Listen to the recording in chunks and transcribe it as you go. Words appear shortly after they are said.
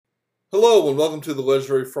Hello and welcome to the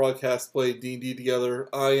Legendary Frogcast Play D&D Together.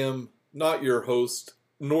 I am not your host,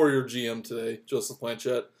 nor your GM today, Joseph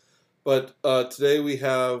Blanchett, but today we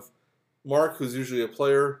have Mark, who's usually a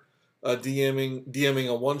player, DMing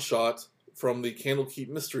a one-shot from the Candlekeep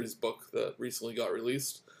Mysteries book that recently got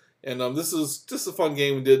released. And this is just a fun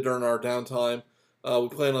game we did during our downtime. We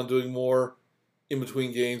plan on doing more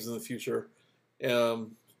in-between games in the future.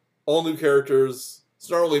 All new characters.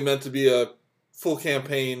 It's not really meant to be a full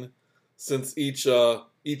campaign, since each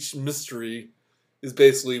mystery is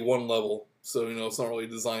basically one level. So, it's not really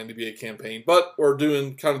designed to be a campaign. But we're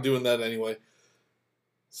kind of doing that anyway.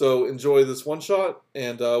 So enjoy this one shot,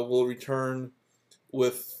 and we'll return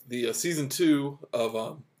with the Season 2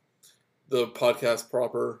 of the podcast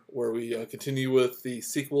proper, where we continue with the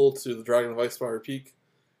sequel to The Dragon of Icefire Peak,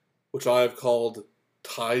 which I have called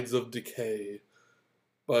Tides of Decay.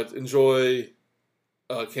 But enjoy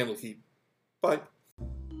Candlekeep. Bye.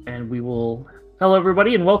 And we will... Hello,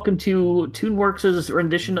 everybody, and welcome to Toonworks'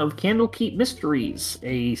 rendition of Candlekeep Mysteries,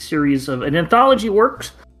 a series of an anthology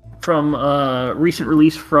works from recent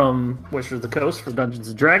release from Wizards of the Coast for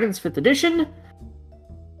Dungeons & Dragons 5th edition,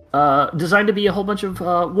 designed to be a whole bunch of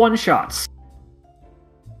one-shots.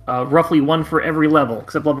 Roughly one for every level,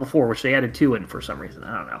 except level 4, which they added 2 in for some reason.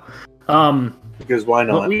 I don't know. Because why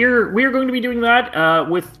not? But we're going to be doing that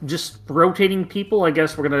with just rotating people. I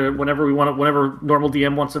guess we're gonna whenever normal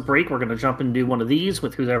DM wants a break, we're gonna jump and do one of these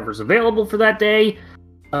with whoever's available for that day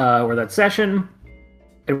or that session.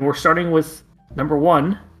 And we're starting with number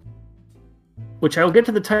 1, which I'll get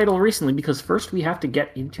to the title recently because first we have to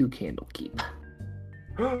get into Candlekeep.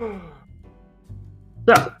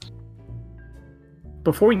 So,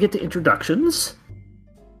 before we get to introductions.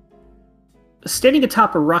 Standing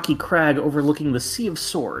atop a rocky crag overlooking the Sea of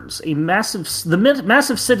Swords, the massive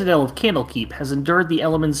citadel of Candlekeep has endured the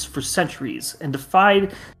elements for centuries and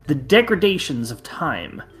defied the degradations of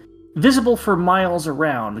time. Visible for miles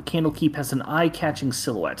around, the Candlekeep has an eye-catching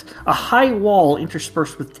silhouette, a high wall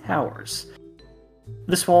interspersed with towers.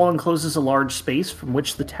 This wall encloses a large space from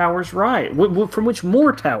which the towers rise, from which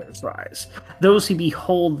more towers rise. Those who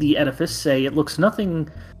behold the edifice say it looks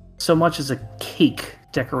nothing so much as a cake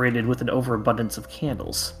decorated with an overabundance of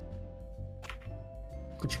candles.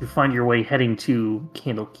 But you find your way heading to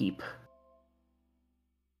Candlekeep.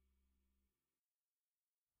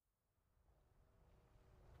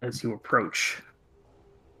 As you approach.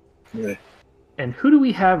 Yeah. And who do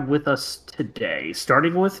we have with us today?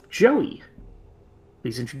 Starting with Joey.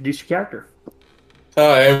 Please introduce your character.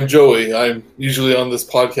 Hi, I'm Joey. I'm usually on this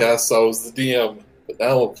podcast. I was the DM, but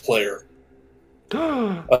now I'm a player.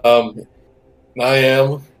 I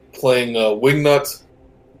am playing Wingnut,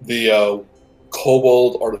 the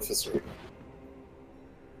Kobold Artificer.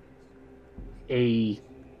 A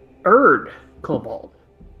Erd Kobold,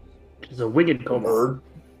 which is a winged kobold. Erd?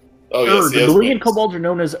 Oh, yes, The winged kobolds are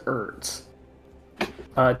known as Erds.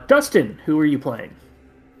 Dustin, who are you playing?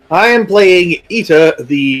 I am playing Ita,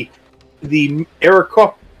 the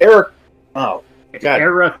Aarakocra.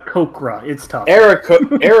 It's tough.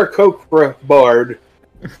 Aarakocra bard.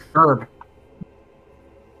 Herb.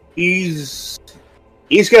 He's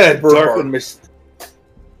got a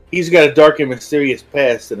dark and mysterious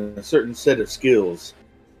past and a certain set of skills.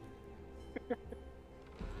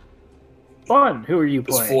 Fun. Who are you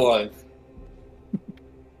It's playing? flying.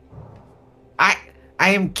 I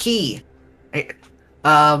am Key.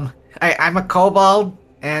 I'm a kobold,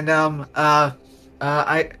 and I'm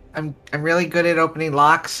really good at opening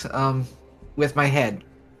locks with my head.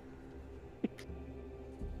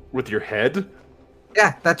 With your head?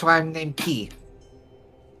 Yeah, that's why I'm named Key.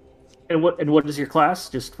 And what is your class?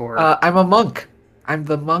 Just for I'm a monk. I'm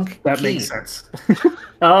the monk. that Key. makes sense.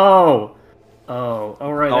 Oh,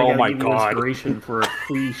 all right. Oh I gotta my give you God. inspiration for a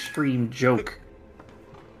pre-stream joke.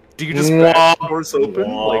 Do you just crack Womp, the doors open?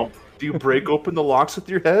 womp. Like, do you break open the locks with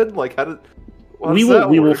your head? Like, how did? We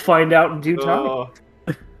will find out in due time.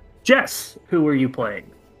 Jess, who are you playing?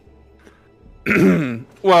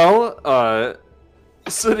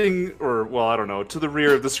 Sitting, I don't know, to the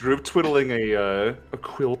rear of this group, twiddling a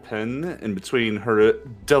quill pen in between her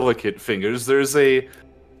delicate fingers, there's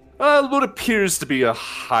what appears to be a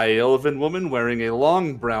high elven woman wearing a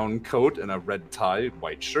long brown coat and a red tie,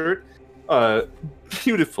 white shirt,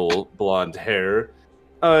 beautiful blonde hair,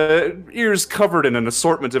 ears covered in an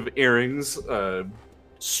assortment of earrings,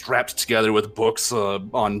 strapped together with books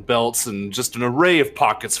on belts, and just an array of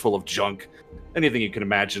pockets full of junk. Anything you can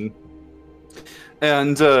imagine.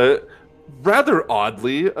 And, rather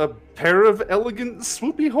oddly, a pair of elegant,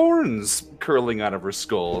 swoopy horns curling out of her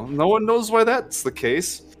skull. No one knows why that's the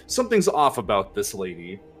case. Something's off about this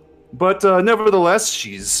lady. But nevertheless,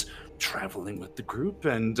 she's traveling with the group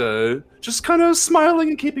and just kind of smiling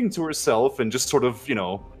and keeping to herself and just sort of,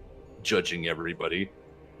 judging everybody.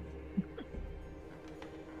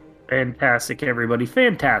 Fantastic, everybody.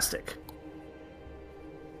 Fantastic.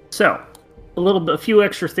 So, a few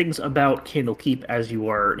extra things about Candlekeep as you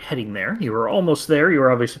are heading there. You are almost there. You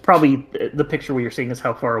are obviously, probably the picture where you're seeing is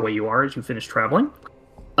how far away you are as you finish traveling.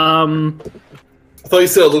 I thought you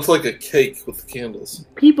said it looked like a cake with the candles.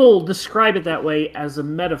 People describe it that way as a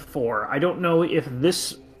metaphor. I don't know if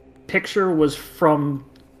this picture was from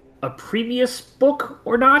a previous book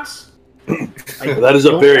or not. That is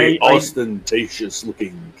a very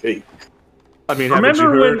ostentatious-looking cake. I mean, remember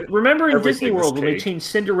in Disney Everything is World when they cake. changed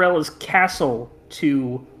Cinderella's castle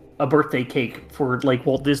to a birthday cake for like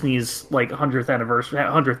Walt Disney's like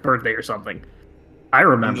 100th birthday or something? I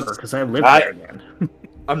remember because I lived there then.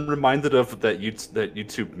 I'm reminded of that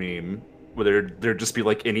YouTube meme where there'd just be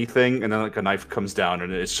like anything, and then like a knife comes down,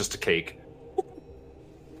 and it's just a cake.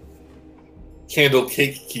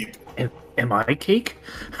 Candlekeep. Am I cake?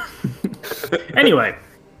 Anyway.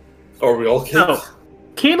 Are we all cake? So,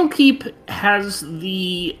 Candlekeep has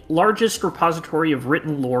the largest repository of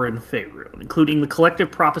written lore in Faerun, including the collective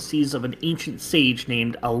prophecies of an ancient sage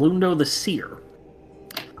named Alundo the Seer.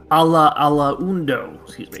 Alaundo,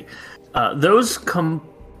 excuse me. Those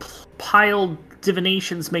compiled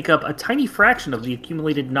divinations make up a tiny fraction of the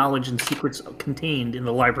accumulated knowledge and secrets contained in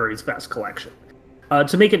the library's vast collection.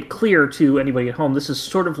 To make it clear to anybody at home, this is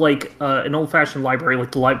sort of like an old-fashioned library, like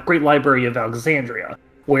the Great Library of Alexandria,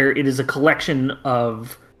 where it is a collection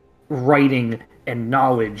of writing and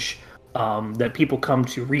knowledge that people come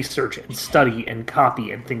to research and study and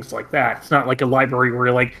copy and things like that. It's not like a library where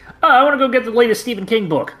you're like, oh, I want to go get the latest Stephen King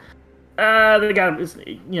book.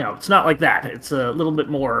 It's not like that. It's a little bit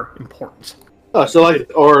more important. Oh, so like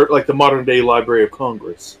the modern day Library of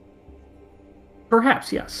Congress.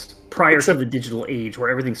 Perhaps, yes. Prior to the digital age where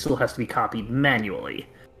everything still has to be copied manually.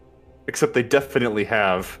 Except they definitely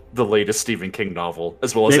have the latest Stephen King novel,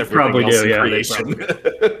 as well as They everything probably else do, in yeah, creation.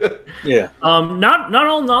 Yeah. Not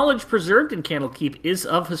all knowledge preserved in Candlekeep is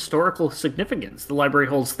of historical significance. The library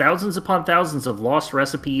holds thousands upon thousands of lost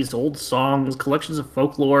recipes, old songs, collections of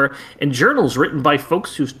folklore, and journals written by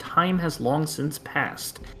folks whose time has long since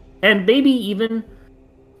passed. And maybe even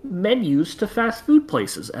menus to fast food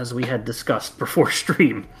places, as we had discussed before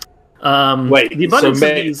stream. Wait, the abundance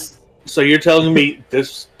of these... So you're telling me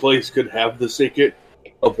this place could have the secret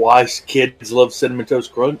of why kids love Cinnamon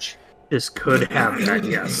Toast Crunch? This could have that,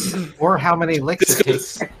 yes. Or how many licks it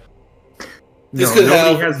takes. This No, could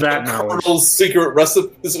nobody have has that the knowledge. Colonel's secret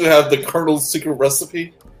recipe. This could have the Colonel's secret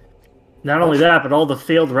recipe. Not only that, but all the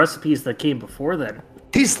failed recipes that came before then.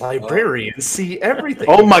 These librarians see everything.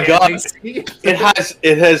 Oh my god! They see-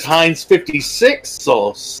 It has Heinz 56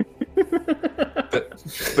 sauce. The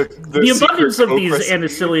abundance secret of these recipe.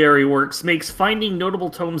 ancillary works makes finding notable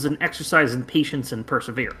tomes an exercise in patience and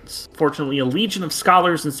perseverance. Fortunately, a legion of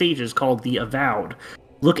scholars and sages called the Avowed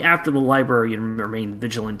look after the library and remain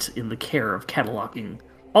vigilant in the care of cataloging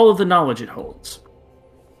all of the knowledge it holds.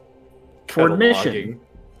 For admission,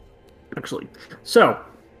 actually. So,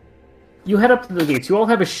 you head up to the gates. You all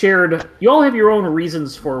have your own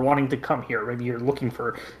reasons for wanting to come here. Maybe you're looking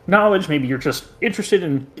for knowledge. Maybe you're just interested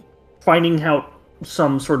in finding out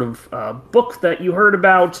some sort of book that you heard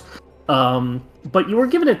about. But you were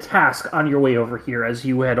given a task on your way over here as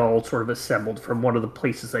you had all sort of assembled from one of the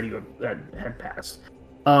places that you had passed.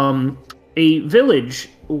 A village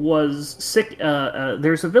was sick.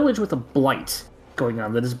 There's a village with a blight going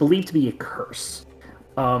on that is believed to be a curse.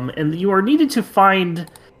 And you are needed to find...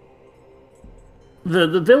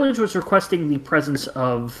 The village was requesting the presence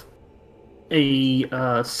of a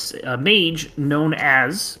mage known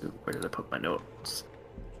as... Where did I put my notes?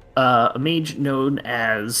 A mage known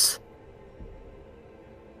as...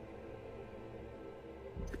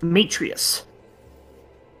 Matrius.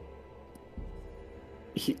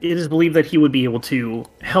 It is believed that he would be able to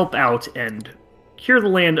help out and cure the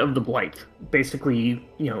land of the blight. Basically,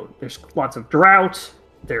 there's lots of drought,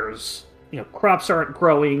 there's, crops aren't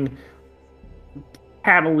growing,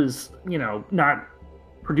 cattle is, not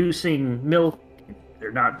producing milk,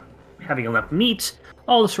 they're not having enough meat,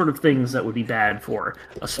 all the sort of things that would be bad for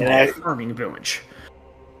a small farming village.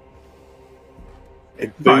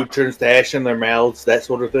 And food turns to ash in their mouths, that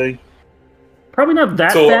sort of thing. Probably not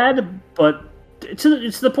that bad, but it's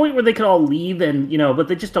to the point where they could all leave, and but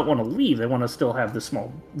they just don't want to leave. They want to still have the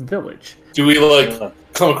small village. Do we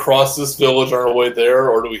come across this village on our way there,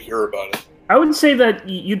 or do we hear about it? I would say that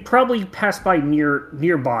you'd probably pass by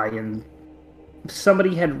nearby, and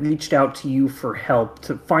somebody had reached out to you for help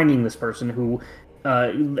to finding this person who,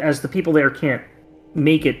 as the people there can't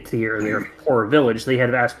make it to their poor village, they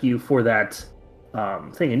had asked you for that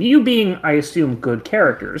thing. And you being, I assume, good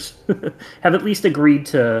characters, have at least agreed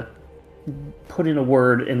to put in a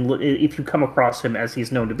word, and if you come across him as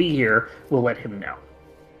he's known to be here, we'll let him know.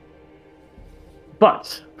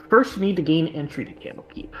 But first, you need to gain entry to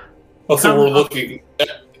Candlekeep. So we're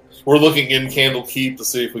looking in Candlekeep to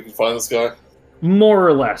see if we can find this guy. More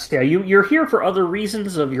or less, yeah. You're here for other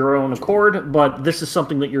reasons of your own accord, but this is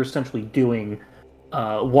something that you're essentially doing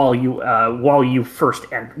as you first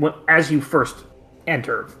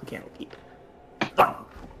enter Candlekeep.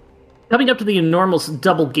 Coming up to the enormous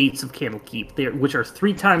double gates of Candlekeep, which are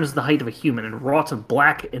 3 times the height of a human and wrought of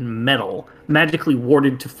black and metal, magically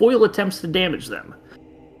warded to foil attempts to damage them.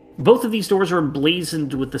 Both of these doors are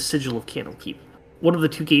emblazoned with the sigil of Candlekeep. One of the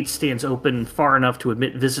 2 gates stands open far enough to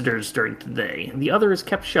admit visitors during the day, and the other is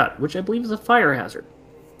kept shut, which I believe is a fire hazard.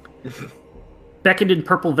 Beckoned in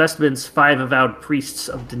purple vestments, 5 avowed priests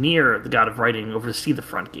of Denir, the god of writing, oversee the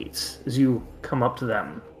front gates. As you come up to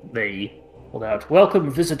them, they hold out,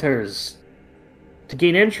 "Welcome, visitors. To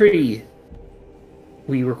gain entry,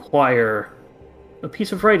 we require a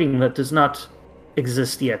piece of writing that does not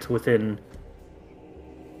exist yet within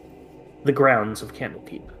the grounds of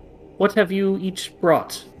Candlekeep. What have you each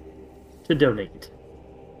brought to donate?"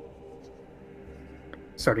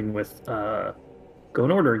 Starting with, go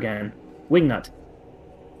in order again. Wingnut.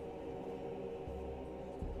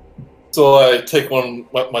 So I take one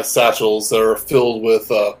of my satchels that are filled with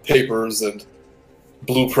papers and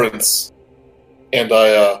blueprints, and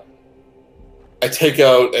I take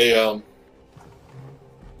out a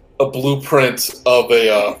blueprint of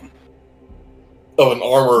an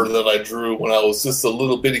armor that I drew when I was just a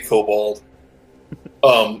little bitty kobold,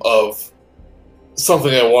 of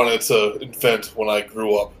something I wanted to invent when I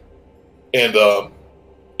grew up, and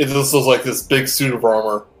it just looks like this big suit of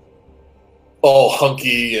armor, all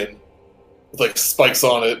hunky and with like spikes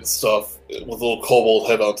on it and stuff, with a little kobold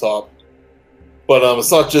head on top. But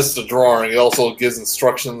it's not just a drawing; it also gives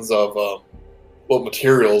instructions of what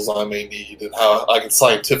materials I may need and how I can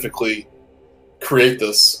scientifically create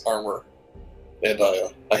this armor. And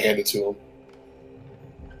I hand it to him.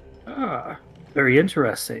 Ah, very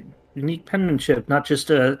interesting. Unique penmanship, not just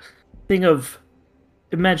a thing of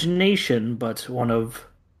imagination, but one of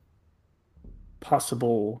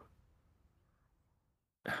possible...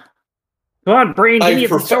 Go on, brain, give me a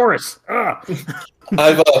thesaurus!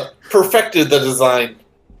 I've perfected the design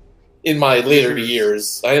in my later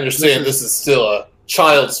years. I understand this is still a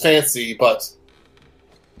child's fancy, but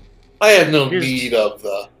I have no need of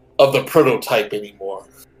the prototype anymore.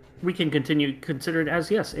 We can consider it as,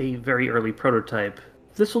 yes, a very early prototype.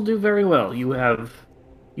 This will do very well. You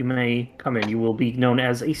may come in. You will be known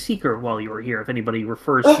as a seeker while you are here. If anybody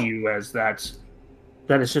refers to you as that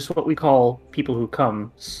is just what we call people who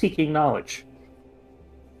come seeking knowledge.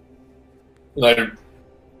 And I kind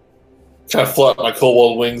of flap my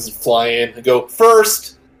kobold wings and fly in and go,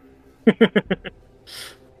 "First!" Oh,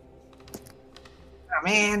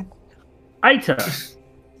 man. Aita,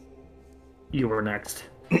 you were next.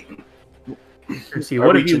 Let's see,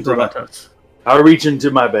 what have you brought us? I reach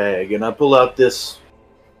into my bag and I pull out this,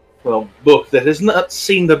 book that has not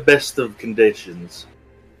seen the best of conditions.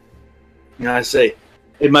 And I say,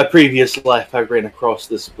 in my previous life, I ran across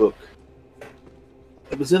this book.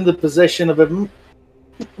 It was in the possession of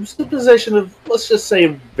let's just say, a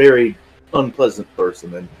very unpleasant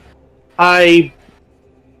person. And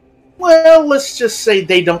let's just say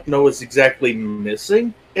they don't know it's exactly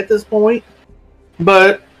missing at this point.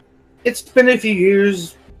 But it's been a few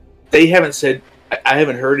years. They haven't said, I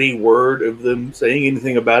haven't heard any word of them saying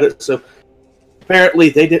anything about it. So apparently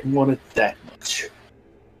they didn't want it that much.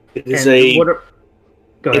 It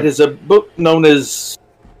is a book known as,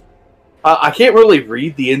 I can't really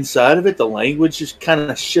read the inside of it. The language just kind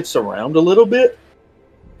of shifts around a little bit.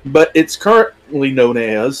 But it's currently known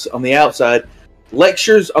as, on the outside,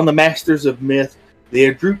 Lectures on the Masters of Myth,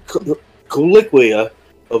 the Colloquia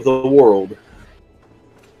of the World.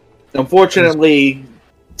 Unfortunately,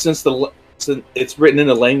 since it's written in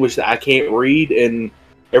a language that I can't read, and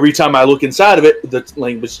every time I look inside of it, the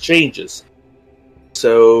language changes.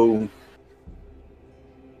 So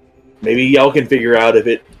maybe y'all can figure out if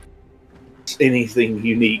it's anything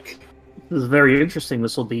unique. This is very interesting.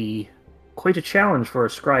 This will be quite a challenge for our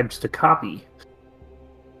scribes to copy.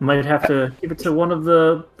 Might have to give it to one of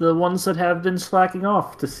the ones that have been slacking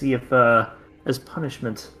off to see if, as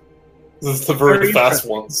punishment. This is the very fast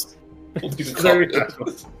ones.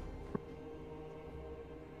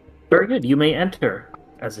 Very good. You may enter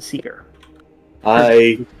as a seeker.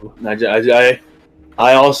 I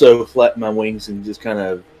also flap my wings and just kind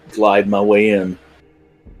of glide my way in.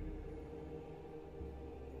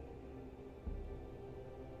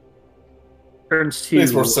 Turns to.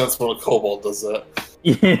 Makes more sense when a kobold does that.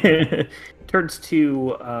 Yeah. Turns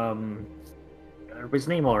to everybody's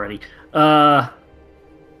name already. Fun.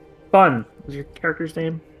 What's your character's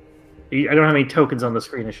name? I don't have any tokens on the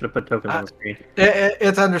screen. I should have put tokens on the screen.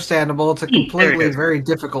 It's understandable. It's a There it completely is. very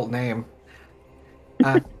difficult name.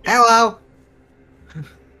 Hello.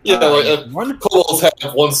 Yeah, One. kobolds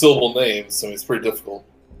have one syllable names, so it's pretty difficult.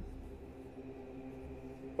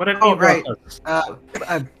 What have Oh, you right. brought us? A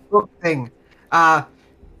book thing.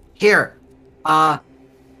 Here.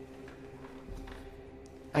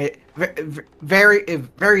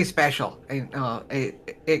 Very special.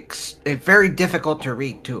 Very difficult to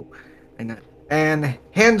read too. And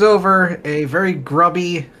hands over a very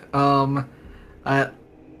grubby,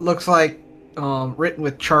 looks like written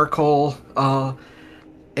with charcoal,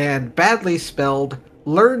 and badly spelled.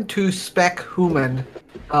 Learn to spec human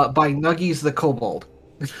by Nuggies the Kobold.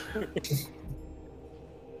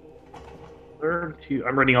 I'm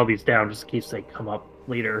writing all these down just in case they come up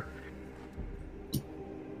later.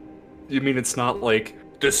 You mean it's not like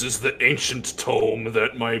this is the ancient tome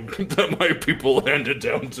that my people handed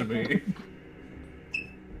down to me?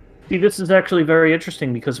 See, this is actually very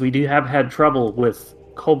interesting because we do have had trouble with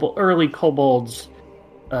early kobolds'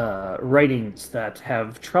 writings that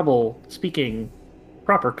have trouble speaking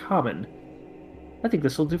proper common. I think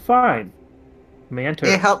this will do fine. May enter.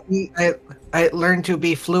 It helped me. I learned to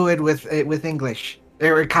be fluid with English.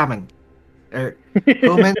 Or common.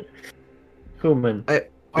 Human. Human.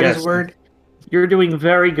 What is the word? You're doing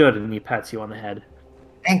very good, and he pats you on the head.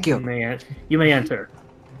 Thank You you. may enter.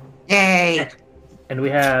 Yay! And we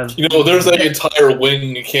have. There's an entire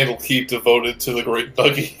wing in Candlekeep devoted to the Great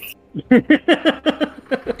Nuggy.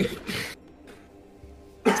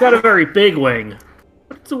 It's got a very big wing.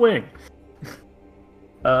 It's a wing.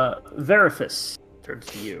 Verifus turns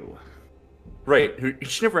to you. Right.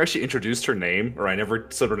 She never actually introduced her name, or I never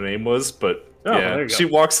said what her name was, but Oh, there yeah. you go. She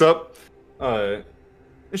walks up,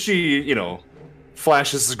 she,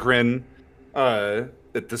 flashes a grin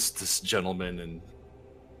at this gentleman and,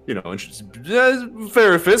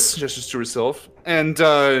 Verifus, gestures to herself, and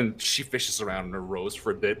she fishes around in her rows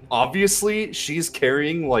for a bit. Obviously, she's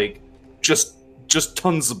carrying, just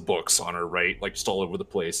tons of books on her, right? Just all over the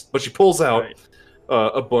place. But she pulls out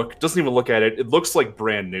a book, doesn't even look at it. It looks like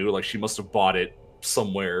brand new, like she must have bought it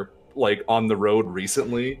somewhere, on the road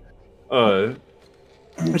recently. And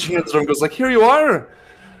she hands it over and goes here you are!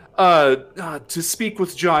 To speak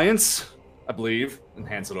with giants, I believe, and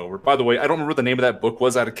hands it over. By the way, I don't remember what the name of that book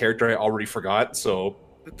was. I had a character I already forgot, so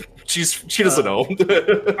she doesn't know.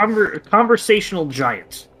 Conversational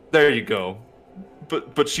giant. There you go.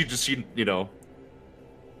 But she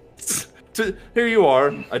here you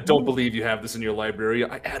are. I don't believe you have this in your library.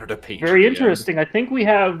 I added a page. Very interesting. I think we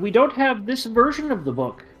don't have this version of the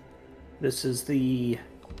book. This is the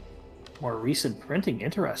more recent printing.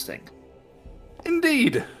 Interesting.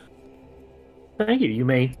 Indeed. Thank you. You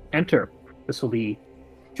may enter. This will be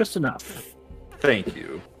just enough. Thank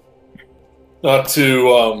you. Not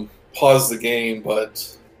to pause the game,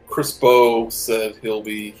 but Chris Bow said he'll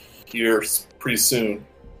be here pretty soon.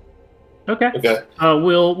 Okay. Okay.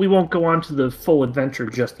 We won't go on to the full adventure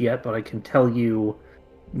just yet, but I can tell you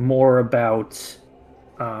more about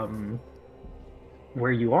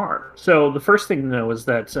where you are. So the first thing to know is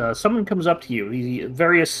that someone comes up to you.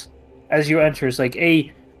 As you enter, is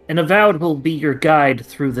an avowed will be your guide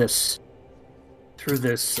through this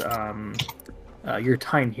your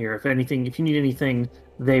time here. If you need anything,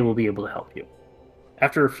 they will be able to help you.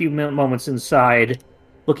 After a few moments inside,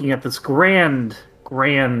 looking at this grand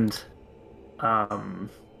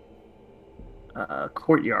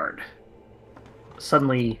courtyard,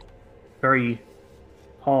 suddenly, very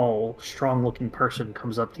tall, strong-looking person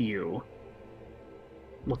comes up to you.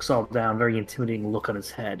 Looks all down, very intimidating look on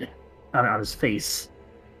his head, on his face.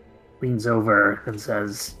 Leans over and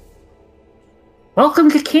says, "Welcome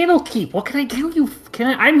to Candlekeep. What can I do you?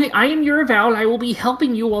 I am your avowed. I will be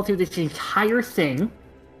helping you all through this entire thing.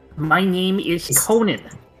 My name is Conan."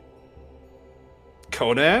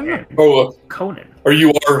 Conan? Oh, Conan. are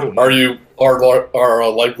you our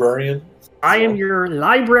librarian? I am your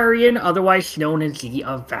librarian, otherwise known as the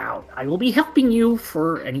Avowed. I will be helping you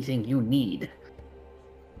for anything you need.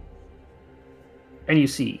 And you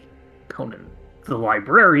see Conan, the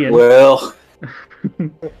librarian. Well,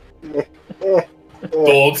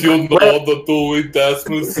 Don't you know the doing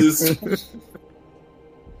Desmond?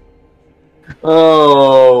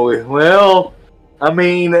 oh, well, I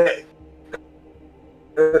mean,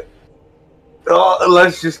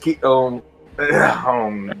 let's just keep on.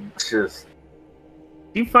 Just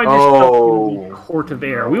You find yourself in the Court of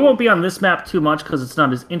Air. We won't be on this map too much because it's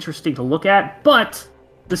not as interesting to look at, but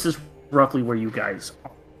this is roughly where you guys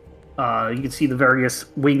are. You can see the various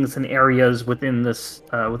wings and areas within this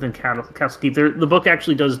within Candlekeep. The book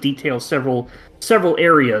actually does detail several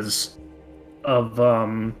areas of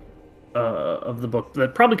the book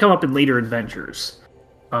that probably come up in later adventures.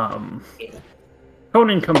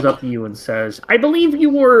 Conan comes up to you and says, "I believe we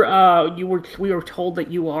were told that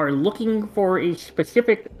you are looking for a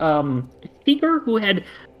specific speaker who had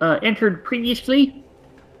entered previously.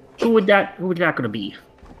 Who would that going to be?"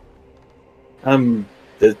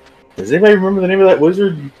 Does anybody remember the name of that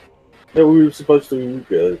wizard that we were supposed to?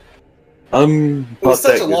 It was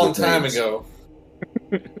such a long time ago.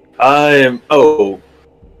 I am.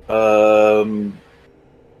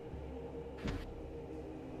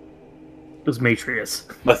 It was Matrius.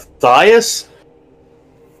 Matthias?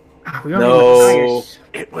 We don't know Matthias.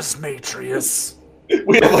 It was Matrius.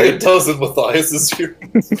 We have like a dozen Matthiases here.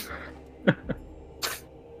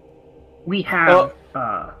 We have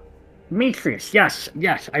Matrius.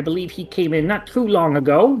 Yes. I believe he came in not too long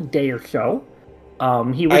ago, a day or so.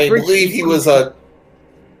 He was. I believe he was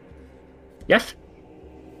Yes.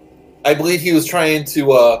 I believe he was trying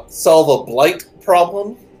to solve a blight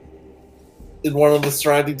problem in one of the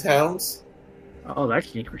surrounding towns. Oh,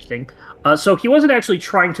 that's interesting. So he wasn't actually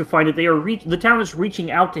trying to find it. The town is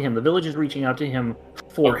reaching out to him. The village is reaching out to him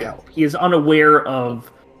for help. He is unaware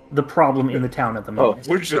of the problem in the town at the moment.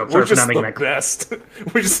 We're just the best.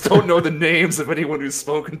 We just don't know the names of anyone who's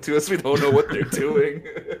spoken to us. We don't know what they're doing.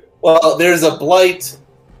 Well, there's a blight,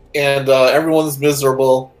 and everyone's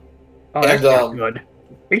miserable. Oh, that's not good.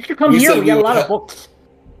 You should come here. We got a lot of books.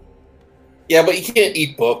 Yeah, but you can't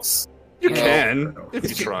eat books. You can, if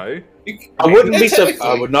you try. I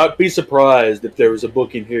would not be surprised if there was a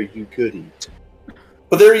book in here you could eat.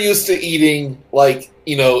 But they're used to eating,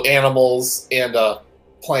 animals and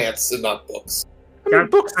plants and not books. I mean,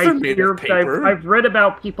 books are made of paper. I've read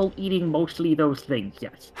about people eating mostly those things,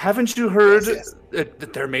 yes. Haven't you heard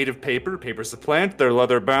that they're made of paper? Paper's a plant, they're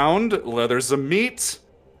leather-bound, leather's a meat,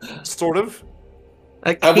 sort of.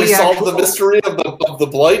 Have we solved the mystery of the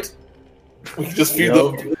blight? We can just feed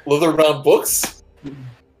them leather-bound books?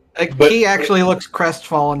 He actually looks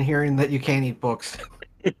crestfallen hearing that you can't eat books.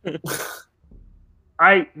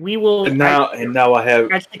 We will. And now I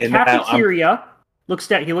have. At the cafeteria,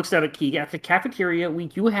 he looks at a key. At the cafeteria, we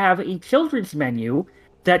do have a children's menu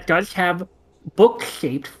that does have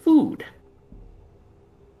book-shaped food.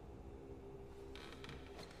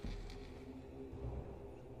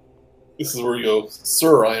 This is where you go,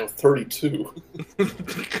 "Sir, I am 32.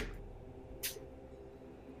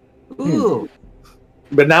 Ooh.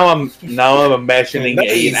 But now I'm imagining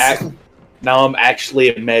I'm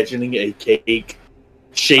actually imagining a cake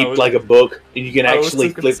shaped like a book, and you can actually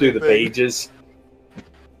flip through the pages.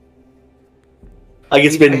 Like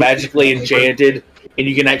it's been magically enchanted, and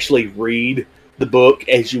you can actually read the book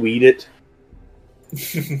as you eat it.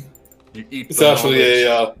 It's actually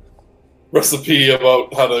a recipe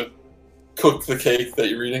about how to cook the cake that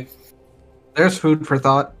you're reading. There's food for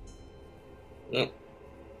thought. Yep.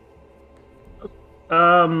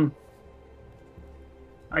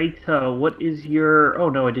 Aita, what is your... Oh,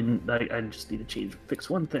 no, I didn't. I just need to fix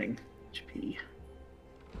one thing. HP.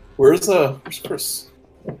 Where's Chris?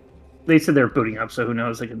 They said they're booting up, so who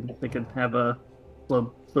knows? They can have a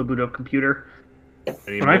slow boot up computer.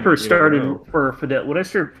 When I first started working for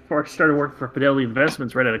Fidelity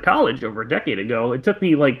Investments right out of college over a decade ago, it took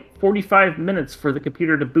me like 45 minutes for the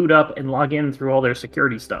computer to boot up and log in through all their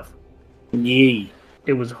security stuff. Yee.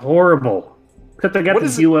 It was horrible. Except I got to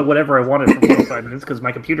do whatever I wanted for 45 minutes because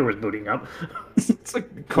my computer was booting up. It's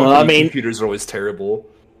like computers are always terrible.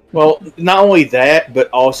 Well, not only that, but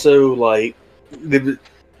also like it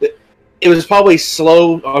was probably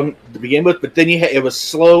slow to begin with, but then it was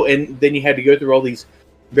slow, and then you had to go through all these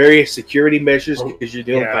various security measures because you're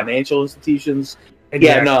dealing with financial institutions. Exactly.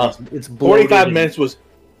 Yeah, no, it's 45 minutes was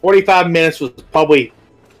probably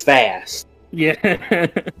fast. Yeah.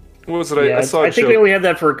 What was it? Yeah, I think we only had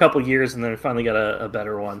that for a couple years, and then we finally got a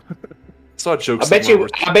better one. I saw a joke. I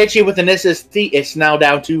bet you with an SSD, it's now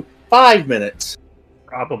down to 5 minutes.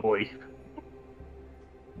 Probably.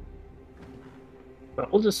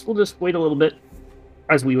 But we'll just wait a little bit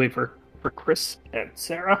as we wait for Chris and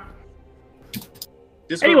Sarah.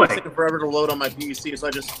 Discord was taking forever to load on my PC, so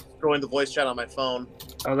I just joined the voice chat on my phone.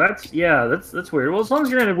 Oh, that's weird. Well, as long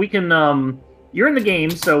as you're in it, we can. You're in the game,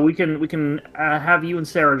 so we can have you and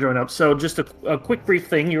Sarah join up. So just a quick brief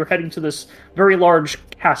thing. You're heading to this very large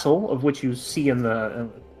castle, of which you see in the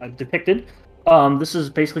depicted. This is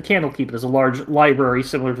basically Candlekeep. It is a large library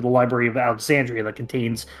similar to the Library of Alexandria that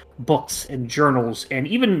contains books and journals and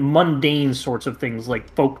even mundane sorts of things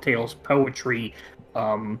like folk tales, poetry,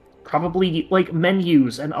 probably like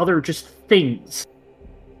menus and other just things.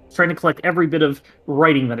 It's trying to collect every bit of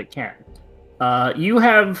writing that it can. You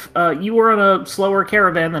were on a slower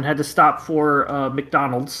caravan and had to stop for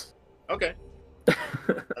McDonald's. Okay.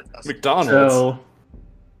 McDonald's. So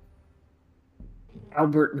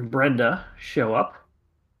Albert and Brenda show up,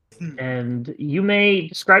 and you may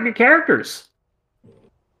describe your characters.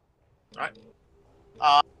 All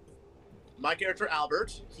right. My character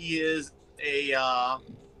Albert, he is a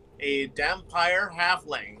vampire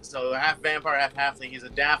halfling, so half vampire, half halfling. He's a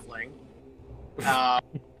daffling.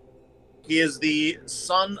 He is the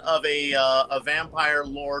son of a vampire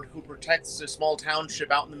lord who protects a small township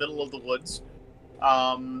out in the middle of the woods.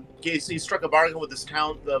 He struck a bargain with this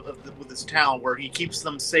town, where he keeps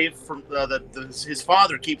them safe from his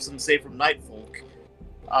father keeps them safe from nightfolk,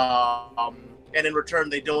 and in return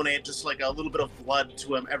they donate just like a little bit of blood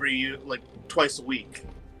to him twice a week,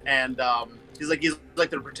 and he's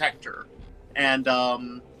like their protector, and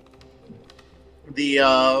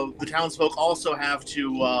the townsfolk also have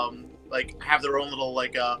to have their own little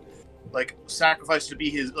sacrifice to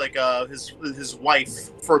be his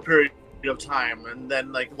wife for a period of time, and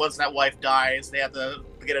then once that wife dies, they have to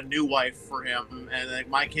get a new wife for him, and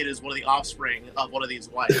my kid is one of the offspring of one of these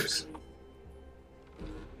wives.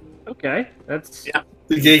 Okay, that's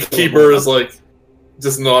The gatekeeper is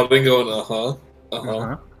just nodding, going,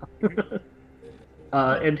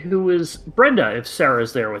 and who is Brenda? If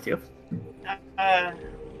Sarah's there with you,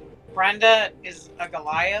 Brenda is a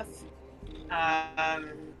Goliath.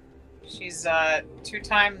 She's 2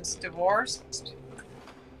 times divorced.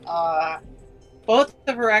 Both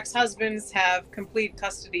of her ex-husbands have complete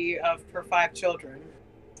custody of her 5 children,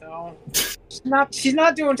 so she's not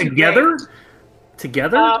doing too together. great.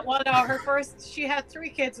 Together? Well, no, she had 3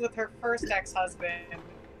 kids with her first ex-husband,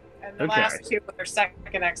 and the last 2 with her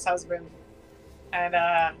second ex-husband, and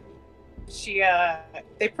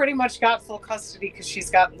they pretty much got full custody because she's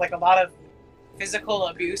got a lot of physical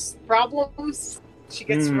abuse problems. She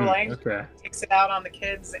gets takes it out on the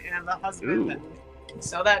kids and the husband.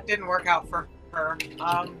 So that didn't work out for her.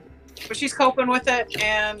 But she's coping with it,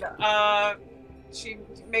 and she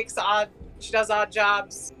does odd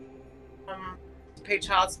jobs to pay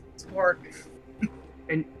child support.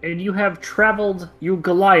 And you have traveled, you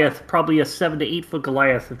Goliath, probably a 7 to 8 foot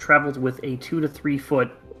Goliath, have traveled with a 2 to 3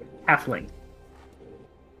 foot halfling.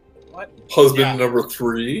 What? Husband number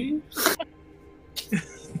 3?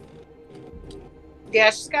 Yeah,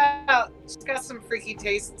 she's got some freaky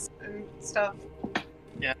tastes and stuff.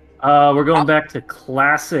 Yeah. We're going back to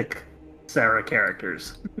classic Sarah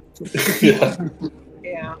characters. Yeah.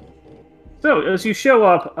 Yeah. So, as you show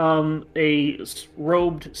up, a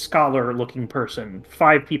robed scholar-looking person,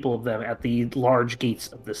 5 people of them at the large gates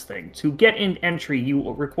of this thing. To get in entry,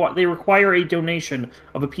 they require a donation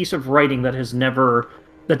of a piece of writing that is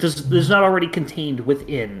not already contained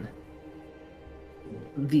within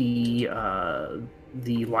the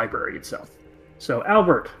library itself. So,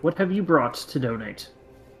 Albert, what have you brought to donate?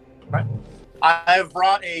 Right. I've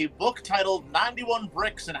brought a book titled 91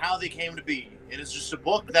 Bricks and How They Came to Be. It is just a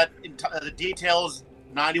book that details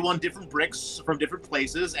 91 different bricks from different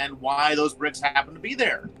places and why those bricks happen to be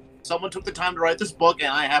there. Someone took the time to write this book,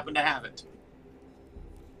 and I happen to have it.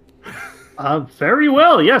 Very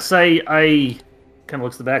well. Yes, I kind of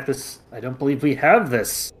looks at the back. I don't believe we have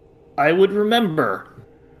this. I would remember.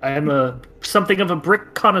 I am something of a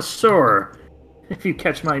brick connoisseur, if you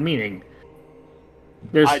catch my meaning.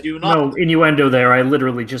 There's I do not. no innuendo there. I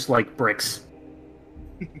literally just like bricks.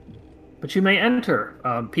 But you may enter.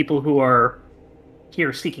 People who are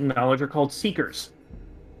here seeking knowledge are called seekers.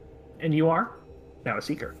 And you are now a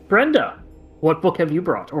seeker. Brenda, what book have you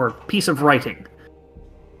brought? Or piece of writing?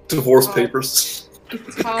 Divorce papers.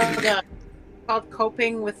 It's called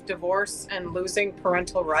Coping with Divorce and Losing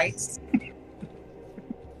Parental Rights.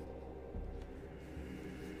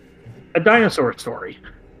 A dinosaur story.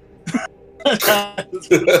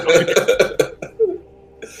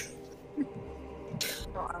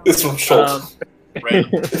 It's from Schultz.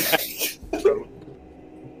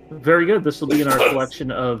 Very good. This will be in our collection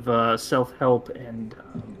of self-help and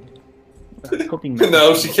coping methods.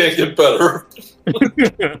 No, she can't get better.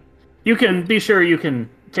 You can be sure you can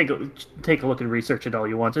take a look and research it all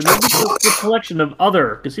you want. And there'll be a collection of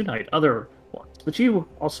other Gesundheit, other ones, which you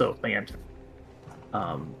also may enter.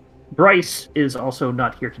 Bryce is also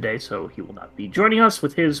not here today, so he will not be joining us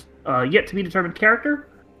with his yet-to-be-determined character.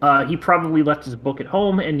 He probably left his book at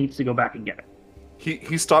home and needs to go back and get it.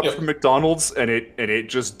 He stopped for McDonald's, and it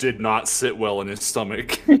just did not sit well in his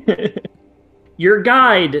stomach. Your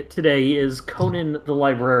guide today is Conan the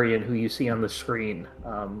Librarian, who you see on the screen.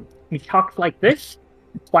 He talks like this.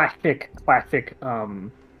 Classic.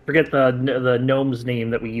 Forget the gnome's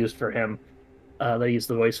name that we used for him. That he used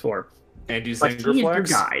the voice for. Andy But he is your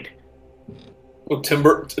guide. Oh,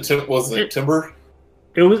 Timber? Wasn't it Timber?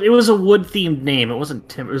 It was a wood-themed name. It wasn't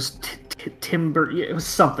Timber. It was Timber. It was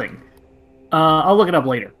something. I'll look it up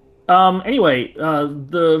later. Anyway,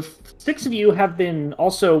 the 6 of you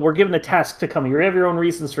were given a task to come here. You have your own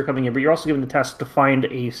reasons for coming here, but you're also given the task to find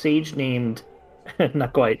a sage named,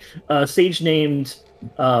 not quite, sage named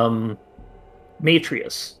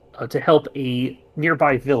Matrius to help a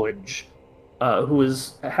nearby village who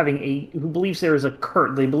believes there is a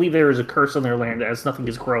curse. They believe there is a curse on their land as nothing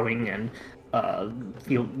is growing and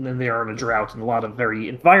they are in a drought and a lot of very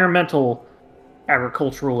environmental,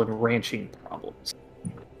 agricultural, and ranching problems.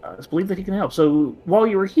 It's believed that he can help. So while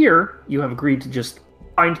you were here, you have agreed to just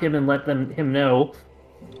find him and let him know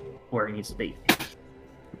where he needs to be,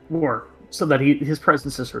 or so that his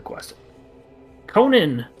presence is requested.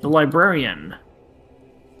 Conan, the librarian,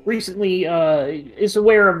 recently is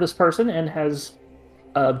aware of this person and has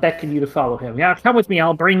beckoned you to follow him. Yeah, come with me.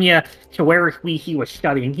 I'll bring you to where he was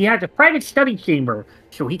studying. He has a private study chamber,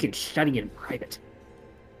 so he can study in private.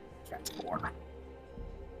 That's more.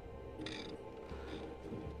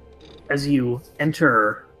 As you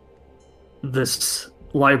enter this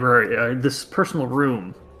library, this personal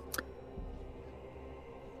room,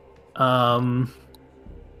 there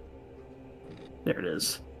it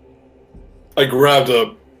is. I grabbed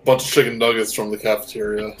a bunch of chicken nuggets from the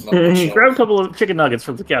cafeteria. You grab a couple of chicken nuggets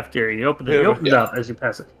from the cafeteria. You open it up as you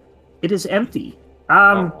pass it. It is empty.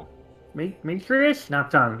 Make sure it's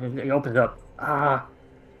knocked on. You open it up.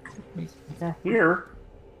 Here.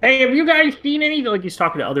 Hey, have you guys seen any? Like he's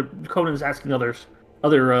talking to other. Conan's asking other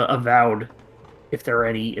avowed if there are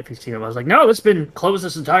any. If he's seen them. I was like, no, it's been closed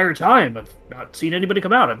this entire time. I've not seen anybody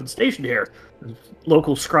come out. I've been stationed here.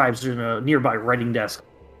 Local scribes are in a nearby writing desk.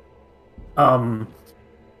 Well,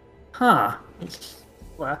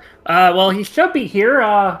 he should be here.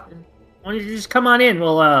 Why don't you just come on in?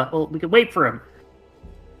 We can wait for him.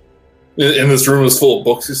 In this room is full of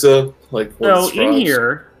books, you said? So in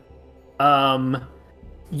here,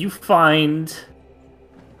 you find,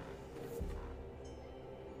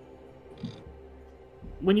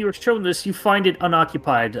 when you were shown this, you find it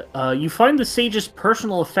unoccupied. You find the sage's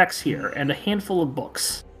personal effects here and a handful of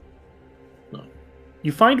books.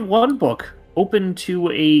 You find one book open to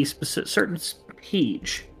a certain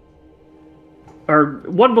page. Or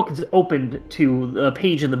one book is opened to a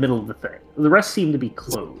page in the middle of the thing. The rest seem to be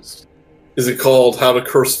closed. Is it called How to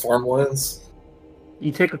Curse Farmlands?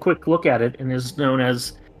 You take a quick look at it, and it is known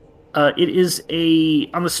as... it is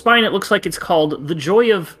on the spine, it looks like it's called The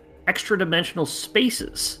Joy of Extradimensional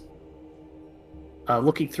Spaces.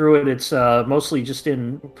 Looking through it, it's mostly just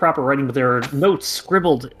in proper writing, but there are notes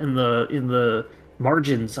scribbled in the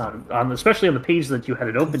margins on especially on the page that you had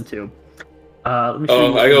it open to. Let me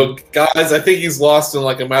show you. I go, guys, I think he's lost in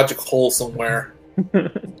like a magic hole somewhere.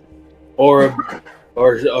 or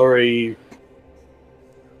a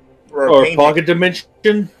pocket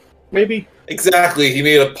dimension, maybe? Exactly. He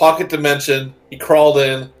made a pocket dimension, he crawled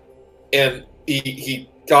in, and he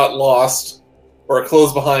got lost, or it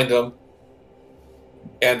closed behind him,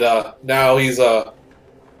 and now he's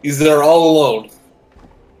there all alone.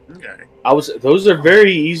 Okay. Those are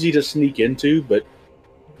very easy to sneak into, but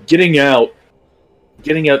getting out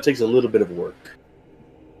takes a little bit of work.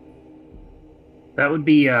 That would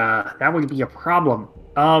be a problem.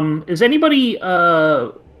 Is anybody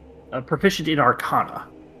proficient in Arcana?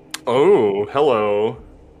 Oh, hello.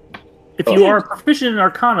 If you are proficient in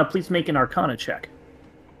Arcana, please make an Arcana check.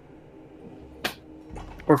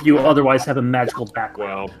 Or if you otherwise have a magical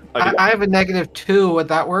background. Well, I have a -2. Would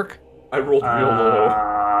that work? I rolled real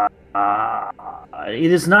low.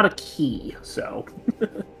 It is not a key, so...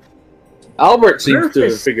 Albert seems to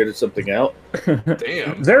have figured something out.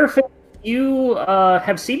 Damn. Verify, you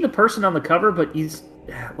have seen the person on the cover, but he's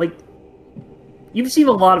like... You've seen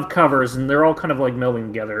a lot of covers, and they're all kind of like melding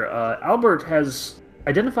together. Albert has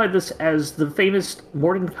identified this as the famous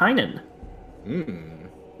Mordenkainen.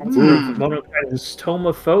 Mordenkainen's Tome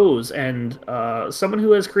of Foes, and someone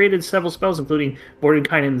who has created several spells, including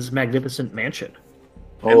Mordenkainen's Magnificent Mansion.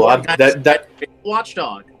 That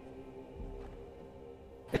watchdog.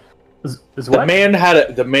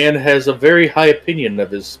 The man has a very high opinion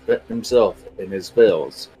of himself and his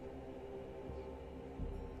spells.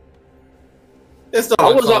 It's not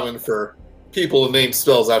uncommon for people to name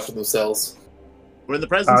spells after themselves. We're in the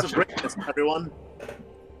presence of greatness, everyone.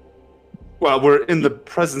 Well, we're in the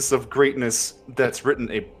presence of greatness that's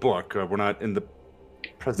written a book. We're not in the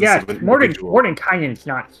presence of an individual. Mordenkainen's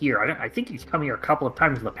not here. I think he's come here a couple of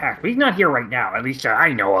times in the past, but he's not here right now. At least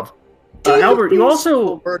I know of. Albert, you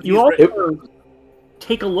also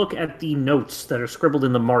take a look at the notes that are scribbled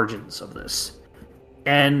in the margins of this,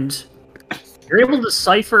 and you're able to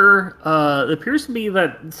decipher. It appears to be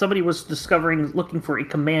that somebody was looking for a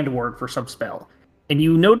command word for some spell, and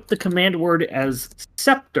you note the command word as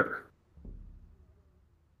scepter.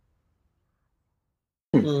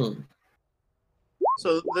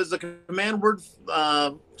 So there's a command word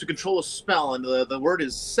to control a spell, and the word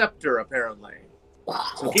is scepter, apparently.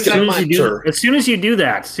 So as soon as you do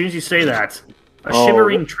that, as soon as you say that, a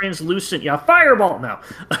shimmering translucent, fireball now.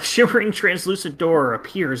 A shimmering translucent door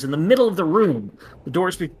appears in the middle of the room. The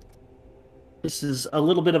doors. This is a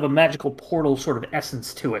little bit of a magical portal sort of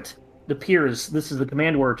essence to it. It appears this is the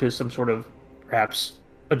command word to some sort of, perhaps,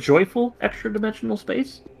 a joyful extra-dimensional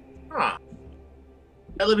space. Huh.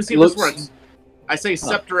 Let me see if this works. I say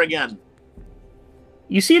scepter again.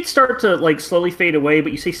 You see it start to slowly fade away,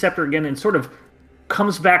 but you say scepter again and sort of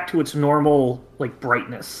comes back to its normal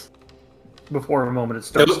brightness. Before a moment it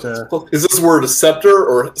starts to... Is this word a scepter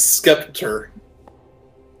or scepter?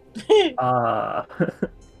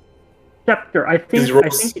 Scepter. I think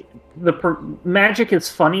the magic is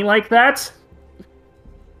funny like that.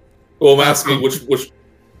 Well, I'm asking which...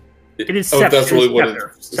 It is scepter. That's really what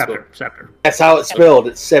scepter. it is. Scepter. That's how it's spelled.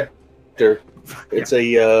 It's scepter. It's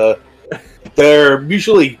they're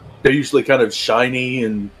usually kind of shiny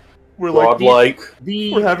and rod-like.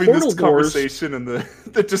 We're having this conversation and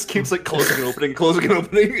that just keeps closing and opening, closing and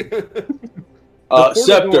opening.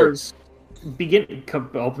 Scepter doors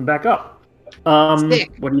open back up. What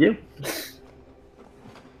do you do?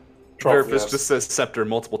 Verifus just says scepter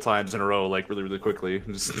multiple times in a row, really, really quickly.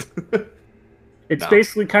 It's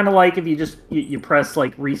basically kind of like if you just you press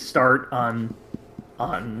restart on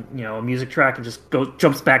a music track and just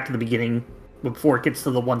jumps back to the beginning before it gets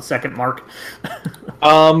to the 1 second mark.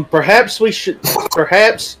 Perhaps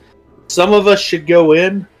some of us should go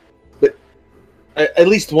in, but at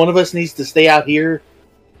least one of us needs to stay out here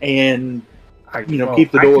and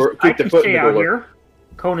keep the door. Keep the foot in the door. Here.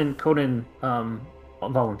 Conan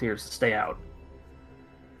volunteers to stay out.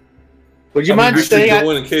 Would you mind staying out?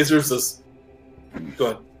 In case there's this. Go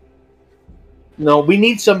ahead. No, we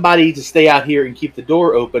need somebody to stay out here and keep the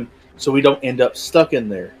door open so we don't end up stuck in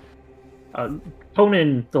there.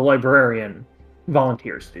 Conan, the librarian,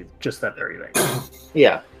 volunteers to do just that very thing.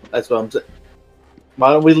 Yeah, that's what I'm saying.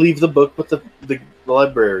 Why don't we leave the book with the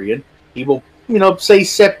librarian? He will, say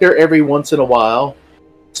scepter every once in a while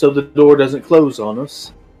so the door doesn't close on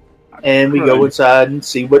us. And we go inside and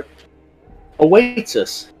see what awaits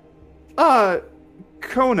us.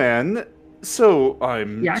 Conan... So,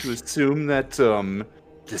 I'm to assume that,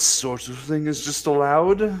 this sort of thing is just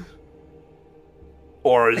allowed?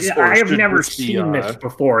 I have never seen this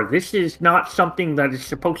before. This is not something that is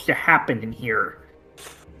supposed to happen in here.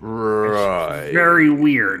 Right. It's very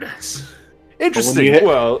weird. Interesting.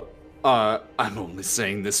 Well, I'm only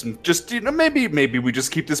saying this just, maybe we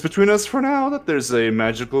just keep this between us for now, that there's a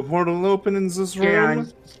magical portal open in this room. Yeah,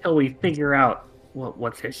 until we figure out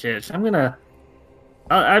what this is. I'm gonna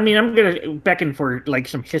beckon for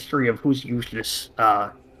some history of who's used this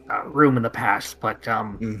room in the past, but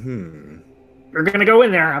we're gonna go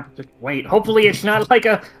in there. Just wait. Hopefully, it's not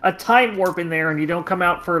a time warp in there, and you don't come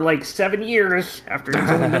out for 7 years after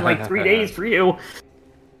it's only been 3 days for you.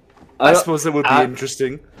 I suppose it would be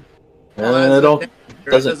interesting. It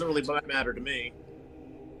doesn't really matter to me.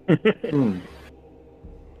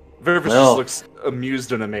 Vervis just looks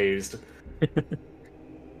amused and amazed.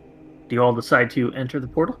 Do you all decide to enter the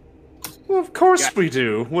portal? Well, of course we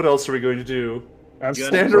do. What else are we going to do?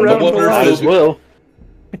 Stand around as well.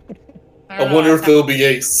 I wonder if there'll be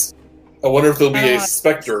a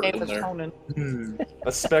specter in there.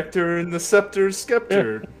 A specter in the scepter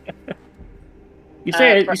scepter. You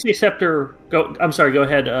say scepter. I'm sorry. Go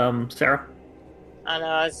ahead, Sarah. I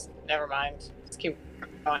know. Never mind. Just keep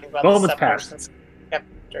going about the scepters and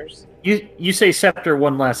scepters. You say scepter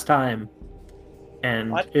one last time.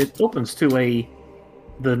 And it opens to the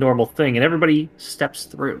normal thing, and everybody steps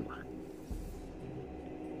through.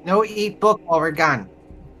 No eat book while we're gone.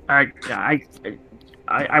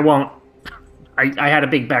 I won't. I had a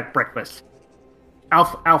big back breakfast.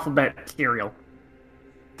 Alphabet cereal.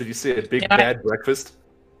 Did you say a big bad breakfast?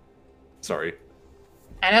 Sorry.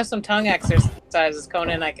 I have some tongue exercises,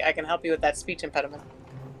 Conan. I can help you with that speech impediment.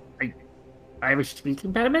 I have a speech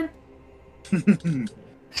impediment?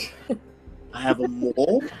 I have a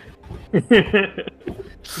mole.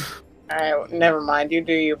 Alright, never mind. You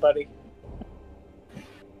do you, buddy.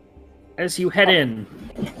 As you head in,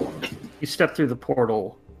 you step through the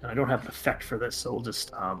portal. And I don't have an effect for this, so we'll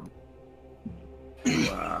just yeah.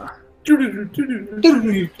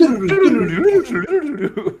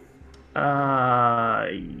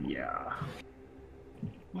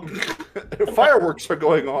 Fireworks are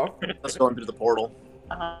going off. Let's go into the portal.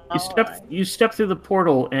 You step through the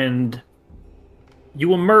portal and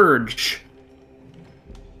you emerge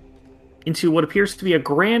into what appears to be a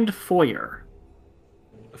grand foyer.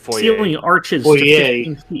 Ceiling arches to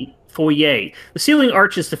 15 feet. Foyer. The ceiling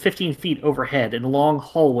arches to 15 feet overhead, and long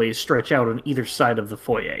hallways stretch out on either side of the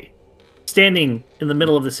foyer. Standing in the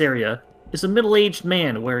middle of this area is a middle-aged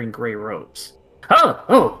man wearing gray robes.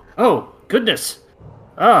 Oh, goodness.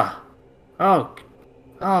 Did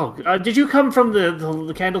you come from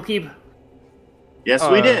the Candlekeep? Yes,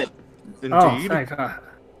 we did. Indeed. Oh, thank God.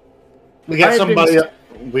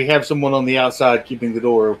 We have someone on the outside keeping the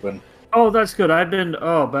door open. Oh, that's good. I've been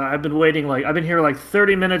waiting I've been here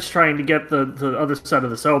 30 minutes trying to get the other side of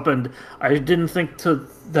this opened. I didn't think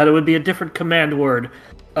that it would be a different command word.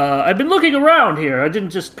 I've been looking around here. I didn't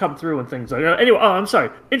just come through and things like that. Anyway, I'm sorry.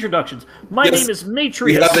 Introductions. My name is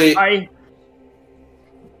Matrius.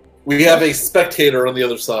 We have a spectator on the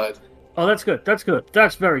other side. Oh, that's good.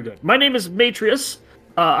 That's very good. My name is Matrius.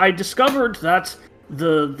 I discovered that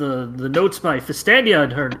the notes by Fistandia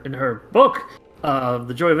in her book,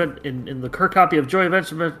 the Joy Event in her copy of Joy Events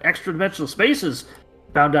from Extradimensional Spaces,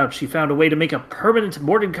 she found a way to make a permanent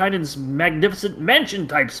Mordenkainen's magnificent mansion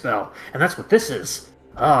type spell, and that's what this is.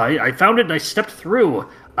 I found it and I stepped through.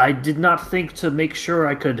 I did not think to make sure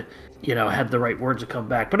I could, had the right words to come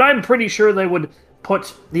back, but I'm pretty sure they would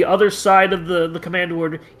put the other side of the command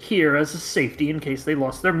word here as a safety in case they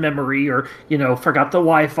lost their memory or, forgot the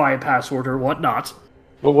Wi-Fi password or whatnot.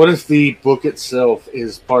 But what if the book itself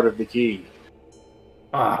is part of the key?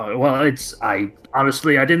 Well, I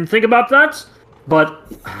didn't think about that,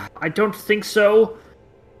 but I don't think so.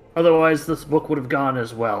 Otherwise, this book would have gone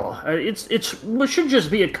as well. It should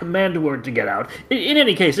just be a command word to get out. In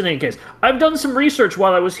any case, I've done some research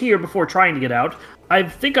while I was here before trying to get out. I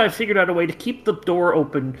think I figured out a way to keep the door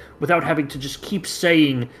open without having to just keep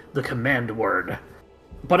saying the command word.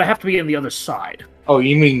 But I have to be on the other side. Oh,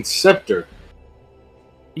 you mean scepter?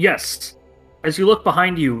 Yes. As you look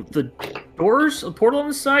behind you, the portal on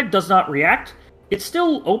the side does not react. It's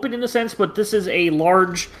still open in a sense, but this is a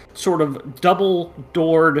large, sort of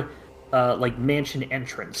double-doored, mansion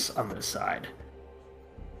entrance on this side.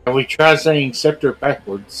 And we try saying scepter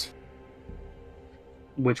backwards.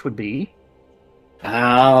 Which would be?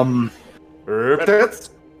 Redpex.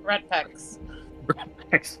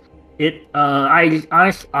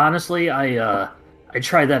 I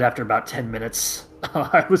tried that after about 10 minutes.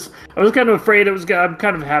 I was kind of afraid I'm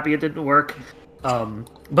kind of happy it didn't work.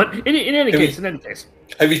 But in any case.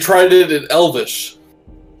 Have you tried it in Elvish?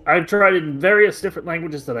 I've tried it in various different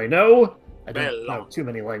languages that I know. I don't know too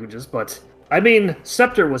many languages, but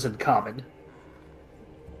scepter was in common.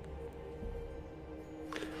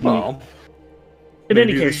 Well, in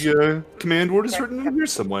any case, the command word is written in here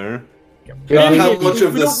somewhere. How much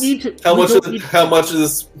of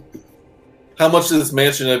this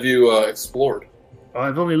mansion have you explored?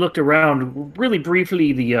 I've only looked around really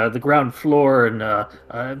briefly the ground floor, and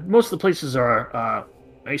most of the places are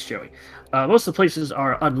nice, Joey. Most of the places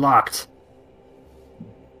are unlocked,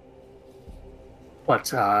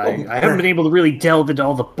 but I haven't been able to really delve into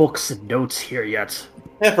all the books and notes here yet.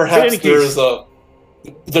 Yeah, perhaps there is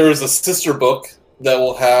a sister book that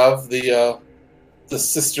will have the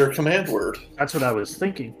sister command word. That's what I was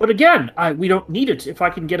thinking. But again, we don't need it. If I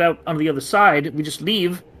can get out on the other side, we just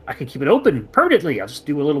leave. I can keep it open permanently. I'll just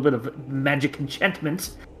do a little bit of magic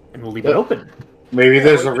enchantment, and we'll leave it open. Maybe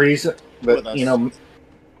there's a reason, but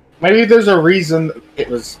maybe there's a reason it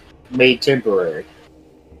was made temporary.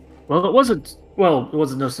 Well, it wasn't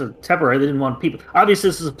necessarily temporary. They didn't want people. Obviously,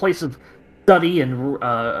 this is a place of study and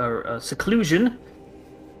seclusion,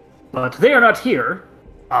 but they are not here.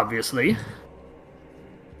 Obviously.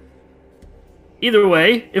 Either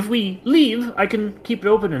way, if we leave, I can keep it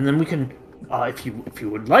open, and then we can. If you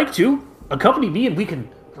would like to, accompany me and we can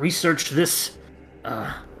research this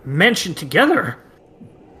mansion together.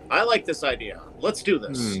 I like this idea. Let's do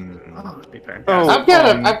this. Oh, that'd be fantastic.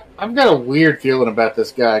 I've got a weird feeling about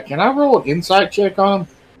this guy. Can I roll an insight check on him?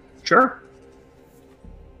 Sure.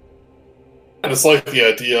 I just like the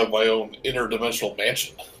idea of my own interdimensional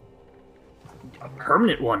mansion. A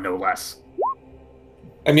permanent one, no less.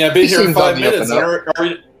 I mean, I've been here 5 minutes. I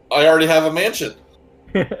already have a mansion.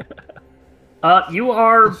 You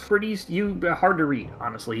are hard to read,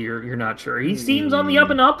 honestly. You're not sure. He seems on the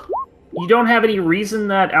up and up. You don't have any reason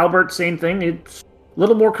that Albert, same thing. It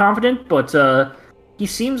little more confident, but he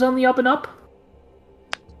seems on the up and up.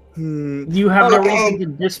 You have no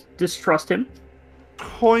reason to distrust him.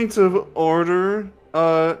 Point of order.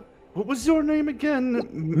 What was your name again?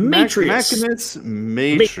 Matrius.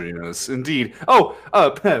 Matrius, indeed. Oh,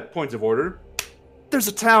 point of order. There's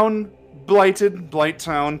a town, Blight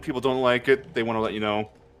Town. People don't like it. They want to let you know.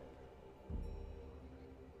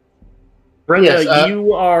 Brenda,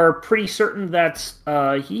 you are pretty certain that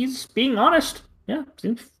he's being honest. Yeah,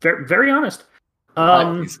 seems very, very honest.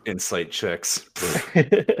 These insight checks.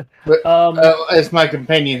 As my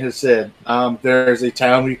companion has said, there's a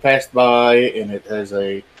town we passed by, and it has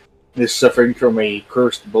is suffering from a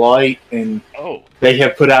cursed blight, and they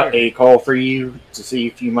have put out a call for you to see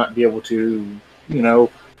if you might be able to,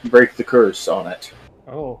 break the curse on it.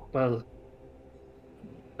 Oh, well,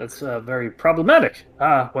 that's very problematic.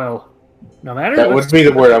 Well, no matter. That would be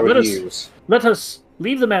the word I would use. Let us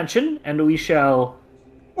leave the mansion, and we shall.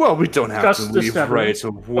 Well, we don't have to leave right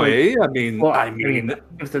away.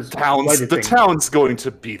 The town's going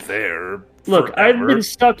to be there. Look, forever. I've been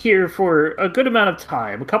stuck here for a good amount of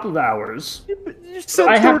time, a couple of hours.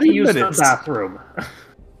 I have to use the bathroom.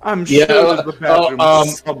 I'm sure there's the bathroom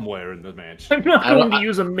somewhere in the mansion. I'm not going to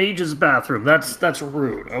use a mage's bathroom. That's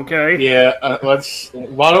rude. Okay. Yeah.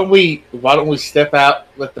 Why don't we step out,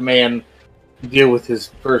 let the man deal with his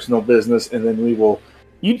personal business, and then we will.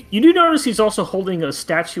 You do notice he's also holding a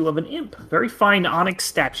statue of an imp, very fine onyx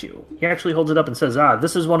statue. He actually holds it up and says,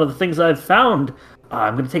 this is one of the things I've found.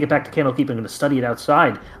 I'm going to take it back to Candlekeep. I'm going to study it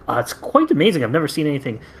outside. It's quite amazing. I've never seen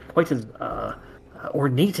anything quite as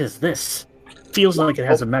ornate as this. Feels like it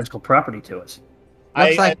has a magical property to it.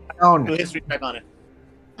 I do history check on it.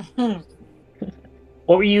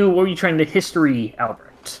 What were you trying to history,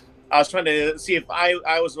 Albert? I was trying to see if I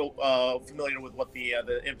was familiar with what the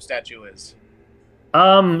imp statue is.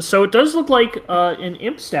 So it does look like an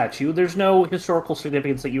imp statue. There's no historical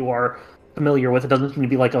significance that you are familiar with. It doesn't seem to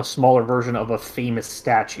be like a smaller version of a famous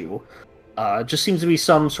statue. It just seems to be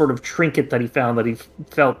some sort of trinket that he found that he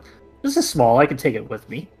felt, this is small, I can take it with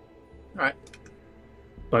me. Alright.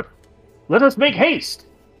 But let us make haste!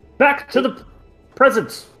 Back to the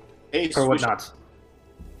present! Haste, or whatnot.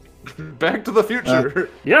 Back to the future!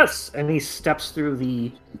 Yes! And he steps through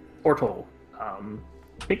the portal,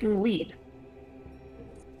 taking lead.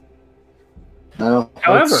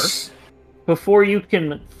 However, before you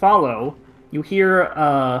can follow, you hear,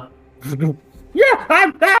 and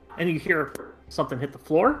you hear something hit the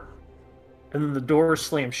floor, and then the door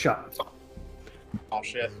slams shut. Oh,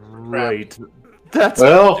 shit. Right. That's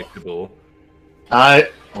predictable. I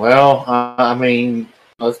mean,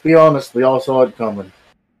 let's be honest, we all saw it coming.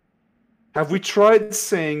 Have we tried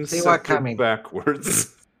saying something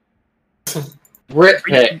backwards? Red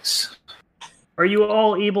picks. Are you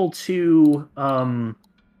all able to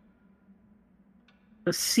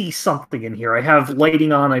see something in here? I have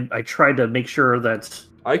lighting on. I tried to make sure that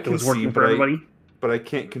it was working for everybody. But I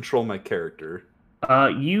can't control my character.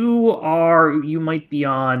 You might be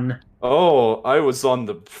on... Oh, I was on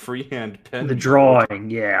the freehand pen. The drawing,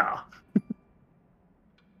 yeah.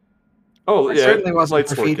 Oh, yeah, certainly wasn't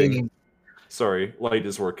light's working. Sorry, light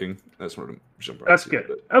is working. I just wanted to jump right. That's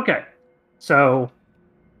good. Okay, so...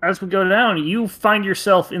 As we go down, you find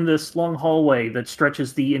yourself in this long hallway that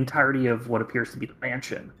stretches the entirety of what appears to be the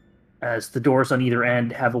mansion, as the doors on either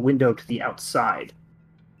end have a window to the outside.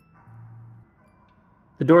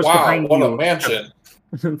 The doors behind what you. A mansion!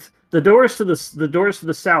 The doors to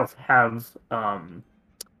the south have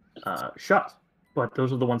shut, but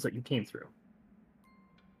those are the ones that you came through.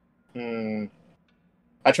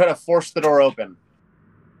 I try to force the door open.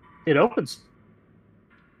 It opens.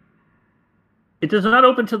 It does not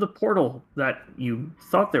open to the portal that you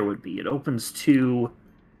thought there would be. It opens to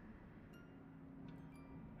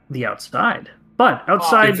the outside. But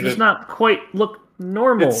outside does not quite look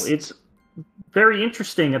normal. It's very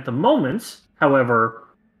interesting at the moment. However,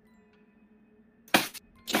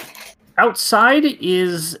 outside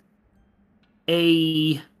is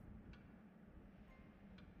a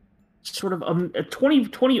sort of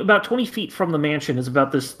about 20 feet from the mansion is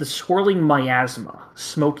about this swirling miasma,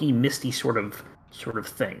 smoky, misty sort of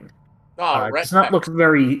thing. Does not look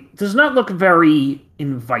very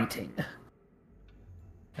inviting.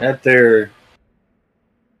 That there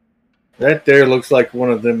looks like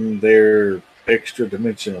one of them their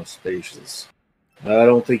extra-dimensional spaces. I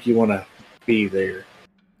don't think you want to be there.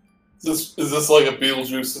 Is this like a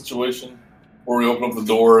Beetlejuice situation where we open up the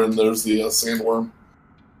door and there's the sandworm?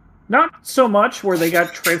 Not so much where they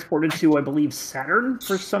got transported to, I believe, Saturn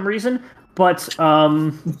for some reason, but I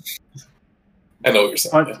know what you're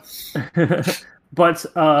saying. But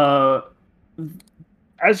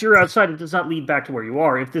as you're outside, it does not lead back to where you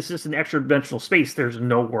are. If this is an extra-dimensional space, there's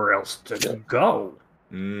nowhere else to go.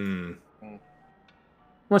 Mm.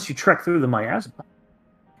 Unless you trek through the miasma.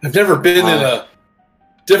 I've never been in a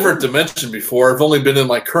different dimension before. I've only been in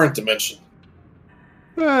my current dimension.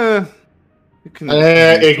 It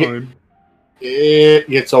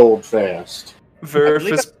gets old fast.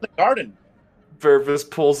 Vervis the garden. Vervis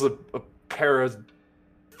pulls a pair of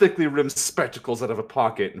thickly rimmed spectacles out of a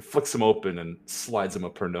pocket and flicks them open and slides them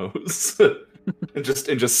up her nose, and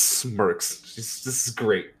just smirks. This is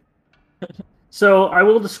great. So I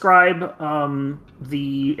will describe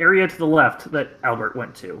the area to the left that Albert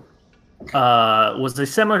went to. Was a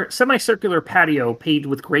semicircular patio paved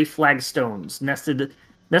with gray flagstones,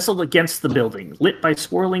 nestled against the building, lit by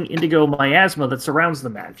swirling indigo miasma that surrounds the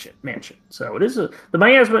mansion. So it is the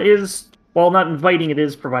miasma is, while not inviting, it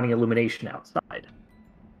is providing illumination outside.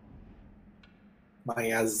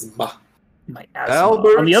 Miasma.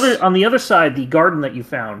 Albert. On the other side, the garden that you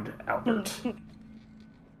found, Albert.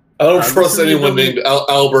 I don't trust anyone named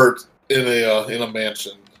Albert in a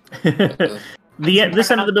mansion.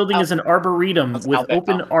 This end of the building is an arboretum with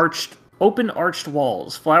open arched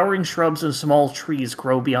walls. Flowering shrubs and small trees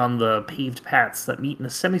grow beyond the paved paths that meet in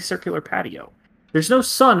a semicircular patio. There's no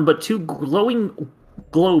sun, but two glowing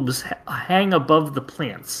globes hang above the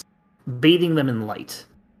plants, bathing them in light.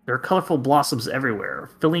 There are colorful blossoms everywhere,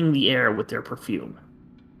 filling the air with their perfume.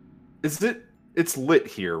 It's lit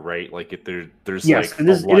here, right? Like there's yes, like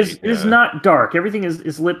it is not dark. Everything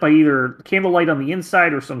is lit by either candlelight on the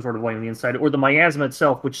inside or some sort of light on the inside, or the miasma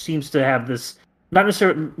itself, which seems to have this not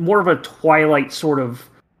necessarily more of a twilight sort of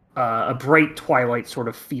a bright twilight sort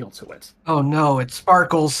of feel to it. Oh no, it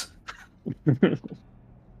sparkles.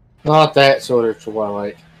 Not that sort of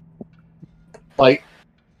twilight. Like,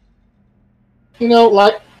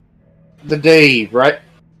 like the day, right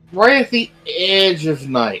at the edge of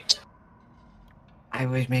night. I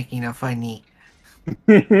was making a funny.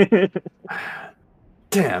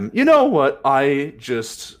 Damn, you know what I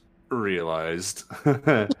just realized?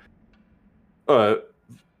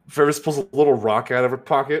 Ferris pulls a little rock out of her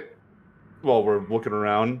pocket while we're looking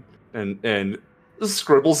around and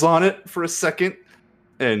scribbles on it for a second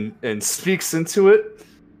and speaks into it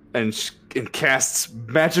and casts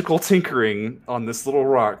magical tinkering on this little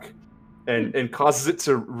rock and causes it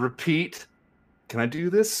to repeat. Can I do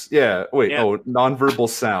this? Yeah. Wait. Yeah. Oh, nonverbal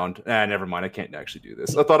sound. Never mind. I can't actually do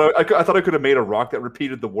this. I thought I could have made a rock that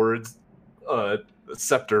repeated the words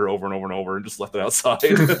scepter over and over and over and just left it outside.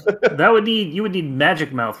 You would need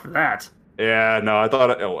magic mouth for that. Yeah. No, I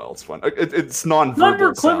thought. Oh well, it's fun. It's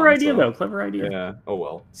nonverbal. Clever idea though. Clever idea. Yeah. Oh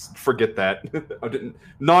well. Forget that.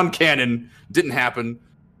 Non-canon. Didn't happen.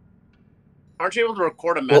 Aren't you able to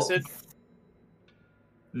record a message?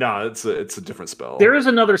 No, it's a different spell. There is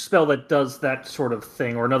another spell that does that sort of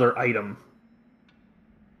thing, or another item.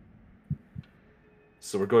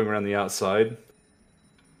 So we're going around the outside.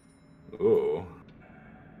 Oh.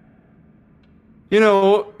 You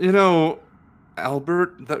know,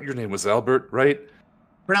 Albert, your name was Albert, right?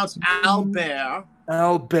 Pronounced Albert.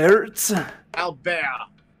 Albert?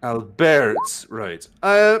 Albert, right.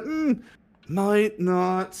 Might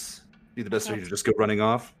not be the best way to just go running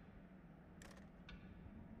off.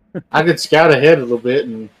 I could scout ahead a little bit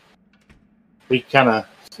and be kind of,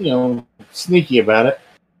 sneaky about it.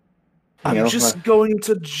 I'm just going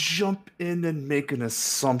to jump in and make an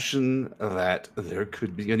assumption that there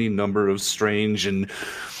could be any number of strange and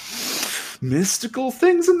mystical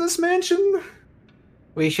things in this mansion.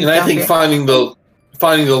 I think finding the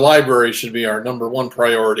library should be our number one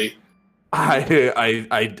priority.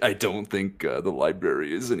 I don't think the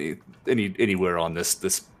library is anywhere on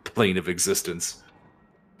this plane of existence.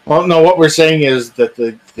 Well, no. What we're saying is that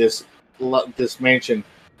this mansion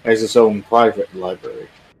has its own private library.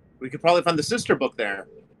 We could probably find the sister book there.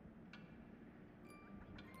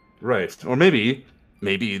 Right, or maybe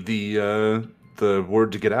the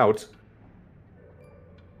word to get out.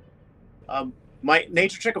 My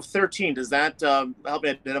nature check of 13, does that help me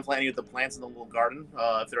identify any of the plants in the little garden?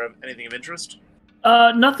 If there are anything of interest?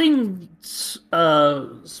 Nothing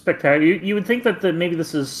spectacular. You would think that maybe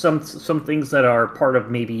this is some things that are part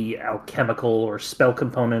of maybe alchemical or spell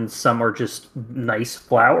components. Some are just nice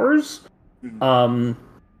flowers. Mm-hmm.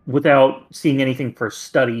 Without seeing anything for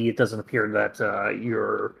study, it doesn't appear that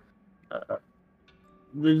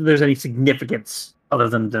there's any significance other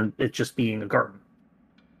than it just being a garden.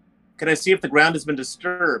 Can I see if the ground has been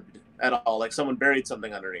disturbed at all, like someone buried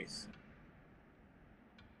something underneath?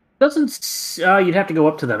 Doesn't you'd have to go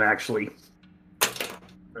up to them actually.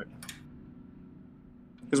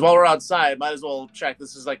 Because while we're outside, might as well check.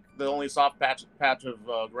 This is like the only soft patch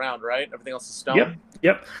of ground, right? Everything else is stone.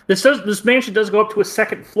 Yep. This mansion does go up to a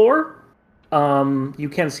second floor. You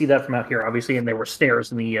can see that from out here, obviously, and there were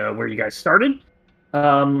stairs in the where you guys started.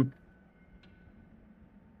 Yeah,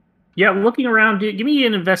 looking around, give me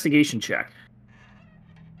an investigation check.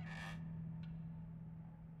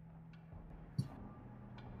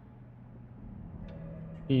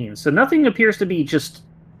 So nothing appears to be just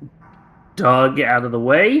dug out of the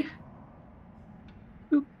way.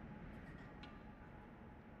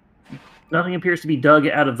 Nothing appears to be dug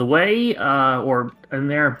out of the way or in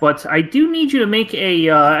there, but I do need you to make a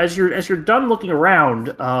as you're done looking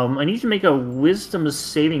around. I need you to make a wisdom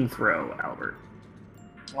saving throw, Albert.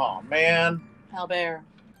 Oh man, Albert.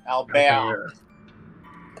 Oh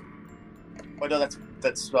no, that's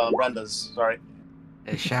Brenda's. Sorry.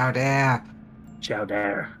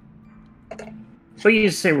 Chowder. So you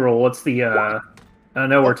use the same rule. What's the? I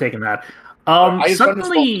know we're taking that.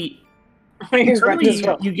 Suddenly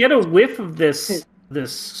you get a whiff of this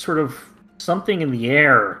sort of something in the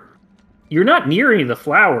air. You're not near any of the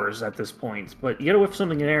flowers at this point, but you get a whiff of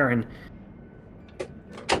something in the air, and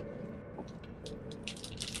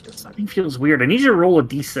something feels weird. I need you to roll a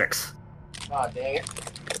d6. Oh, dang it.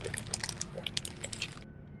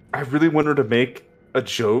 I really wanted to make a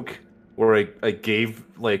joke where I gave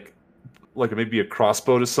like maybe a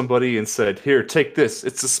crossbow to somebody and said, "Here, take this.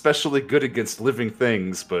 It's especially good against living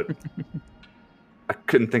things," but I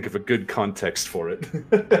couldn't think of a good context for it.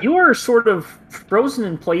 You are sort of frozen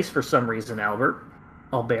in place for some reason, Albert,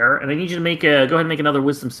 and I need you to go ahead and make another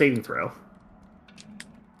wisdom saving throw.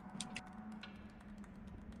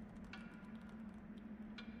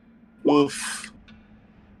 Woof.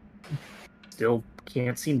 Still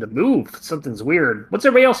can't seem to move. Something's weird. What's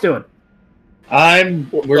everybody else doing?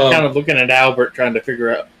 We're kind of looking at Albert, trying to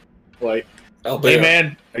figure out, like, Albert. hey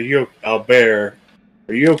man, Albert?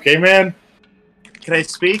 Are you okay, man? Can I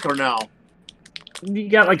speak or no? You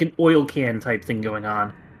got like an oil can type thing going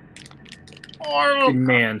on. Oh,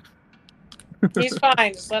 Man. He's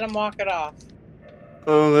fine. Just let him walk it off.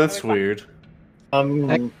 Oh, that's weird.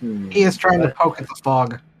 He is trying to poke at the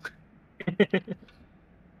fog.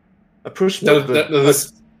 I pushed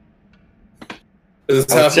Does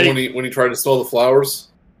this happen when he tried to smell the flowers?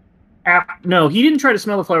 No, he didn't try to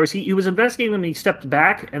smell the flowers. He was investigating them and he stepped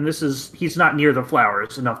back, and he's not near the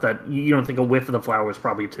flowers enough that you don't think a whiff of the flowers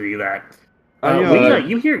probably tell you that.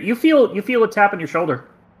 You feel a tap on your shoulder.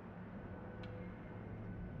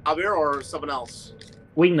 Albert or someone else?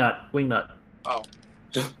 Wingnut. Oh.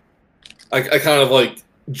 I kind of like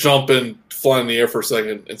jump and fly in the air for a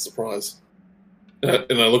second in surprise. And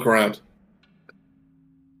I look around.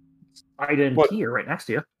 Ida and T are right next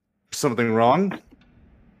to you. Something wrong?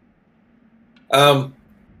 I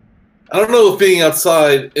don't know if being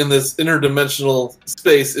outside in this interdimensional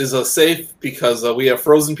space is safe because we have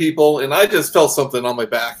frozen people, and I just felt something on my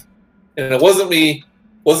back. And it wasn't me,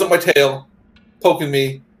 wasn't my tail poking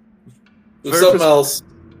me. It was something else.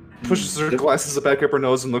 Pushes her glasses back up her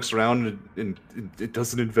nose and looks around and it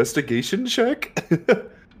does an investigation check.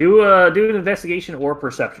 Do an investigation or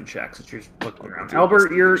perception check since you're looking around.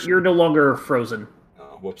 Albert, you're no longer frozen.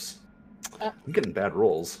 Oh, whoops. I'm getting bad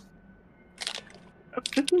rolls.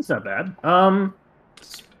 15's not bad.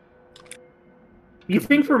 You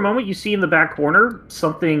think for a moment you see in the back corner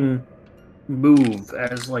something move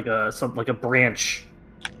as like a branch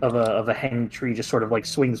of a hanging tree just sort of like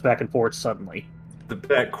swings back and forth suddenly. The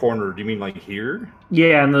back corner, do you mean like here?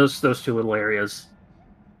 Yeah, and those two little areas.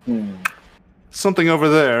 Something over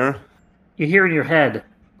there. You hear in your head.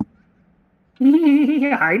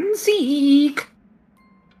 Hide and seek.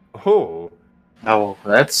 Oh,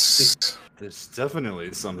 that's. There's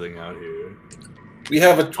definitely something out here. We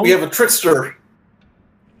have a trickster.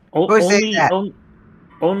 Only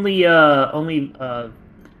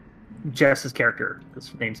Jess's character.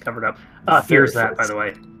 His name's covered up. Fears that, by the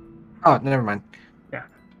way. Oh, never mind. Yeah.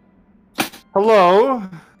 Hello.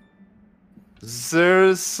 Is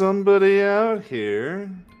there somebody out here?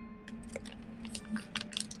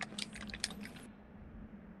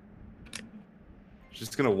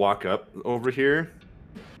 She's gonna walk up over here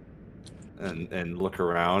and look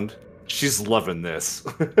around. She's loving this,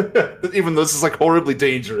 even though this is like horribly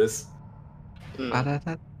dangerous.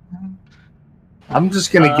 I'm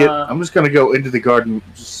just gonna go into the garden,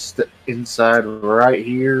 just inside right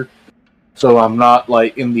here, so I'm not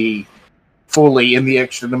like fully in the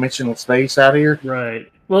extra dimensional space out here.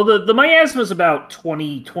 Right. Well, the miasma is about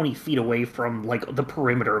 20 feet away from like the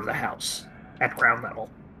perimeter of the house at ground level.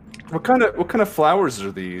 What kind of flowers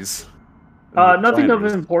are these? Nothing of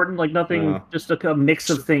important, like nothing, just a mix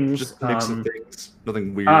of things. Just a mix of things.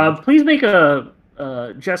 Nothing weird. Please make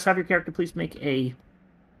Jess, have your character please make a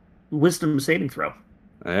wisdom saving throw.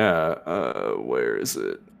 Yeah, where is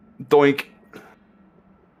it? Doink.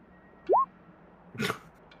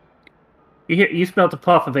 You smelt a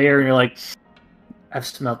puff of air and you're like, I've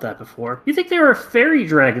smelt that before. You think there are fairy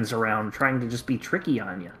dragons around trying to just be tricky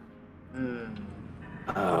on you?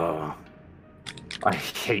 Oh, I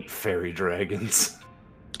hate fairy dragons.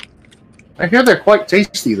 I hear they're quite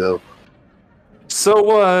tasty, though.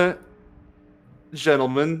 So,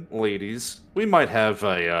 gentlemen, ladies, we might have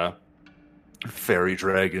a fairy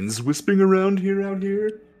dragons whispering around here, out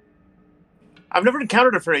here. I've never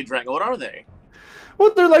encountered a fairy dragon. What are they?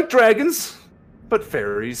 Well, they're like dragons, but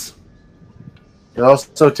fairies. They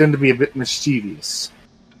also tend to be a bit mischievous.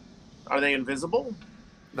 Are they invisible?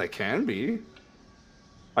 They can be.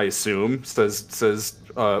 I assume, says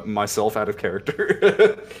myself out of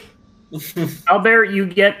character. Albert, you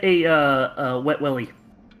get a wet willy.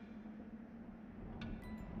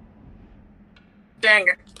 Dang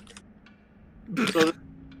it. So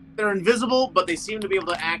they're invisible, but they seem to be able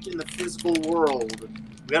to act in the physical world.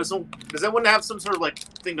 Does that one have some sort of like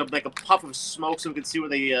thing of like a puff of smoke so we can see where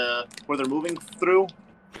they're moving through?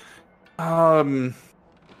 I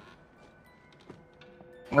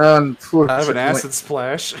have an acid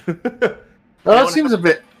splash. Well, that seems a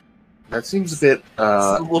bit. They're just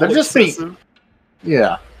being.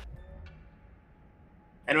 Yeah.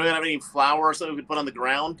 And do we have any flour or something we could put on the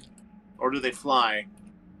ground, or do they fly?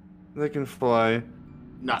 They can fly.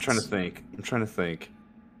 Nuts. I'm trying to think.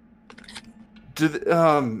 Do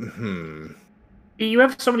You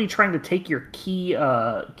have somebody trying to take your key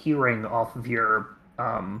ring off of your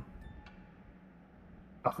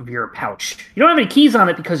pouch. You don't have any keys on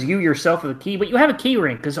it because you yourself are the key, but you have a key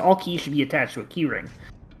ring because all keys should be attached to a key ring.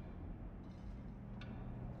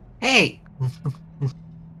 Hey!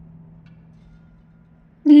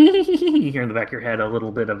 You hear in the back of your head a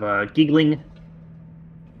little bit of giggling.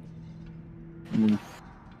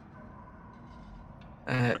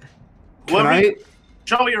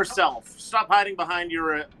 Show yourself. Stop hiding behind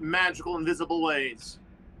your magical invisible ways.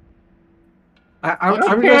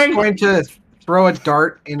 I'm just going to throw a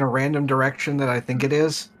dart in a random direction that I think it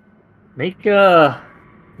is. Make a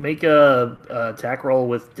attack roll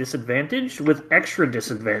with disadvantage, with extra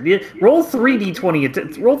disadvantage. Roll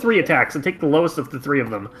 3d20. Roll 3 attacks and take the lowest of the 3 of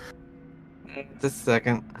them. Just a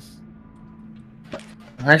second.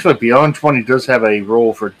 Actually, Beyond 20 does have a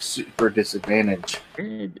roll for disadvantage.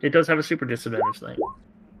 It does have a super disadvantage thing.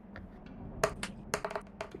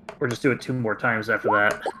 Or just do it 2 more times after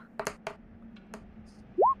that.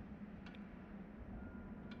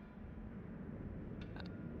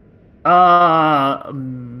 Oh,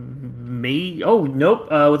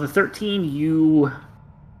 nope. With a 13, you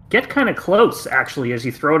get kind of close, actually, as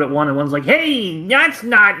you throw it at one, and one's like, hey, that's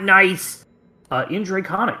not nice! In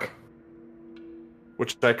Draconic.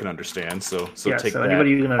 Which I can understand, so yeah, take so that.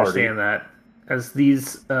 Anybody can understand that. As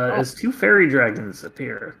these, as 2 fairy dragons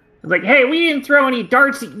appear. It's like, hey, we didn't throw any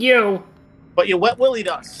darts at you! But you wet willied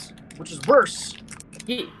us, which is worse.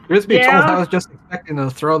 Truth be told, I was just expecting to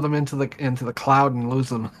throw them into the cloud and lose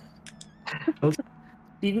them.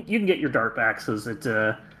 You can get your dart back, so it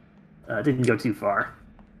didn't go too far.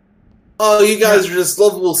 Oh, you guys are just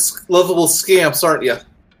lovable scamps, aren't you?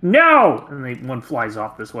 No! And one flies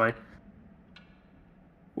off this way.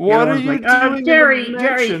 What are you doing? Jerry.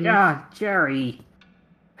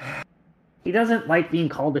 He doesn't like being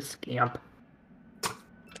called a scamp.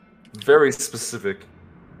 Very specific.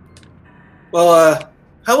 Well,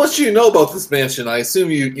 how much do you know about this mansion? I assume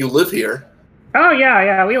you live here. Oh,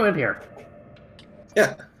 yeah, we live here.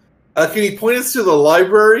 Yeah. Can you point us to the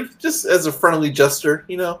library? Just as a friendly gesture,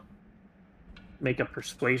 you know? Make a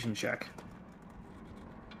persuasion check.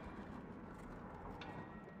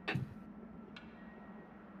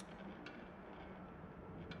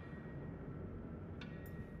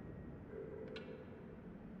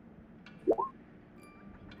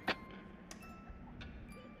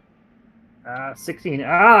 Uh, 16.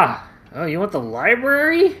 Oh, you want the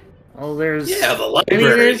library? Oh, there's... Yeah, the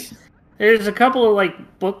library. There's a couple of,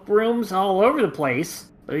 like, book rooms all over the place.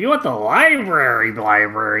 But you want the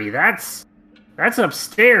library. That's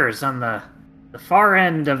upstairs on the far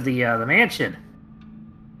end of the mansion.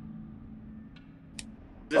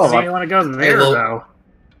 Oh, you want to go there, though.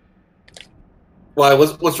 Why?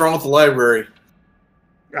 What's wrong with the library?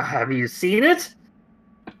 Have you seen it?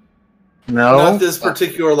 No. Not this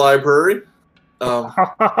particular library.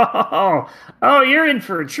 Oh, you're in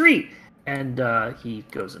for a treat. And he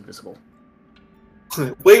goes invisible.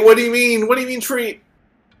 Wait, what do you mean? What do you mean treat?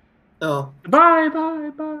 Oh. Bye, bye,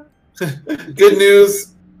 bye. Good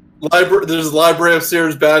news. There's a library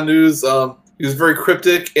upstairs. Bad news. He was very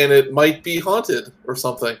cryptic, and it might be haunted or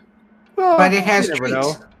something. Well, But it has you never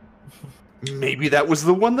treats. know. Maybe that was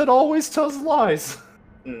the one that always tells lies.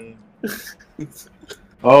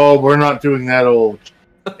 Oh, we're not doing that old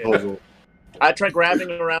puzzle. I tried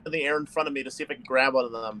grabbing around in the air in front of me to see if I could grab one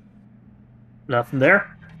of them. Nothing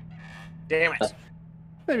there. Damn it.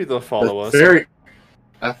 Maybe they'll follow us.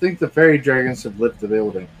 I think the fairy dragons have left the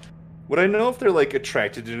building. Would I know if they're like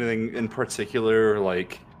attracted to anything in particular, or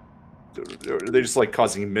like they're just like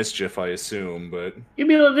causing mischief? I assume, but You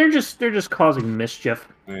mean they're just causing mischief.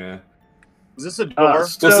 yeah. Is this a door?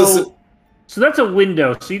 So that's a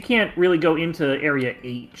window, so you can't really go into Area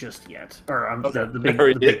 8 just yet. Or the big,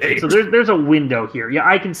 Area the big 8. So there's a window here. Yeah,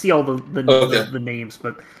 I can see all the names,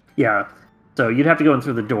 but yeah. So you'd have to go in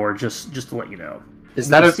through the door just to let you know. Is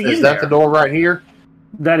that the door right here?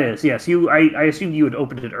 That is, yes. I assumed you had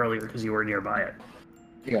opened it earlier because you were nearby it.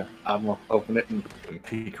 Yeah, I'm gonna open it and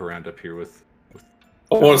Peek around up here with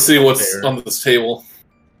I want to see what's on this table.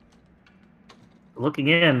 Looking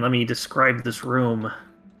in, let me describe this room.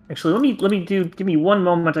 Actually, give me one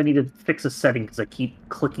moment. I need to fix a setting because I keep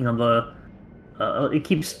clicking on the. It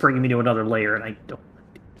keeps bringing me to another layer, and I don't.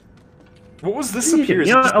 What was this appears?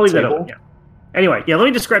 You know what? I'll leave that open. Yeah. Anyway, let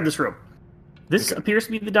me describe this room. This appears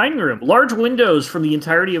to be the dining room. Large windows from the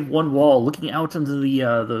entirety of one wall, looking out into the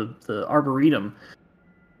arboretum.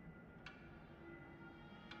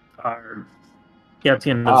 Yeah, it's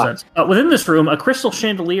the end of the sense. Within this room, a crystal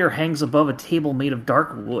chandelier hangs above a table made of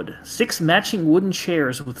dark wood. 6 matching wooden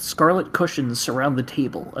chairs with scarlet cushions surround the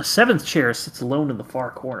table. A 7th chair sits alone in the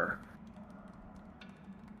far corner.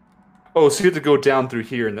 Oh, so you have to go down through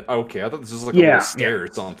here, and okay, I thought this was like a little stair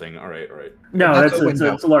or something. All right. No, it's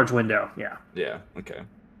a large window. Yeah. Yeah. Okay.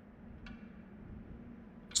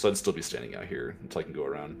 So I'd still be standing out here until I can go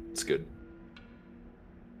around. It's good.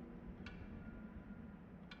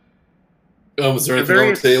 Is there anything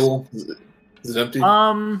on the table? Is it empty?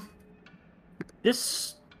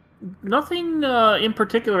 Nothing in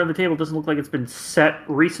particular on the table. Doesn't look like it's been set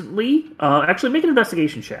recently. Actually, make an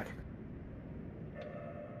investigation check.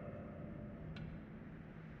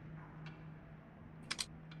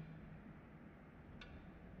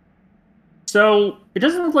 So it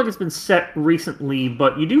doesn't look like it's been set recently,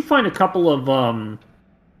 but you do find a couple of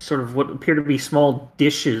sort of what appear to be small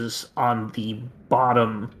dishes on the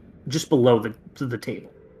bottom, just below the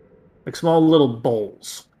table, like small little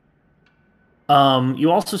bowls.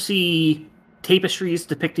 You also see tapestries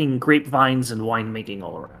depicting grapevines and winemaking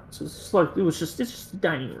all around. So it's just a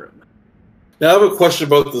dining room. Now I have a question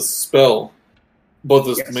about this spell, about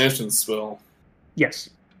this mansion spell. Yes.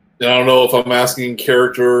 And I don't know if I'm asking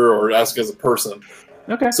character or asking as a person.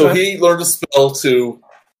 Okay. So he learned a spell to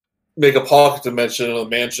make a pocket dimension in a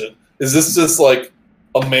mansion. Is this just like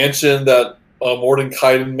a mansion that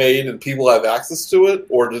Mordenkainen made and people have access to it?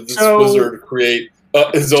 Or did this wizard create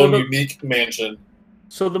his own unique mansion?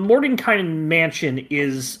 So the Mordenkainen mansion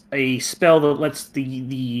is a spell that lets the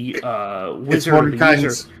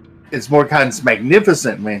wizard... It's Mordenkainen's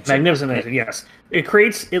magnificent mansion. Magnificent mansion, yes.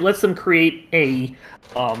 It lets them create a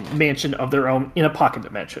mansion of their own in a pocket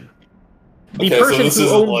dimension. The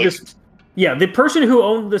person who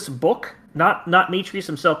owned this book, not Matrice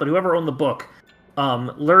himself, but whoever owned the book,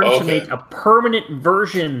 learned to make a permanent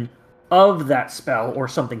version of that spell or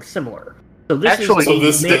something similar. So this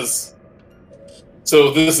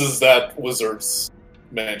is that wizard's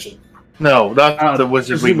mansion. No, not the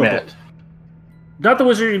wizard we met. Not the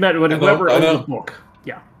wizard you met, but whoever owned the book.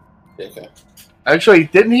 Yeah. Okay. Actually,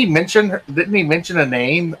 didn't he mention a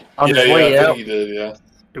name on his way out? I think he did. Yeah.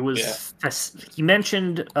 It was he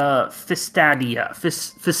mentioned Fistandia.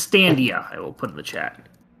 I will put in the chat.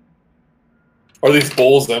 Are these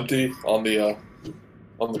bowls empty on the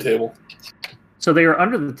table? So they are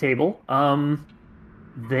under the table.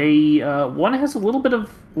 They one has a little bit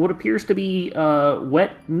of what appears to be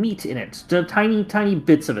wet meat in it. Tiny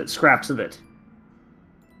bits of it, scraps of it.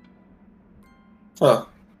 Huh.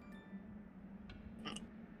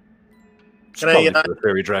 Can I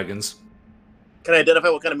fairy dragons? Can I identify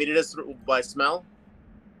what kind of meat it is by smell?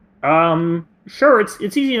 Sure. It's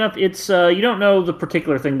easy enough. It's you don't know the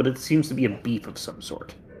particular thing, but it seems to be a beef of some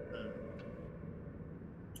sort.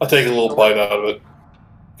 I'll take a little bite out of it.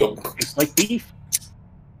 Go. It's like beef.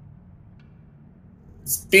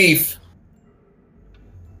 It's beef.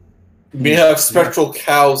 You may have spectral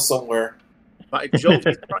cows somewhere. By Jove,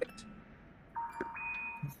 he's right.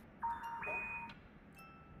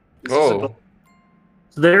 Oh.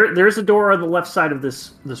 So there's a door on the left side of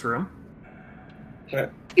this room. Okay.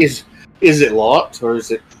 Is it locked or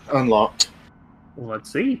is it unlocked?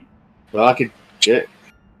 Let's see. Well, I could check.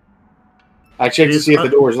 I checked to see if the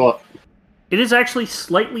door is locked. It is actually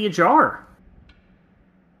slightly ajar.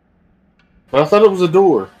 But I thought it was a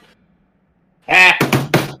door. Ah!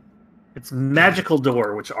 It's magical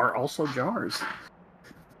door, which are also jars.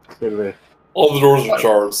 All the doors are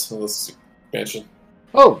jars in this mansion.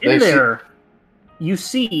 Oh, In there, you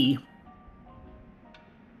see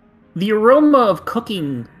the aroma of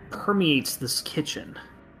cooking permeates this kitchen.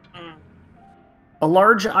 A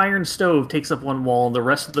large iron stove takes up one wall, and the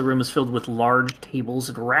rest of the room is filled with large tables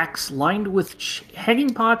and racks lined with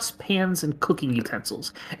hanging pots, pans, and cooking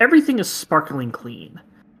utensils. Everything is sparkling clean.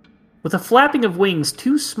 With a flapping of wings,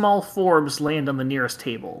 2 small forms land on the nearest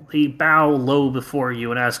table. They bow low before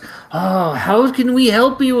you and ask, "Oh, how can we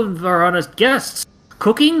help you, our honest guests?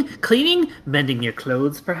 Cooking? Cleaning? Mending your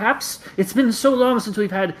clothes, perhaps? It's been so long since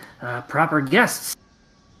we've had proper guests."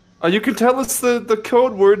 You can tell us the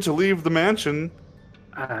code word to leave the mansion.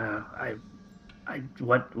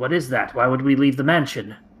 What is that? Why would we leave the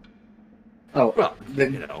mansion? Oh, Well,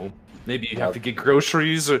 maybe you have to get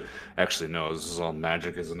groceries or... Actually, no, this is all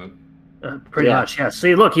magic, isn't it? Pretty much, yes.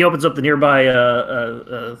 See, look, he opens up the nearby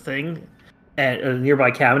thing, and a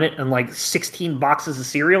nearby cabinet, and like 16 boxes of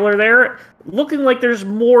cereal are there, looking like there's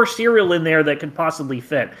more cereal in there that could possibly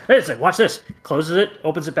fit. It's like, watch this. Closes it,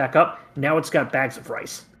 opens it back up. Now it's got bags of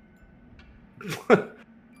rice.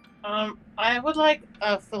 I would like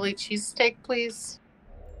a Philly cheesesteak, please.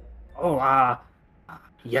 Oh,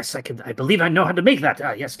 yes, I can. I believe I know how to make that.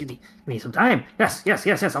 Yes, give me some time. Yes.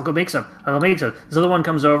 I'll go make some. This other one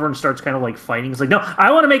comes over and starts kind of like fighting. He's like, "No,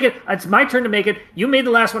 I want to make it. It's my turn to make it. You made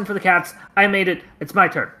the last one for the cats. I made it. It's my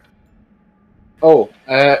turn." Oh,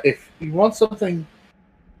 if you want something,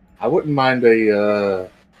 I wouldn't mind a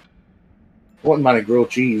grilled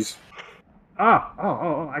cheese.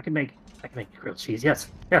 I can make grilled cheese.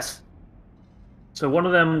 Yes. So one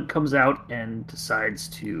of them comes out and decides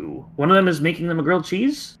to... One of them is making them a grilled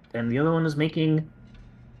cheese, and the other one is making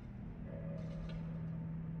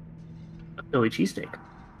a Philly cheesesteak.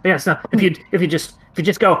 Yes, no, if you just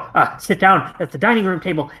go sit down at the dining room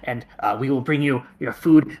table, and we will bring you your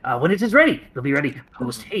food when it is ready. It'll be ready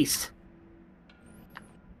post haste.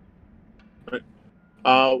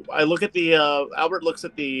 I look at the Albert looks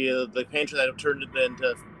at the pantry that I've turned it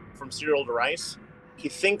into from cereal to rice. He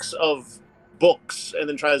thinks of books and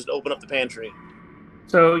then tries to open up the pantry.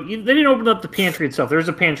 So they didn't open up the pantry itself. There's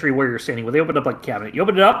a pantry where you're standing. Where they opened up like a cabinet. You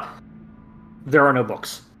open it up. There are no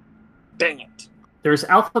books. Dang it! There's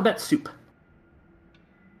alphabet soup.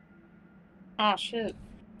 Oh shit!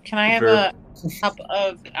 Can I have a cup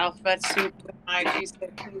of alphabet soup with my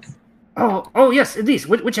cheesesteak, please? Oh yes, indeed.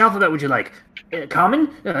 Which alphabet would you like?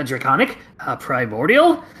 Common, Draconic,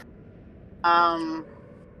 Primordial.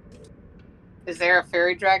 Is there a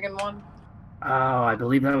fairy dragon one? Oh, I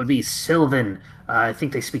believe that would be Sylvan. I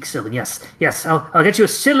think they speak Sylvan. Yes. I'll get you a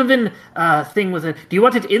Sylvan thing with it. Do you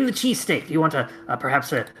want it in the cheesesteak? Do you want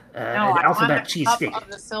perhaps an alphabet cheesesteak? No, I want a cup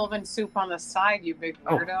of the Sylvan soup on the side, you big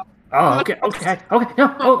weirdo. Oh, okay.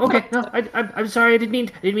 No, okay. No, I'm sorry. I didn't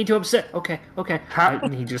mean to upset. Okay.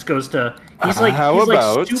 And he just goes to. He's like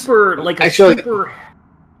super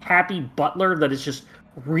happy butler that is just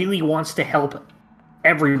really wants to help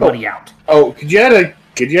everybody out. Oh, could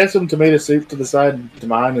you add some tomato soup to the side to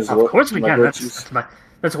mine as well? Of course we can.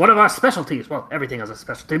 That's one of our specialties. Well, everything is a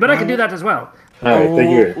specialty, but I can do that as well. All right,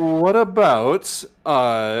 thank you. What about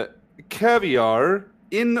caviar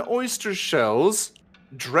in oyster shells,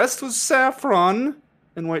 dressed with saffron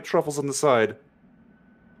and white truffles on the side?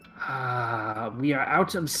 We are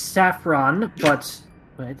out of saffron, but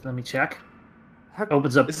wait, let me check.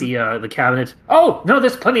 Opens up the cabinet. Oh no,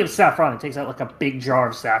 there's plenty of saffron. It takes out like a big jar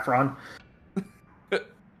of saffron.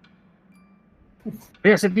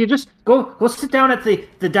 Yes, if you just go sit down at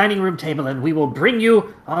the dining room table, and we will bring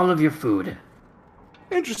you all of your food.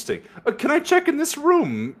 Interesting. Can I check in this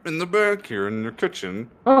room in the back here in your kitchen?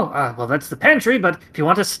 Oh, well, that's the pantry, but if you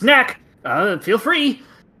want a snack, feel free.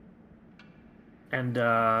 And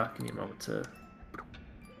give me a moment to.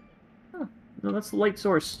 Oh, no, that's the light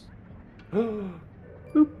source. You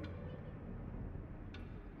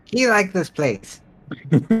like this place?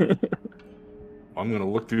 I'm going to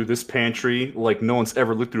look through this pantry like no one's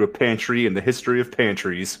ever looked through a pantry in the history of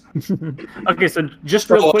pantries. Okay, so just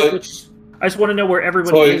real quick, I just want to know where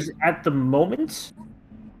everybody is at the moment.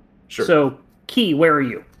 Sure. So, Key, where are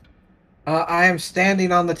you? I am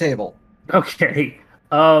standing on the table. Okay.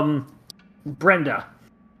 Brenda.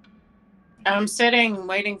 I'm sitting,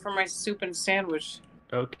 waiting for my soup and sandwich.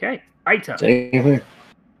 Okay. Aita. Same here.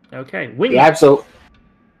 Okay. Winnie. Yeah, absolutely.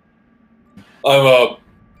 I'm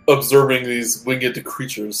observing these winged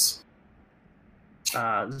creatures.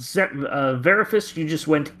 Verifus, you just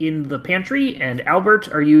went in the pantry, and Albert,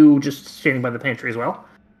 are you just standing by the pantry as well?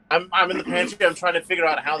 I'm in the pantry. I'm trying to figure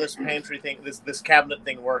out how this pantry thing, this cabinet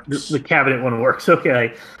thing works. The cabinet one works.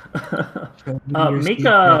 Okay. Make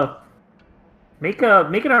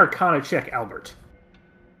an Arcana check, Albert.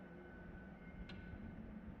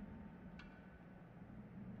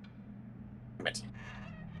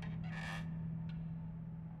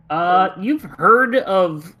 You've heard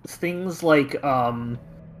of things like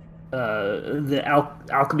the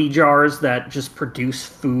alchemy jars that just produce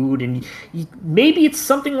food, and maybe it's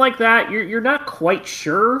something like that. You're not quite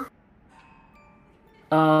sure.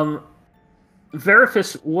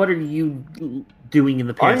 Verifus, what are you doing in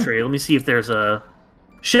the pantry? Let me see if there's a...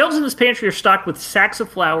 Shelves in this pantry are stocked with sacks of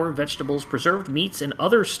flour, vegetables, preserved meats, and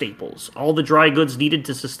other staples. All the dry goods needed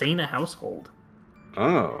to sustain a household.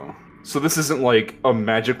 Oh. So this isn't like a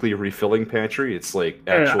magically refilling pantry, it's like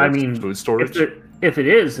actual food storage? If it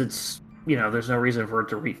is, it's, there's no reason for it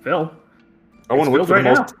to refill. I want to look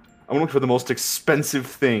for the most expensive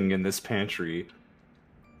thing in this pantry.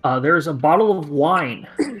 There's a bottle of wine.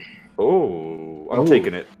 Oh, I'm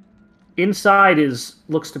taking it. Inside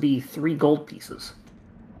looks to be 3 gold pieces.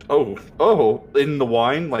 Oh, in the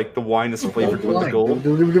wine? Like the wine is flavored with the gold?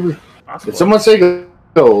 Did someone say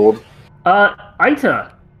gold?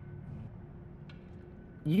 Aita,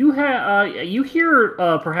 you hear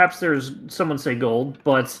perhaps there's someone say gold,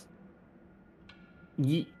 but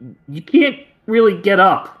you can't really get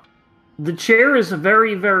up. The chair is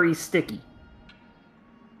very, very sticky.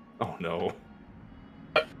 Oh no.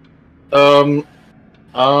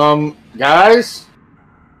 Guys?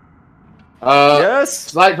 Yes?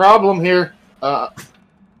 Slight problem here. I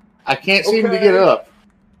can't seem to get up.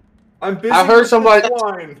 I'm busy. I heard somebody.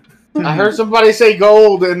 Wine. I heard somebody say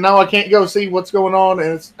gold, and now I can't go see what's going on,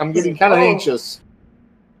 and I'm getting kind of anxious.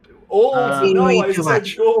 No, I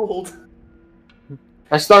said gold.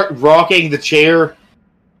 I start rocking the chair,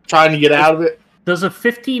 trying to get out of it. Does a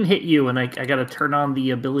 15 hit you? And I gotta turn on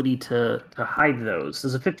the ability to hide those.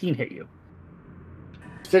 Does a 15 hit you?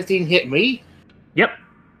 15 hit me? Yep.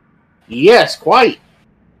 Yes, quite.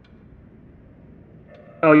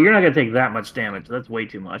 Oh, you're not gonna take that much damage. That's way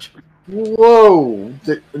too much. Whoa.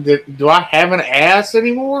 Do I have an ass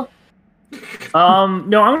anymore? No, I'm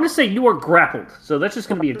gonna say you are grappled. So that's just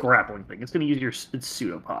gonna be a grappling thing. It's gonna use its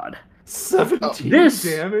pseudopod. 17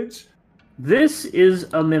 damage? This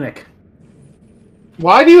is a mimic.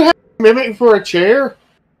 Why do you have a mimic for a chair?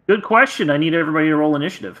 Good question. I need everybody to roll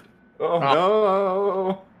initiative. Oh,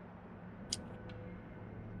 no.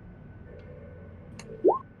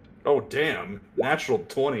 Oh, damn. Natural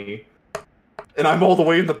 20. And I'm all the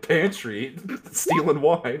way in the pantry, stealing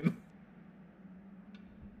wine.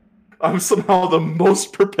 I'm somehow the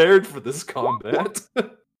most prepared for this combat.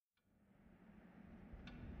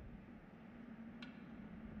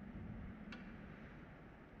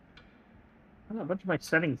 A bunch of my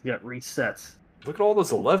settings got reset. Look at all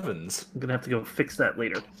those 11s. I'm gonna have to go fix that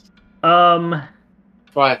later.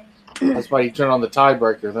 Right. That's why you turn on the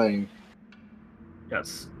tiebreaker thing.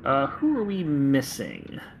 Yes. Who are we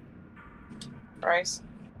missing? Bryce.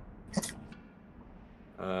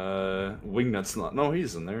 Wingnut's not. No,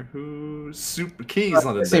 he's in there. Who's Super Key's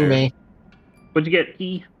not in there. Me. What'd you get,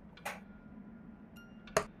 Key?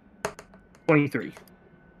 23.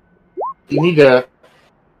 You need to.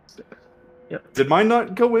 Yep. Did mine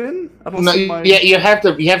not go in? I don't No, see mine. yeah, you have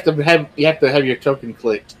to have your token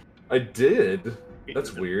clicked. I did.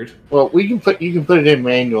 That's weird. Well, you can put it in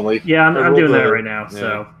manually. Yeah, I'm doing that right now. Yeah.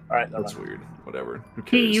 So, All right, That's weird. Whatever. Who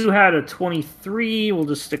Key, cares? you had a 23. We'll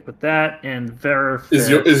just stick with that. And Verif.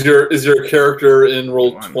 Is your character in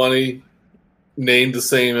roll 20 named the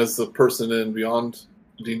same as the person in Beyond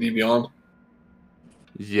D&D Beyond?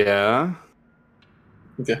 Yeah.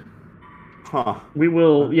 Okay. Huh. We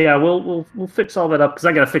will. Yeah, we'll fix all that up because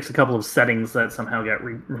I got to fix a couple of settings that somehow got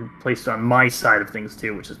replaced on my side of things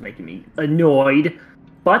too, which is making me annoyed.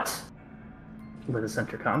 But let us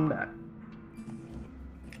enter combat.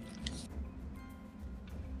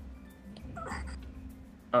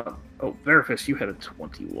 Verifus, you had a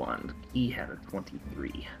 21. He had a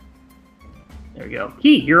 23. There you go.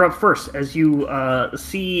 He, you're up first as you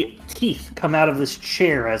see teeth come out of this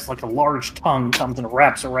chair as like a large tongue comes and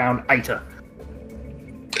wraps around Aita.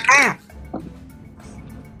 Ah!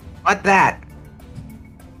 What that?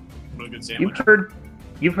 What a good sandwich.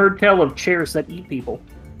 You've heard tell of chairs that eat people.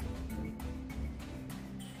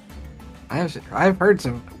 I've heard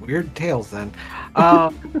some weird tales then.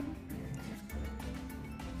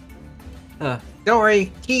 Don't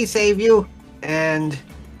worry, Key save you, and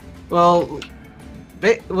well,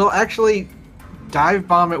 We'll actually dive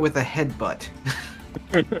bomb it with a headbutt.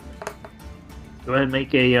 Go ahead and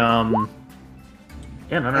make a another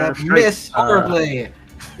strike. Miss horribly.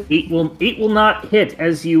 8 will not hit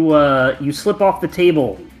as you you slip off the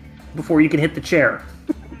table before you can hit the chair.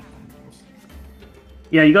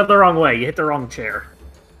 Yeah, you got the wrong way. You hit the wrong chair.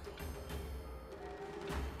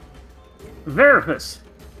 Verifus.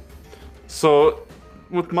 So,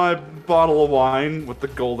 with my bottle of wine with the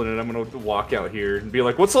gold in it, I'm gonna walk out here and be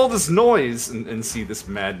like, "What's all this noise?" and see this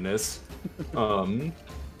madness.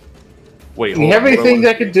 Wait. Do you have anything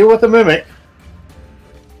that could do with a mimic?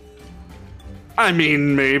 I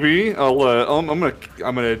mean, maybe. I'm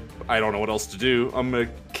gonna. I don't know what else to do. I'm gonna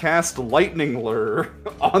cast Lightning Lure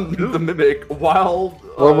on the mimic while.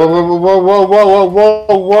 Whoa!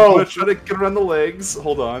 I'm gonna try to get around the legs.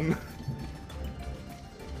 Hold on.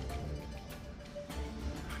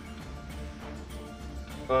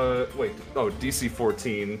 Wait. Oh, DC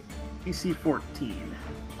 14. DC 14.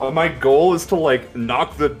 My goal is to like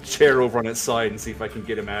knock the chair over on its side and see if I can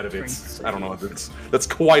get him out of it. I don't know. That's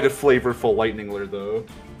quite a flavorful lightning lure, though.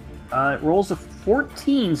 It rolls a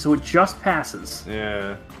 14, so it just passes.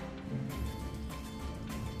 Yeah.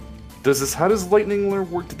 How does lightning lure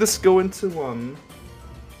work? Did this go into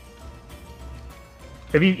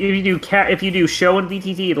If you do show in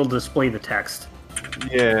VTT, it'll display the text.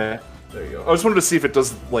 Yeah. There you go. I just wanted to see if it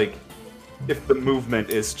does like if the movement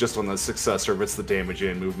is just on the success or if it's the damage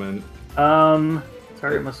in movement.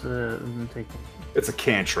 Target must take. It's a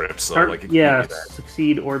cantrip, so like it yeah, can't do that.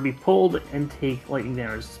 Succeed or be pulled and take lightning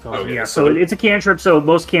damage spells. Okay, Yeah, so it's a cantrip. So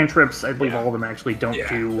most cantrips, I believe, Yeah. all of them actually don't Yeah,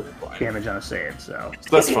 do fine. damage on a save. So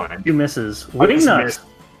That's fine. 2 misses. Wing just nut. missed.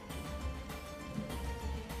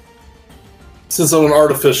 Since I'm an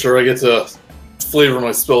artificer, I get to flavor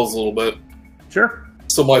my spells a little bit. Sure.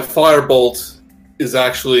 So my firebolt is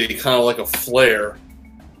actually kind of like a flare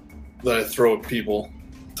that I throw at people.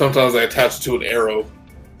 Sometimes I attach it to an arrow.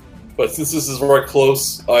 But since this is very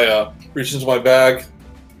close, I reach into my bag,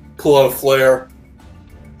 pull out a flare,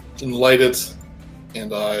 and light it,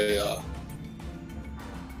 and I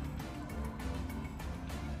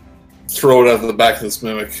throw it out of the back of this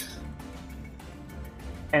mimic.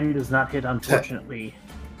 10 does not hit, unfortunately.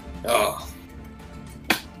 Ah.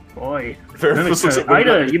 Boy. Verifus looks at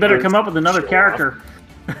Ida, Windows you better and come up with another show character.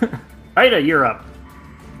 Ida, you're up.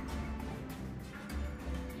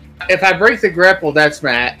 If I break the grapple, that's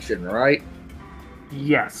my action, right?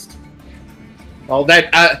 Yes. Well,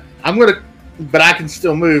 I'm gonna, but I can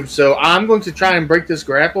still move, so I'm going to try and break this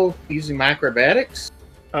grapple using my acrobatics.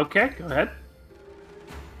 Okay, go ahead.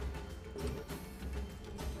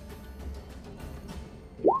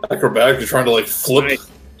 Acrobatic, you're trying to like flip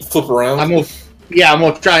around. I'm gonna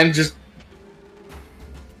try and just.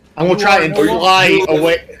 I'm gonna try and fly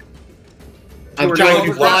away. I'm trying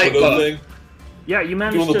to fly up. thing. Yeah, you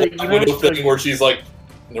managed Doing the to. Black Widow thing where she's like,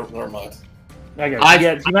 never mind. You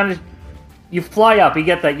managed. You fly up. You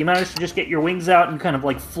get that. You managed to just get your wings out and kind of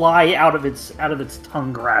like fly out of its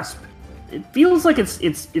tongue grasp. It feels like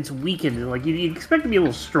it's weakened. Like you expect to be a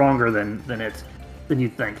little stronger than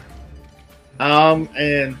you'd think.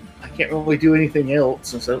 And I can't really do anything else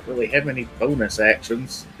since I don't really have any bonus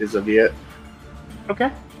actions as of yet.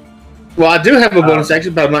 Okay. Well, I do have a bonus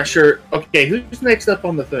action, but I'm not sure. Okay, who's next up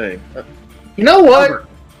on the thing? You know what,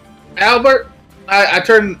 Albert? I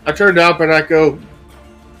turn to Albert and I go.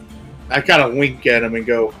 I kind of wink at him and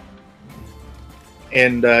go,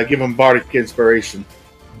 and give him bardic inspiration.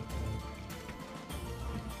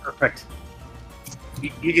 Perfect.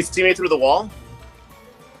 You can see me through the wall?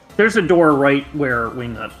 There's a door right where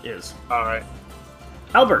Wingnut is. Alright.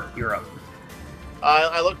 Albert, you're up.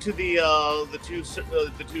 I look to the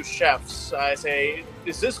two chefs. I say,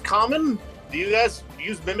 "Is this common? Do you guys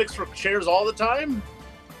use mimics for chairs all the time?"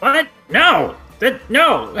 What? No!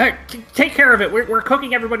 No! Take care of it. We're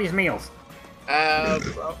cooking everybody's meals.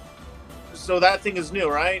 So that thing is new,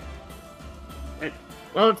 right?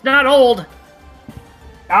 Well, it's not old.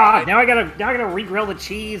 Now I gotta re-grill the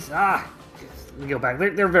cheese. Let me go back.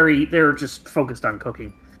 They're just focused on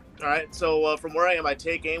cooking. All right. So from where I am, I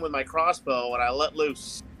take aim with my crossbow and I let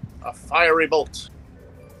loose a fiery bolt.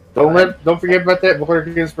 Don't forget about that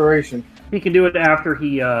bardic inspiration. He can do it after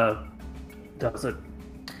he does it.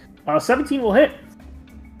 17 will hit.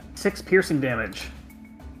 6 piercing damage.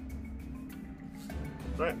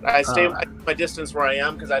 All right. I stay my distance where I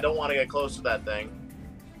am because I don't want to get close to that thing.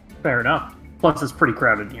 Fair enough. Plus, it's pretty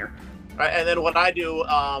crowded in here. All right, and then what I do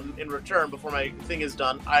in return before my thing is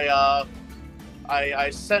done, I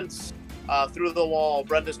sense through the wall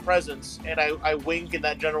Brenda's presence, and I wink in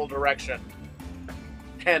that general direction,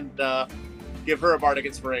 and give her a bardic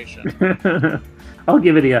inspiration. I'll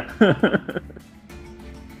give it to you.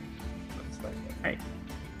 Okay.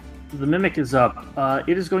 The mimic is up.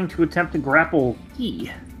 It is going to attempt to grapple E,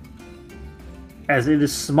 as it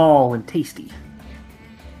is small and tasty.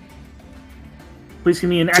 Please give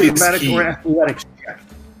me an acrobatic or athletics check.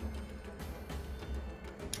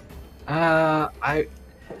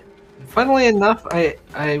 Funnily enough,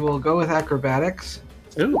 I will go with acrobatics.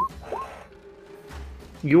 Ooh.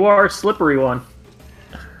 You are a slippery one,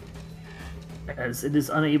 as it is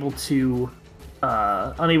unable to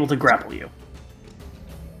grapple you.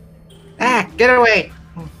 Ah, get away!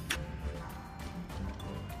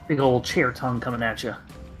 Big old chair tongue coming at you.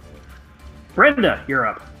 Brenda, you're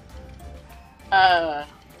up.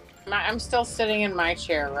 I'm still sitting in my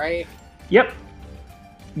chair, right? Yep.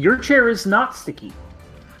 Your chair is not sticky.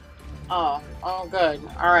 Oh, good.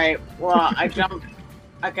 All right. Well, I jump.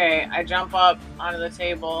 Okay, I jump up onto the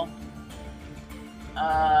table,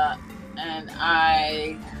 and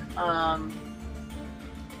I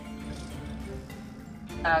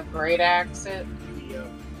great axe it.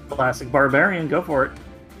 Classic barbarian, go for it.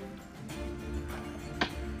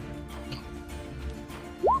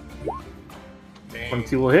 Dang.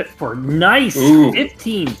 22 will hit for nice Ooh.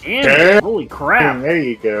 15 damage. Holy crap. There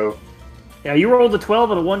you go. Yeah, you rolled a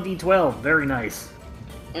 12 and a 1d12. Very nice.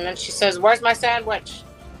 And then she says, "Where's my sandwich?"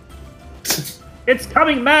 It's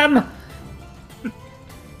coming, ma'am!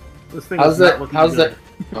 This thing How's is not that? looking How's good.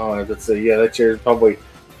 that? Oh, that's that chair's probably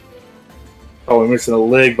missing a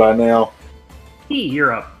leg by now. E,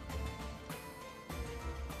 you're up.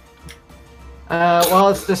 Well,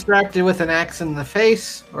 it's distracted with an axe in the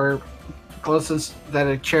face, or closest that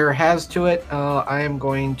a chair has to it. I am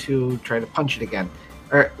going to try to punch it again,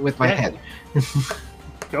 or with my Okay. head.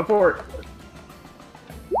 Go for it.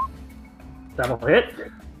 That'll hit.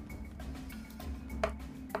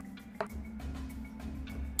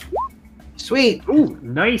 Sweet. Ooh,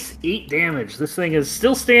 nice 8 damage. This thing is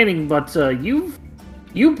still standing, but you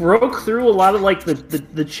broke through a lot of like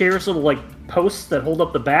the chair's little like posts that hold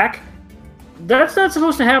up the back. That's not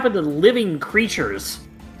supposed to happen to living creatures.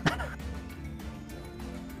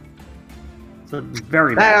 So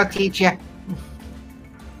very bad. That'll teach you.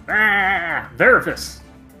 Verifus.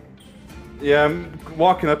 Yeah, I'm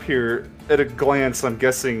walking up here. At a glance, I'm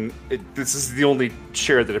guessing this is the only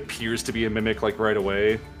chair that appears to be a mimic, like, right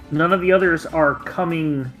away. None of the others are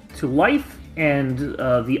coming to life, and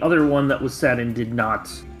the other one that was sat in did not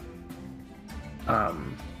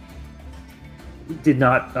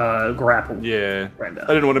grapple. Yeah, Brenda.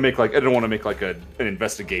 I didn't want to make like an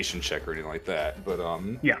investigation check or anything like that, but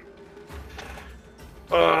Yeah.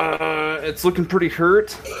 It's looking pretty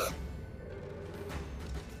hurt.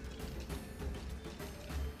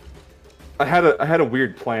 I had a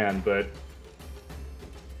weird plan, but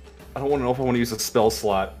I don't want to know if I want to use a spell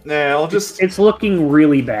slot. Nah, I'll just. It's looking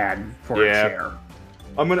really bad for a Yeah. chair.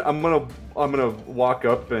 I'm gonna walk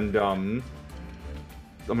up and I'm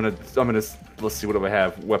gonna let's see, what do I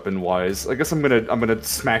have weapon wise? I guess I'm gonna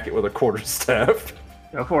smack it with a quarterstaff.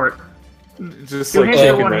 Go for it. Just Go like ahead,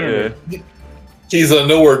 shaking one-handed. it. He's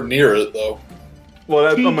nowhere near it, though. Well,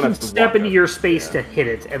 So I'm you gonna can have to step walk into up. your space Yeah. to hit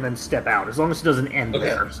it and then step out, as long as it doesn't end Okay.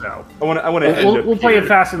 there. So I want to end up we'll play it here,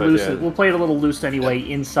 fast and but loose. yeah. We'll play it a little loose anyway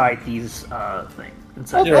inside these things.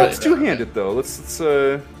 Inside You're Let's right. two-handed though. Let's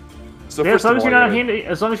So yeah, first as long of as all, you're not I gotta-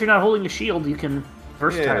 as long as you're not holding the shield, you can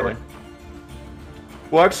versatile Yeah. it.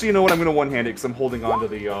 Well, actually, you know what? I'm gonna one-hand it because I'm holding on to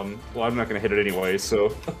the Well, I'm not gonna hit it anyway.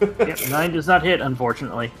 So. Yep, 9 does not hit,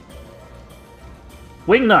 unfortunately.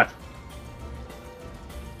 Wingnut.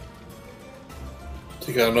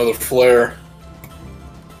 Take out another flare.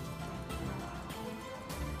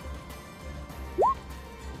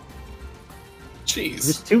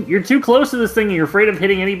 Jeez. You're too close to this thing and you're afraid of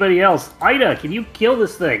hitting anybody else. Ida, can you kill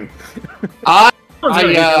this thing? I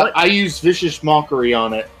use vicious mockery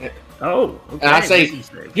on it. Oh, okay. And I say, Easy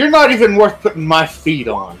save. "You're not even worth putting my feet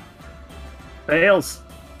on." Fails.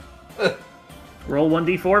 Roll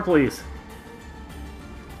 1d4, please.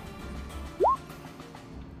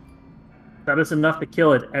 That is enough to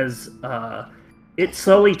kill it, as it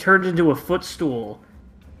slowly turns into a footstool.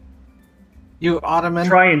 You Ottoman.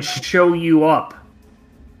 Try and show you up,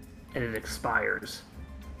 and it expires.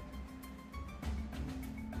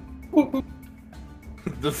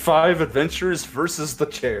 The 5 adventurers versus the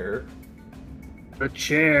chair. The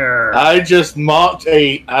chair. I just mocked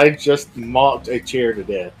a chair to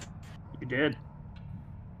death. You did.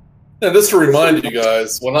 And just to remind you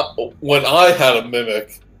guys, when I had a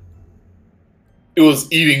mimic, it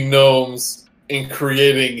was eating gnomes and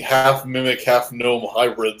creating half mimic, half gnome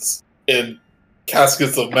hybrids in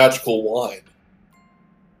caskets of magical wine.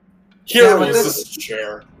 Here Yeah, was but this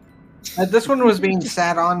chair. This one was being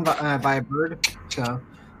sat on by a bird, so...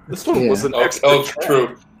 This one was an expert. Oh,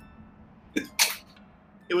 true.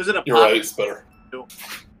 It was in a You're right, it's better.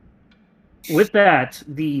 With that,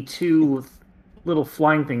 the two little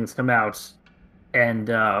flying things come out and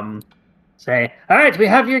say, "All right, we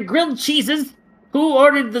have your grilled cheeses. Who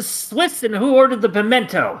ordered the Swiss and who ordered the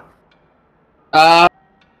pimento?" I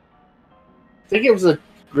think it was a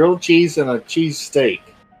grilled cheese and a cheese steak.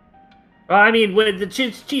 Well, I mean, the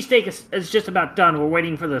cheesesteak is just about done. We're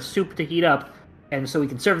waiting for the soup to heat up, and so we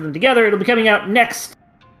can serve them together. It'll be coming out next.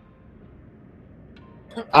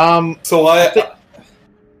 So go ahead.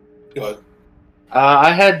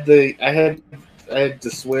 I had the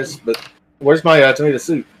Swiss, but where's my tomato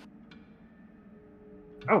soup?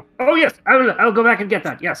 Oh yes, I'll go back and get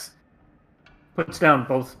that. Yes. Puts down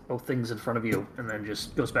both things in front of you, and then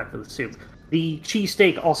just goes back for the soup. The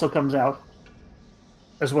cheesesteak also comes out,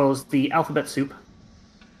 as well as the alphabet soup.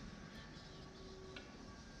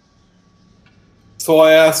 So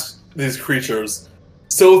I asked these creatures,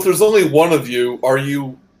 so if there's only one of you, are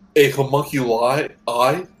you a homunculi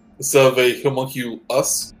instead of a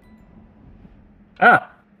homunculus?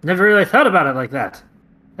 Never really thought about it like that.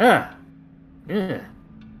 Yeah. And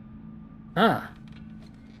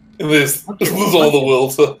they just lose all the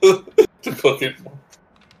will to cook it.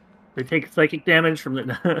 They take psychic damage from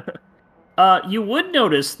the... you would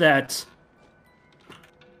notice that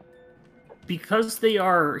because they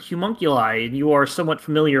are homunculi, and you are somewhat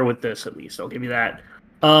familiar with this, at least, I'll give you that.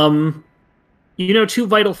 You know two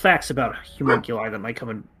vital facts about homunculi that might come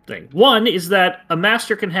in thing. One is that a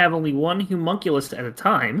master can have only one homunculus at a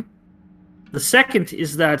time. The second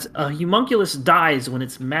is that a homunculus dies when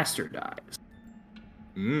its master dies.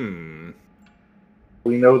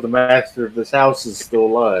 We know the master of this house is still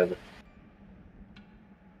alive.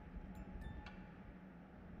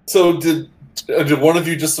 So did one of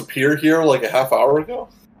you just appear here like a half hour ago?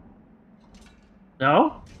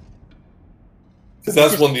 No? Because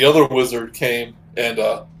that's when the other wizard came and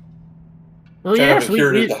well, yes,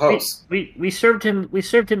 appeared at the house. We served him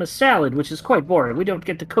a salad, which is quite boring. We don't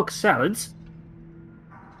get to cook salads.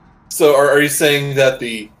 So are you saying that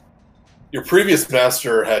your previous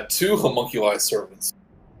master had two homunculi servants?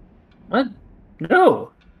 What?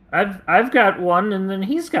 No, I've got one, and then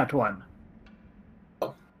he's got one.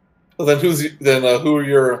 Well, then who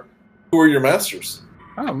are your masters?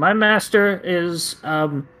 Oh, my master is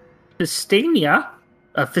Fistandia,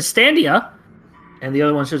 and the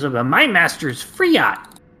other one says, "My master is Friot."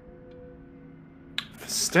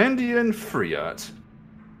 Fistandia and Friot.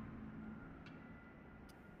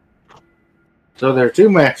 So there are two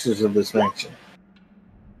masters of this mansion.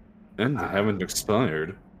 And they haven't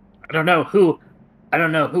expired. I don't know who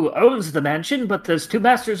owns the mansion, but there's two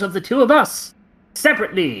masters of the two of us,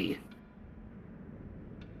 separately.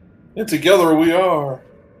 And together we are.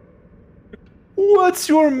 What's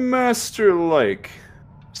your master like?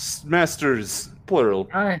 Masters, plural.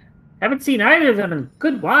 I haven't seen either of them in a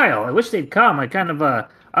good while. I wish they'd come.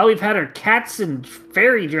 All we've had are cats and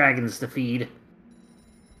fairy dragons to feed.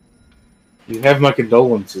 You have my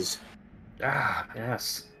condolences. Ah,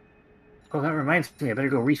 yes. Oh, that reminds me. I better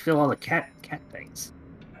go refill all the cat things.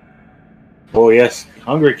 Oh yes,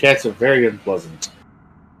 hungry cats are very unpleasant.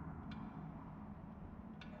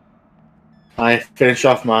 I finished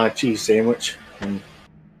off my cheese sandwich, and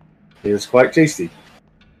it was quite tasty.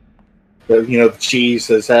 But, the cheese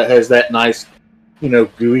has that nice,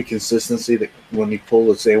 gooey consistency that when you pull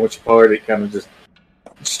the sandwich apart, it kind of just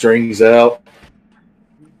strings out.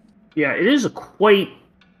 Yeah, it is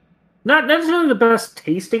not necessarily the best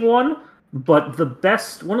tasting one, but one of the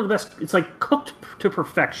best. It's like cooked to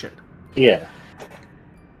perfection. Yeah.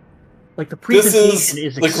 Like the presentation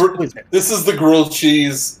is exquisite. This is the grilled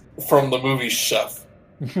cheese from the movie Chef.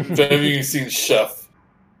 If any of you have seen Chef,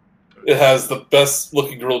 it has the best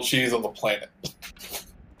looking grilled cheese on the planet.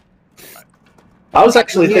 I was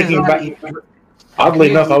actually thinking about,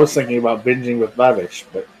 oddly enough, I was thinking about binging with Babish,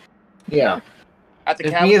 but yeah. At the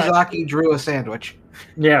If cabin, Miyazaki drew a sandwich.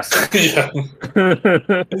 Yes. Yeah.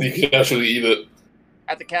 And you can actually eat it.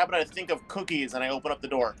 At the cabin, I think of cookies, and I open up the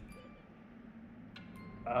door.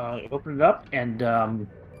 Open it up, and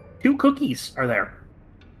 2 cookies are there.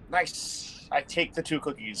 Nice. I take the 2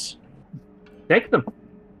 cookies. Take them.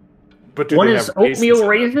 But do One they is have oatmeal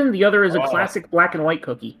raisins? raisin, the other is a classic black and white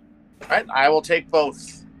cookie. All right, I will take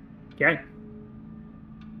both. Okay.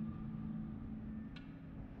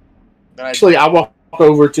 Then Actually, I walk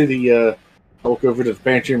over to the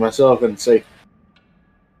pantry myself and say,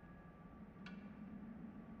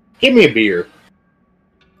 "Give me a beer."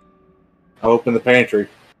 I open the pantry.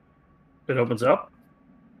 It opens up.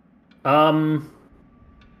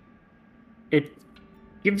 It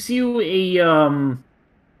gives you a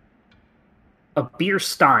beer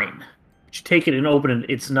stein. You take it and open it.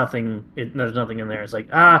 It's nothing. There's nothing in there. It's like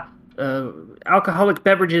alcoholic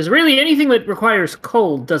beverages. Really, anything that requires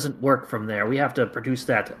cold doesn't work from there. We have to produce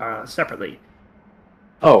that separately.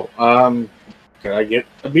 Oh, can I get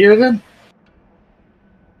a beer then?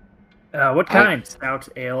 What kind? Stout,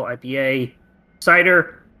 ale, IPA,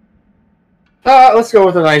 cider. Let's go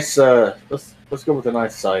with a nice. Let's go with a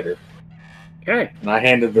nice cider. Okay. And I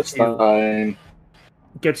handed the stein.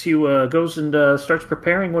 Gets you goes and starts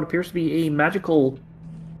preparing what appears to be a magical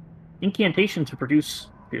incantation to produce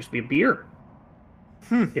appears to be a beer.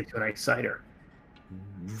 Gets you a nice cider.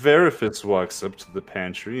 Verifitz walks up to the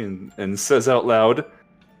pantry and says out loud,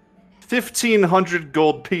 1,500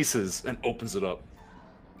 gold pieces, and opens it up.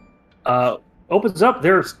 Opens up.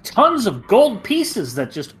 There's tons of gold pieces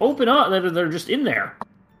that just open up. That are just in there.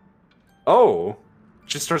 Oh,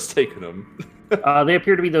 she starts taking them. They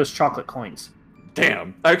appear to be those chocolate coins.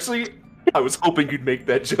 Damn. Actually, I was hoping you'd make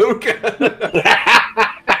that joke.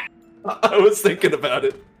 I was thinking about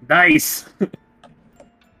it. Nice.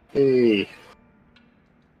 Hey.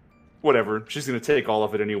 Whatever. She's gonna take all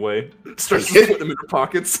of it anyway. Starts putting them in her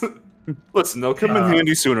pockets. Listen, they'll come in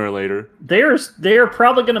handy sooner or later. They're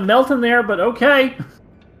probably gonna melt in there, but okay.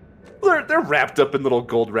 They're wrapped up in little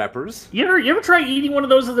gold wrappers. You ever try eating one of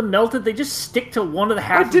those that are melted? They just stick to one of the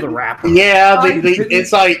half of the wrapper. Yeah,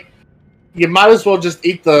 it's like you might as well just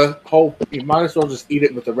eat the whole. You might as well just eat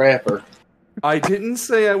it with the wrapper. I didn't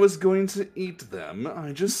say I was going to eat them.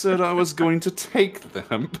 I just said I was going to take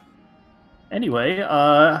them. Anyway,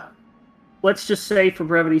 let's just say, for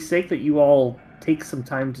brevity's sake, that you all take some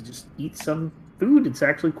time to just eat some food. It's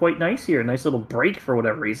actually quite nice here. A nice little break for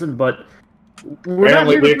whatever reason, but we're not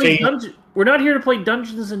here to play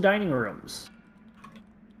Dungeons and Dining Rooms.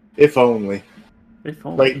 If only. If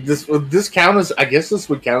only. Like this count as I guess this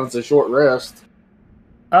would count as a short rest.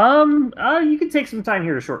 You can take some time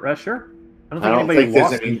here to short rest, sure. I don't think anybody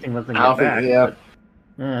lost anything with them get back.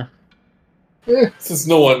 Yeah. Since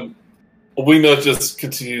no one, Wingna just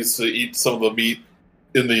continues to eat some of the meat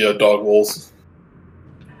in the dog bowls.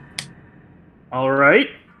 All right.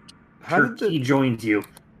 He joins you.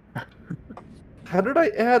 How did I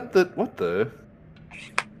add the... What the...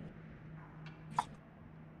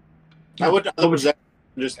 I would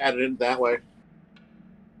just add it in that way.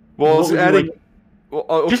 Well, I was adding... Well,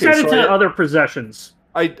 okay, just add it to other possessions.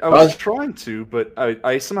 I was trying to, but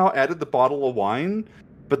I somehow added the bottle of wine,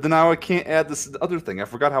 but then now I can't add this other thing. I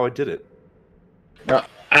forgot how I did it.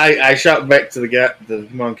 I shout back to the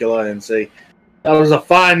homunculi and say, "That was a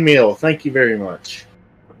fine meal. Thank you very much."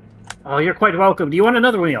 Oh, you're quite welcome. Do you want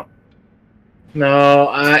another meal? No,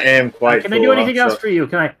 I am quite. Can I do anything else for you?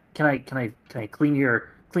 Can I clean your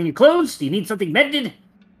clothes? Do you need something mended?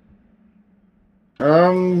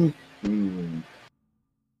 Oh,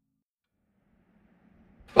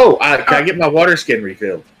 can I get my water skin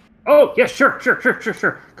refilled? Oh, yeah, sure.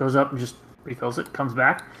 Goes up and just refills it, comes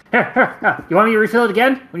back. Here. You want me to refill it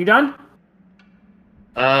again when you're done?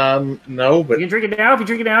 No, but... You can drink it now. If you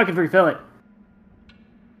drink it now, I can refill it.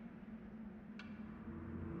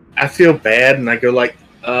 I feel bad, and I go like,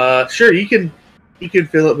 sure, you can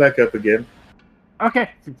fill it back up again. Okay.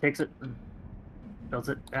 He takes it and fills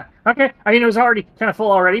it. Okay. I mean, it was already kind of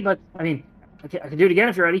full already, but, I mean, I can do it again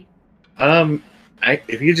if you're ready.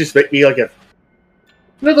 If you just make me like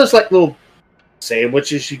those like little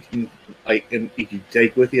sandwiches you can you can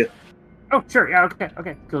take with you. Oh sure, yeah,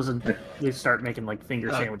 okay. Goes and they start making like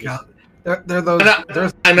finger sandwiches. They're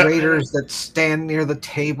those waiters that stand near the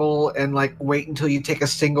table and like wait until you take a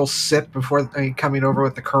single sip before coming over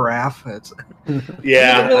with the carafe.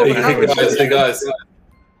 Yeah.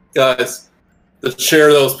 Guys, the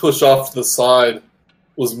chair that was pushed off to the side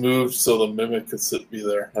was moved so the mimic could be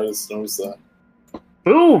there. I just noticed that.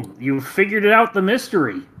 Boom! You figured it out, the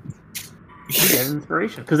mystery. You get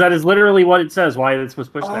inspiration, because that is literally what it says. Why this was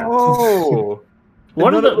pushed there. Oh,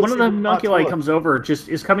 one of the homunculi comes over,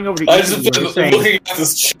 is coming over to. I just been looking at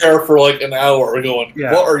this chair for like an hour, going,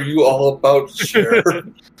 "What are you all about, chair?"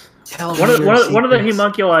 One of the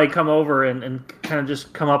homunculi come over and kind of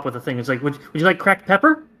just come up with a thing. It's like, would you like cracked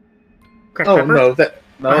pepper? Pepper? No,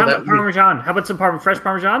 how about Parmesan? How about some fresh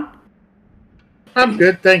Parmesan? I'm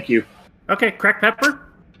good, thank you. Okay, cracked pepper?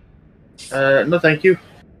 No, thank you.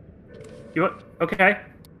 You want? Okay.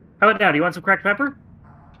 How about now? Do you want some cracked pepper?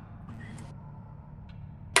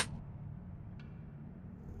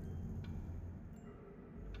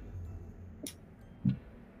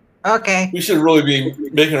 Okay. We should really be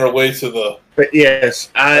making our way to the. But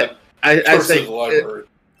yes, I say the library.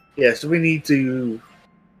 Yes, we need to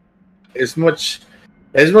as much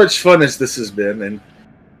as much fun as this has been, and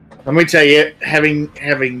let me tell you, having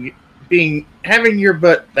your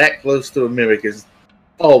butt that close to a mimic is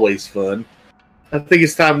always fun. I think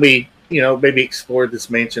it's time we, maybe explore this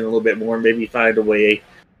mansion a little bit more, and maybe find a way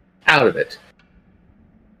out of it.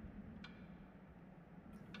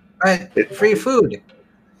 Free food.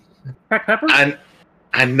 Cracked pepper?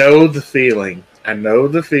 I know the feeling.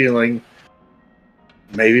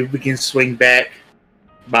 Maybe we can swing back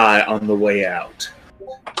by on the way out.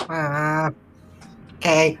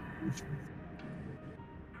 Okay.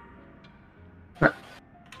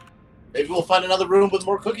 Maybe we'll find another room with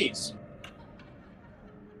more cookies.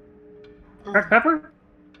 Cracked pepper?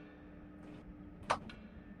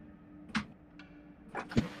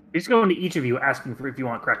 He's going to each of you asking for if you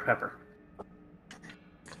want cracked pepper.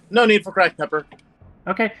 No need for cracked pepper.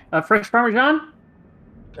 Okay. Fresh Parmesan?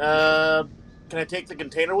 Can I take the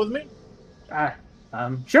container with me?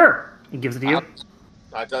 Sure. He gives it to you.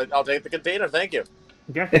 I'll take the container, thank you.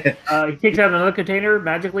 Okay. He takes out another container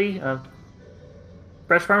magically.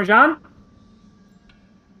 Fresh Parmesan?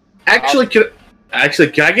 Actually, can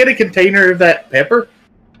I get a container of that pepper?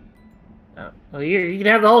 Well, you can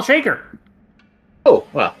have the whole shaker. Oh,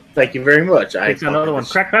 well, thank you very much. Takes another one.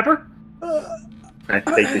 Cracked pepper? I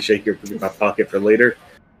take the shaker in my pocket for later.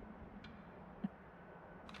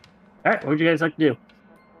 All right, what would you guys like to do?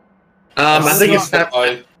 I think it's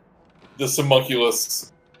time. This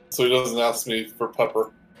homunculus, so he doesn't ask me for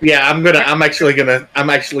pepper. Yeah, I'm actually gonna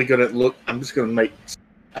look. I'm just gonna make.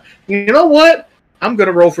 You know what? I'm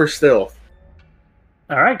gonna roll for stealth,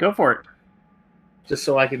 All right, go for it. just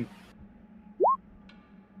so I can.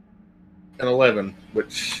 An 11,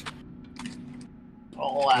 which,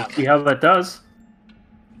 See how that does.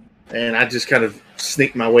 and I just kind of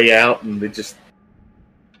sneak my way out, and they just.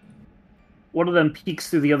 One of them peeks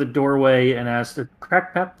through the other doorway and asks,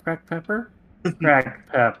 "Cracked pepper?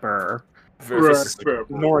 Cracked pepper." Versus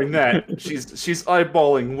ignoring that, she's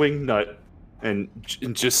eyeballing Wingnut and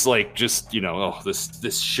just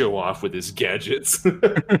this show off with his gadgets.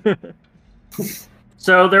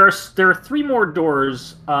 So there are three more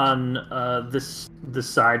doors on this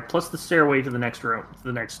side, plus the stairway to the next room,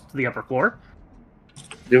 to the upper floor.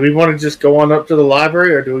 Do we want to just go on up to the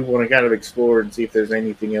library, or do we want to kind of explore and see if there's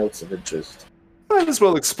anything else of interest? Might as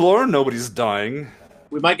well explore. Nobody's dying.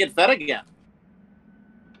 We might get fed again.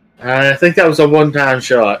 I think that was a one-time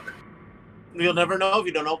shot. You'll never know if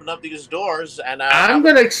you don't open up these doors. And I'm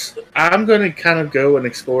gonna kind of go and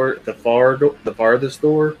explore the farthest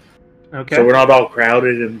door, Okay. so we're not all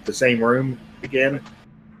crowded in the same room again.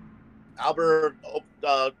 Albert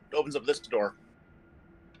opens up this door.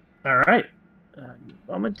 All right. A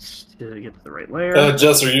moment to get to the right layer.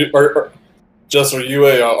 Jess, are you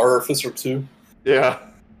a artificer too? Yeah.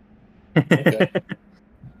 Okay.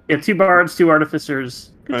 Yeah, 2 bards, 2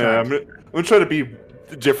 artificers. Good I'm times. gonna try to be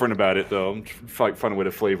different about it, though. I'm trying to find a way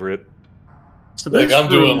to flavor it. So Like this I'm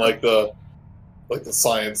doing room- like the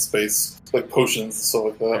science space, like potions and stuff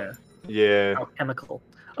like that. Yeah. alchemical.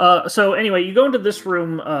 So anyway, you go into this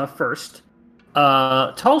room first.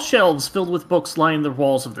 Tall shelves filled with books line the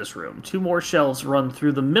walls of this room. 2 more shelves run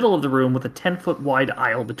through the middle of the room with a 10-foot wide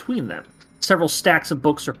aisle between them. Several stacks of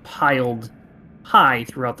books are piled high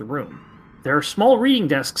throughout the room. There are small reading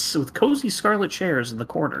desks with cozy scarlet chairs in the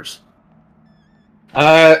corners.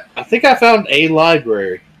 I think I found a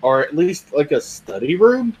library, or at least like a study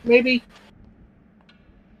room, maybe.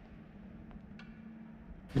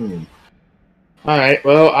 Alright,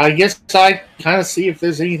 well, I guess I kind of see if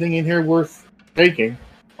there's anything in here worth taking.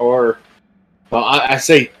 Or, well, I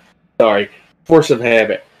say, sorry, force of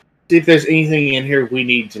habit. See if there's anything in here we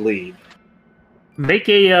need to leave. Make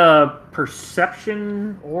a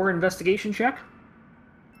perception or investigation check.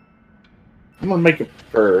 I'm gonna make a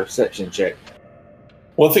perception check.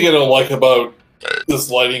 One thing I don't like about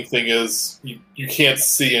this lighting thing is you can't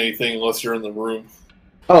see anything unless you're in the room.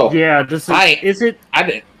 Oh, Yeah, this is it?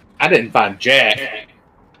 I didn't find Jack.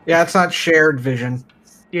 Yeah, it's not shared vision.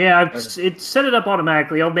 Yeah, it set it up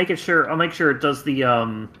automatically. I'll make sure it does the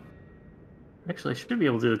Actually, I should be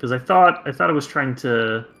able to do it because I thought it was trying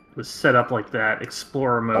to was set up like that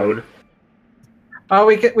explorer mode.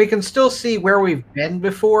 We can still see where we've been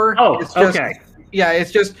before. Oh, it's just, okay. Yeah,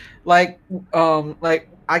 it's just like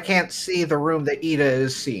I can't see the room that Ida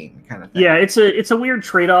is seeing, kind of thing. Yeah, it's a weird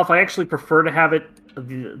trade-off. I actually prefer to have it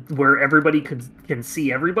where everybody can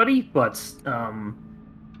see everybody, but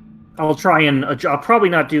I'll try and I'll probably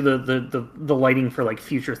not do the lighting for like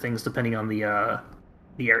future things depending on the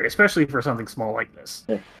area, especially for something small like this.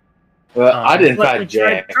 Well, I didn't find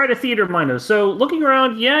Jack. Try to theater mind those. So looking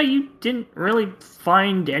around, yeah, you didn't really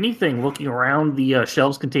find anything. Looking around, the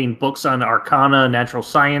shelves contain books on arcana, natural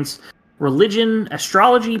science, religion,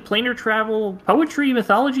 astrology, planar travel, poetry,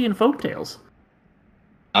 mythology, and folktales.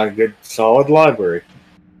 A good, solid library.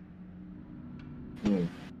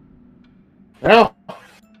 Well,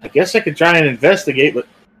 I guess I could try and investigate, but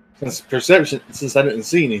since I didn't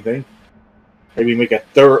see anything, maybe make a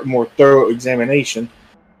more thorough examination.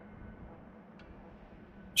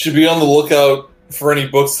 Should be on the lookout for any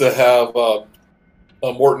books that have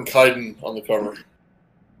Morton Kaiden on the cover.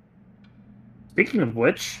 Speaking of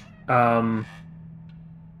which,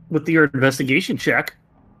 with your investigation check,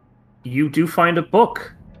 you do find a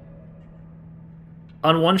book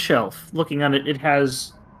on one shelf. Looking at it, it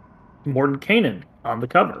has Morton Kainen on the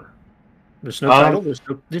cover. There's no title.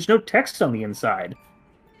 There's no text on the inside.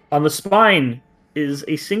 On the spine is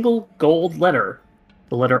a single gold letter,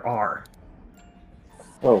 the letter R.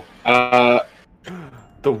 Oh,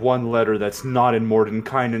 the one letter that's not in Morton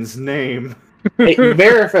Kainen's name. Hey,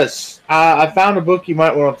 Verifus, I found a book you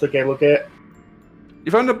might want to take a look at.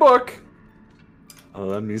 You found a book?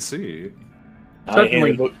 Let me see.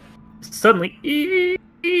 Suddenly,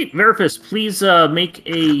 Verifus, please make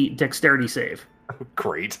a dexterity save. Oh,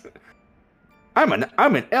 great. I'm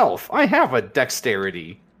an elf. I have a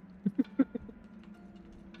dexterity.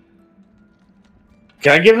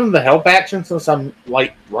 Can I give him the help action since I'm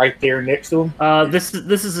like right there next to him? This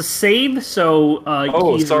is a save, so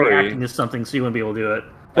he's reacting to something, so you wouldn't be able to do it.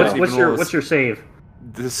 What's your save?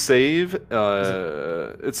 The save,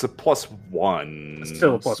 it's a +1. It's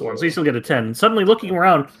still a +1, so you still get a 10. Suddenly, looking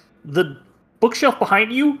around, the bookshelf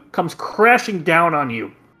behind you comes crashing down on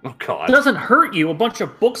you. Oh God! It doesn't hurt you. A bunch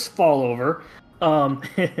of books fall over. A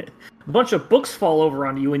bunch of books fall over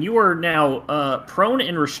on you, and you are now prone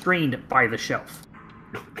and restrained by the shelf.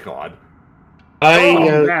 Oh God!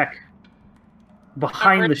 Back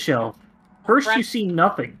behind the shelf. First, you see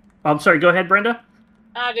nothing. I'm sorry. Go ahead, Brenda.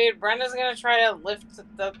 Dude, Brenda's gonna try to lift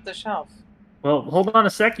the shelf. Well, hold on a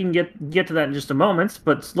sec. You can get to that in just a moment.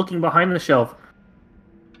 But looking behind the shelf,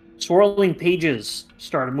 swirling pages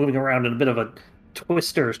started moving around in a bit of a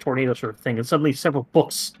twister's tornado sort of thing, and suddenly several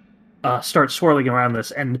books start swirling around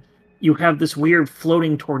this, and you have this weird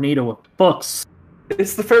floating tornado of books.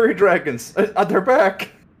 It's the fairy dragons. They're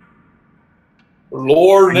back.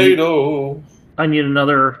 Lornado. I need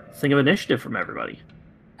another thing of initiative from everybody.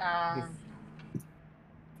 Why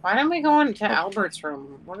don't we go into Albert's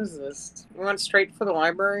room? What is this? We went straight for the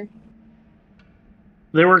library?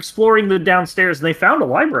 They were exploring the downstairs, and they found a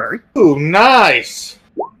library. Ooh, nice!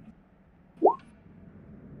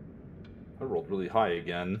 I rolled really high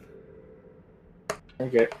again.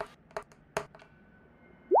 Okay.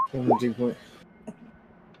 17 points.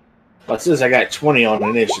 Well, it says I got 20 on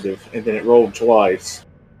initiative, and then it rolled twice.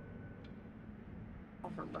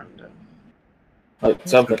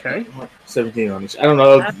 Something. Okay. 17 on this. I don't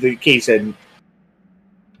know if the key said.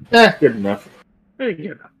 Good enough. Very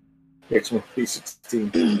good. It's my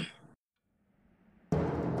P16.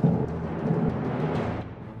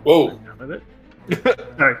 Whoa.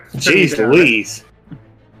 Sorry. Jeez Louise.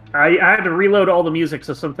 I had to reload all the music,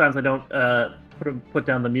 so sometimes I don't put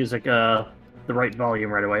down the music the right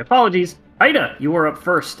volume right away. Apologies. Ida, you are up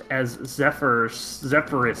first as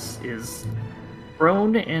Zephyrus is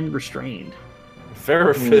prone and restrained.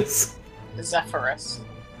 Verifus. Zephyrus.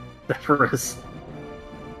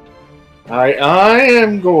 I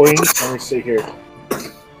am going. Let me see here.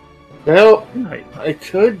 Well, I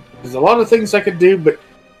could. There's a lot of things I could do, but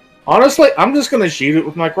honestly, I'm just going to shoot it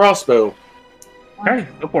with my crossbow. Okay,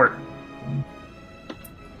 go for it.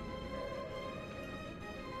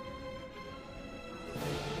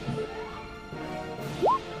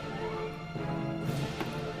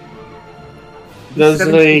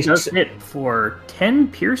 Does hit for 10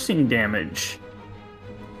 piercing damage.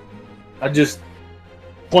 I just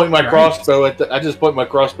point my crossbow at the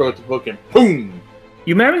book and boom!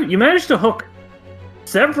 You managed to hook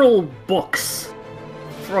several books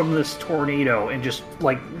from this tornado and just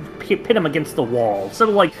like pin them against the wall, sort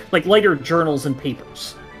of like lighter journals and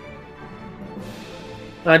papers.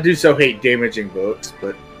 I do so hate damaging books,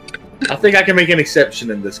 but I think I can make an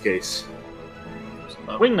exception in this case.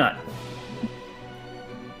 Wingnut.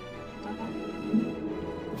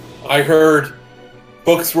 I heard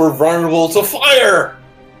books were vulnerable to fire!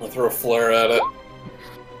 I'll throw a flare at it.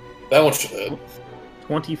 That one should hit.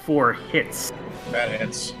 24 hits. That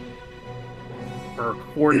hits. For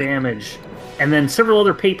 4 damage. And then several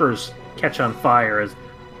other papers catch on fire as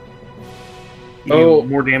you do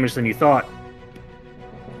more damage than you thought.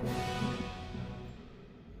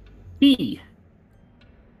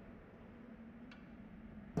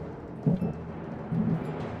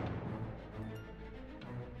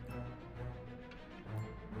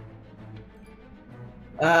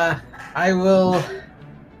 I will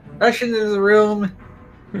rush into the room.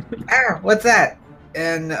 What's that?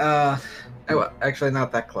 And actually,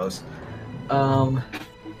 not that close.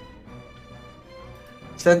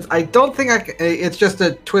 Since I don't think it's just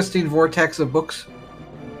a twisting vortex of books.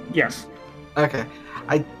 Yes. Okay.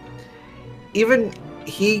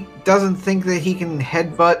 He doesn't think that he can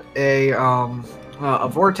headbutt a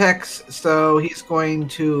vortex, so he's going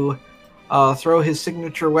to throw his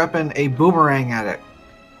signature weapon, a boomerang, at it.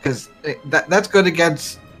 Because that's good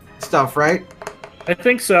against stuff, right? I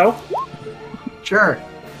think so. Sure.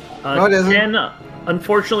 No, it isn't. 10,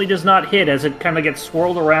 unfortunately, does not hit as it kind of gets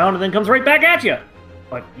swirled around and then comes right back at you.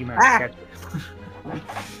 But you managed to catch it.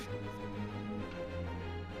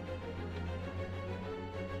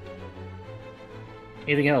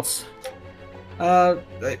 Anything else?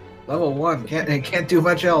 Level 1. Can't do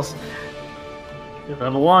much else.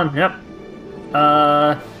 Level 1, yep.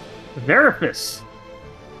 Verifus.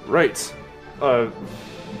 Right.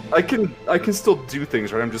 I can still do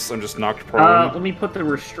things, right? I'm just knocked prone. Let me put the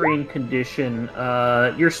restrained condition.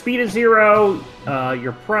 Your speed is 0.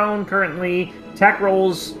 You're prone currently. Attack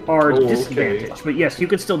rolls are disadvantaged, okay. but yes, you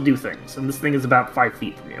can still do things. And this thing is about 5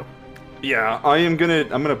 feet from you. Yeah, I'm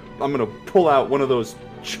gonna pull out one of those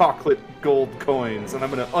chocolate gold coins and I'm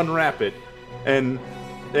gonna unwrap it, and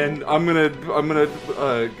I'm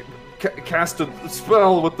gonna cast a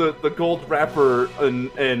spell with the gold wrapper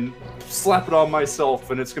and slap it on myself,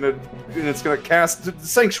 and it's gonna cast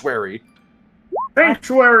Sanctuary.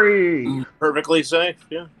 Sanctuary. Perfectly safe.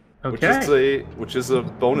 Yeah. Okay. Which is a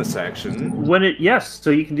bonus action.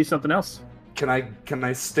 So you can do something else. Can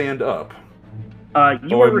I stand up?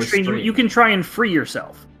 You are restrained. You can try and free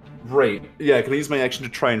yourself. Right. Yeah, can I use my action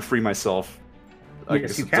to try and free myself? I Yes,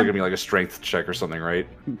 guess you it's can. gonna be like a strength check or something, right?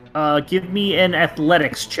 Give me an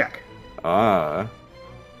athletics check.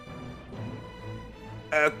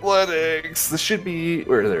 Athletics. This should be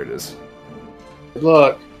there it is.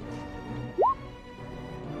 Look.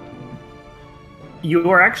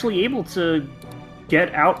 You are actually able to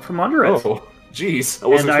get out from under it. Oh, jeez. I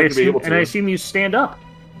wasn't expecting to be able to. And I assume you stand up.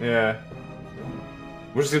 Yeah.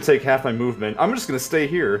 We're just gonna take half my movement. I'm just gonna stay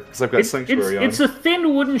here because I've got Sanctuary on. It's a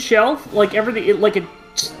thin wooden shelf, like everything.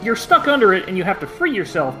 You're stuck under it, and you have to free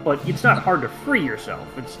yourself. But it's not hard to free yourself.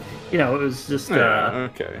 It's it was just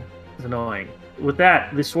okay. It's annoying. With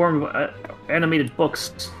that, the swarm of animated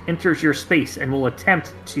books enters your space and will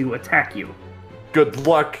attempt to attack you. Good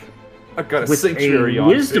luck. I've got a With Sanctuary a on.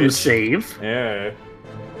 wisdom bitch. save. Yeah.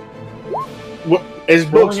 What is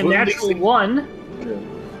books? Rolling a natural 1.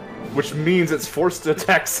 Which means it's forced to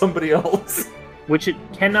attack somebody else. Which it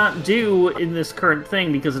cannot do in this current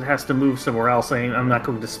thing because it has to move somewhere else. I'm not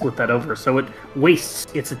going to split that over, so it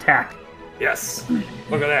wastes its attack. Yes.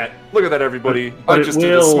 Look at that. Look at that, everybody. But I just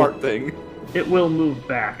did a smart thing. It will move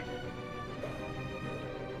back.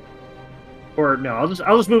 Or no, I'll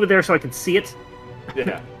just move it there so I can see it.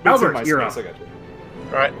 Yeah. Albert, you're up. I got you.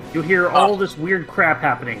 All right. You hear all this weird crap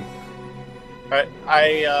happening. All right.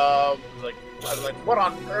 I was like, what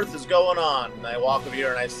on earth is going on? And I walk over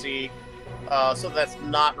here and I see something that's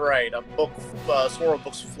not right. A book, swarm of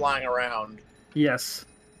books flying around. Yes.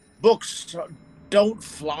 Books don't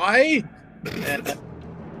fly. And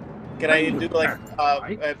can I do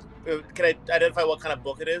can I identify what kind of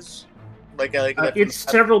book it is? It's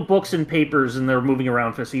several books and papers, and they're moving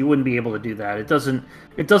around, so you wouldn't be able to do that. It doesn't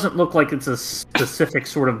look like it's a specific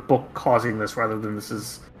sort of book causing this, rather than this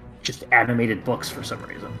is just animated books for some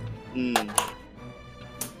reason.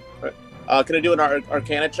 Right. Can I do an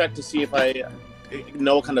Arcana check to see if I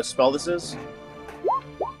know what kind of spell this is?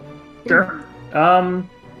 Sure.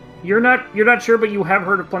 You're not sure, but you have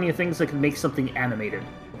heard of plenty of things that can make something animated.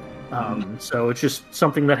 So it's just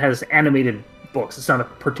something that has animated books. It's not a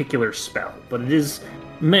particular spell, but it is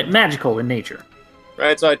magical in nature.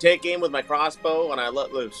 Right, so I take aim with my crossbow and I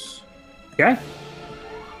let loose. Okay.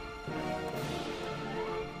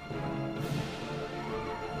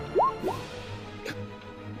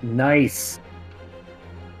 Nice.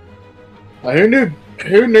 Who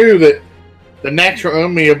knew that the natural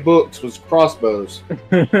enemy of books was crossbows?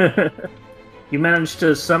 You managed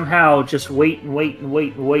to somehow just wait, and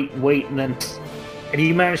then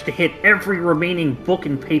you managed to hit every remaining book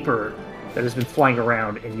and paper that has been flying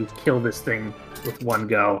around, and you kill this thing with one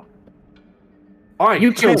go.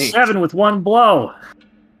 You killed 7 with one blow.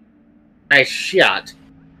 Nice shot.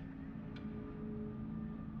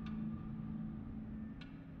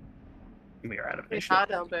 You're out of Hey, mission.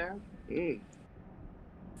 hot, Albert.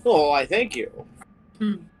 Oh, I thank you.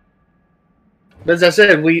 As I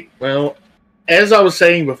said, as I was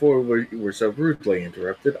saying before we were so rudely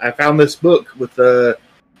interrupted, I found this book with that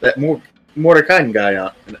more Mordecai guy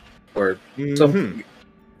on, or something.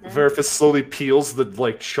 Verifus slowly peels the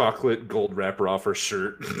chocolate gold wrapper off her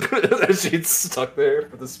shirt as she's stuck there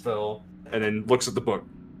for the spell, and then looks at the book.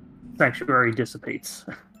 Sanctuary dissipates.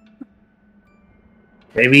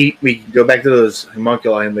 Maybe we can go back to those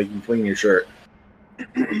homunculi and they can clean your shirt.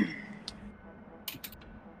 Do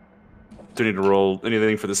you need to roll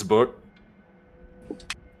anything for this book?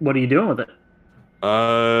 What are you doing with it?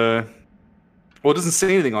 Well, it doesn't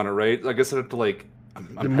say anything on it, right? I guess I have to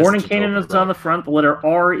the Morning Cannon is on the front. The letter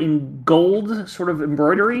R in gold, sort of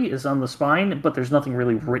embroidery, is on the spine, but there's nothing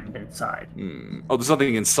really written inside. Oh, there's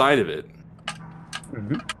nothing inside of it.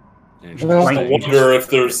 Well, I wonder if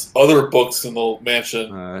there's other books in the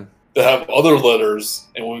mansion that have other letters,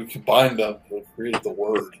 and when we combine them, we'll create the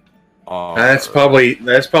word. That's probably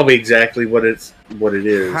exactly what it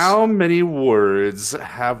is. How many words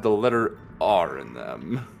have the letter R in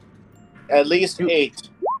them? At least 8.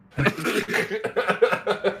 Do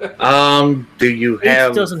you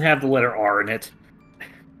have? It doesn't have the letter R in it.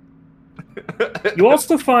 You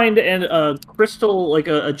also find a crystal, like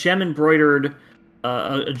a gem embroidered,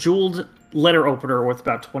 a jeweled letter opener worth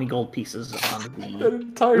about 20 gold pieces on the. That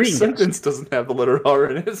entire sentence doesn't have the letter R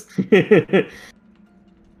in it.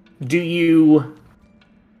 Do you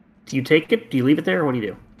take it? Do you leave it there, or what do you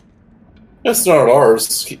do? It's not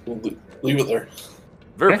ours. Leave it there.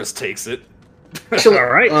 Verifus takes it. Actually,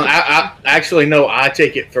 all right. No. I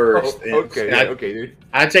take it first. Okay, dude.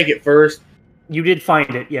 I take it first. You did find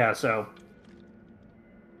it, yeah. So.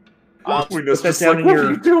 We're just what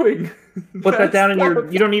are you doing? Put that down in your.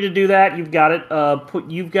 You don't need to do that. You've got it.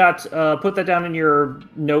 Put that down in your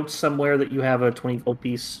notes somewhere that you have a 20 gold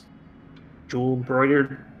piece, jewel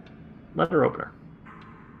embroidered letter opener.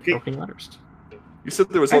 Okay. Opening letters. You said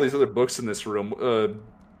there was all these other books in this room.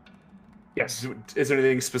 Yes. Is there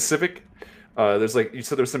anything specific? There's you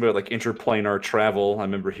said there was something about interplanar travel. I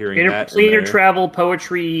remember hearing that. Interplanar travel,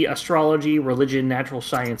 poetry, astrology, religion, natural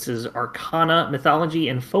sciences, arcana, mythology,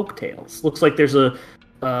 and folk tales. Looks like there's a.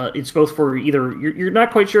 It's both for either. You're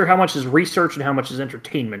not quite sure how much is research and how much is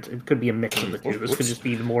entertainment. It could be a mix of the two. This could just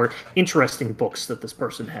be the more interesting books that this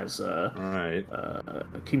person has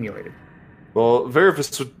accumulated. Well,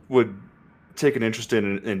 Verifus would take an interest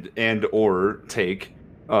in and or take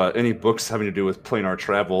any books having to do with planar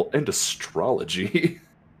travel and astrology.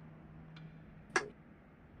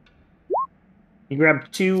 You grab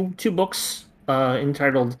two books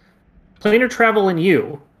entitled Planar Travel and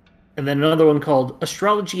You, and then another one called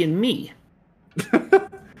Astrology and Me. I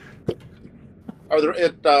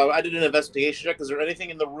did an investigation check. Is there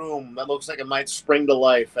anything in the room that looks like it might spring to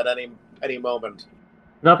life at any moment?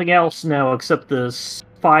 Nothing else now except the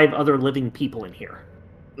 5 other living people in here.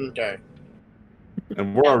 Okay.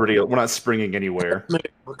 And we're not springing anywhere.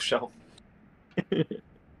 Bookshelf.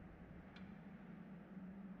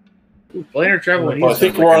 Planar travel. Well, I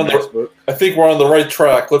think we're on the right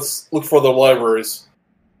track. Let's look for the libraries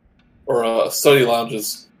or study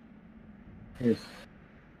lounges, or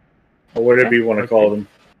whatever you want to call them.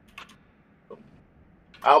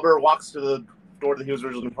 Albert walks to the door that he was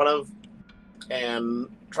originally in front of and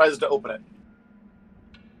tries to open it.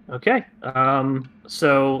 Okay.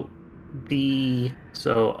 So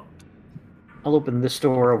I'll open this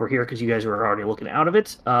door over here because you guys were already looking out of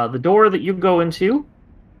it. The door that you go into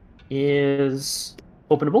is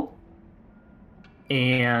openable,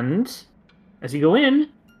 and as you go in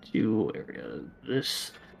to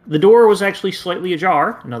the door was actually slightly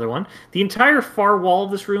ajar. Another one. The entire far wall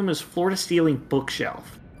of this room is floor-to-ceiling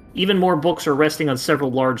bookshelf. Even more books are resting on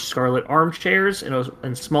several large scarlet armchairs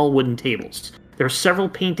and small wooden tables. There are several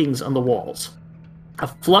paintings on the walls. A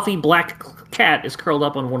fluffy black cat is curled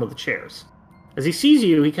up on one of the chairs. As he sees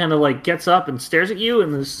you, he kind of gets up and stares at you,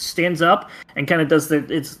 and then stands up and kind of does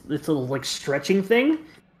its little stretching thing,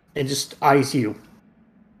 and just eyes you.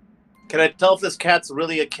 Can I tell if this cat's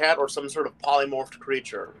really a cat or some sort of polymorphed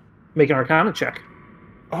creature? Make an Arcana check.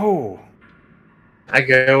 Oh. I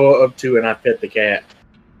go up to and I pet the cat.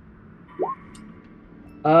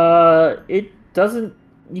 It doesn't.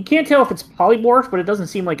 You can't tell if it's polymorph, but it doesn't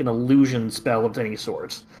seem like an illusion spell of any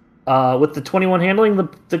sort. With the 21 handling,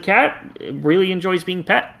 the cat really enjoys being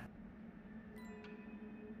pet.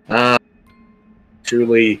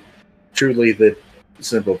 Truly the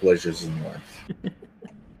simple pleasures in life.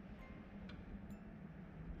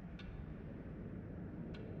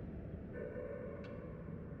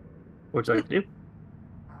 What would you like to do?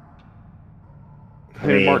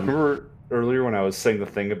 Hey, Mark, remember earlier when I was saying the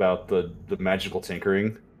thing about the magical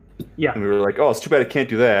tinkering? Yeah. And we were like, oh, it's too bad I can't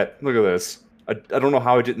do that. Look at this. I don't know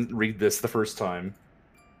how I didn't read this the first time.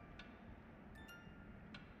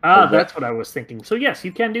 That's what I was thinking. So yes,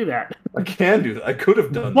 you can do that. I can do that. I could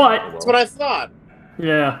have done But- that. That's what I thought.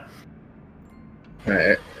 Yeah.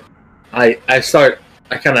 I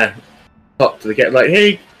kind of talk to the cat like,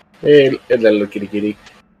 hey, little kitty.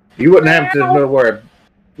 You wouldn't happen to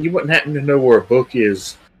know where a book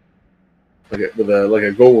is, with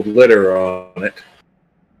a gold letter on it.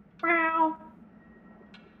 Meow.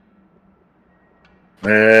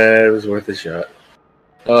 It was worth a shot.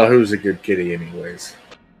 Oh, who's a good kitty, anyways?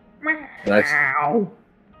 Meow.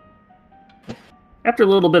 After a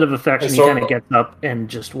little bit of affection, he kind of gets up and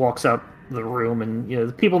just walks out the room, and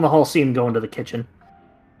the people in the hall see him go into the kitchen.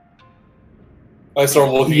 I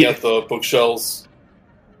start looking at the bookshelves.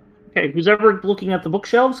 Okay, who's ever looking at the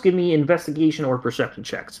bookshelves, give me investigation or perception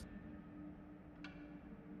checks.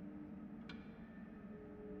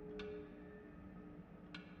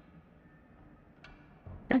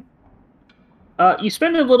 Okay. You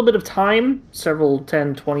spend a little bit of time, several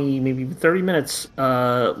 10, 20, maybe 30 minutes,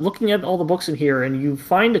 looking at all the books in here, and you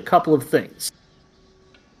find a couple of things.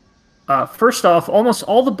 First off, almost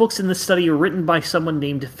all the books in this study are written by someone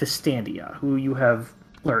named Fistandia, who you have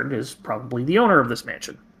learned is probably the owner of this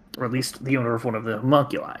mansion, or at least the owner of one of the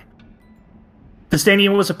homunculi.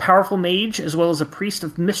 Fistandia was a powerful mage, as well as a priest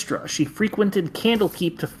of Mystra. She frequented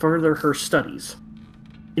Candlekeep to further her studies.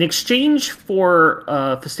 In exchange for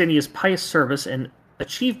Fistandia's pious service and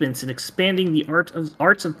achievements in expanding the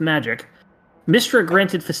arts of magic, Mystra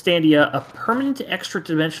granted Fistandia a permanent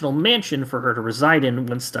extra-dimensional mansion for her to reside in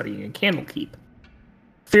when studying in Candlekeep.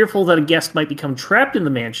 Fearful that a guest might become trapped in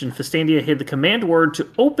the mansion, Fistandia hid the command word to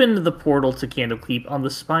open the portal to Candlekeep on the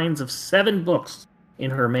spines of 7 books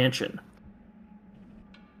in her mansion.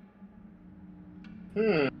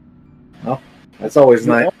 Well, that's always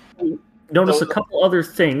nice. Notice a couple other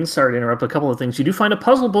things. Sorry to interrupt. A couple of things. You do find a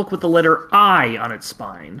puzzle book with the letter I on its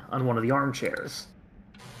spine on one of the armchairs.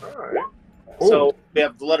 Alright. So we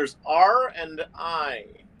have the letters R and I.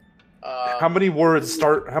 How many words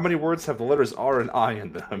have the letters R and I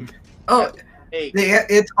in them? Oh,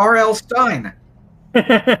 it's R.L. Stein.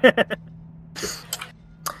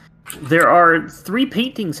 There are 3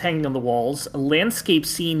 paintings hanging on the walls, a landscape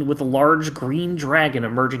scene with a large green dragon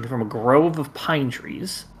emerging from a grove of pine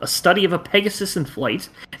trees, a study of a Pegasus in flight,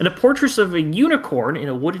 and a portrait of a unicorn in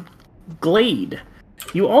a wooded glade.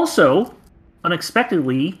 You also,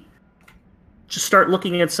 unexpectedly, just start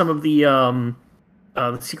looking at some of the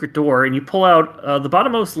secret door, and you pull out the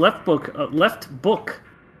bottommost left book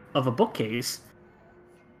of a bookcase,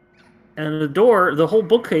 and the whole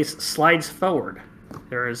bookcase slides forward.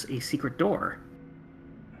 There is a secret door.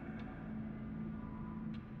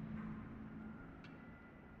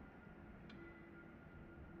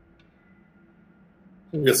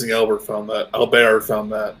 I'm guessing Albert found that. Albert found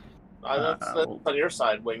that. That's on your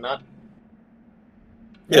side, Wingnut.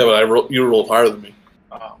 Yeah, but you rolled higher than me.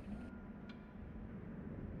 Oh.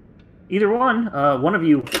 Either one of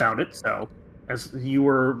you found it, so as you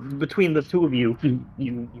were between the two of you,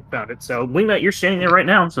 you found it. So Wingnut, you're standing there right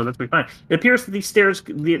now, so that's fine. It appears that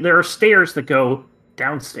there are stairs that go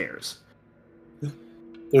downstairs.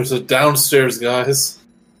 There's a downstairs, guys.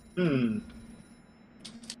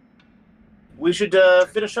 We should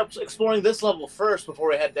finish up exploring this level first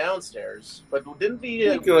before we head downstairs. But didn't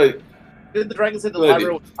the dragon say the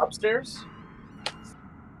library was upstairs?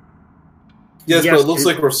 Yes, but it looks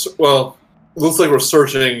like we're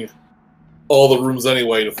searching all the rooms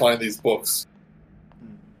anyway to find these books.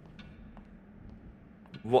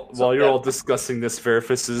 While you're all discussing this,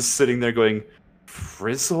 Verifus is sitting there going,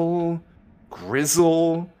 Frizzle,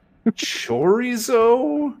 Grizzle,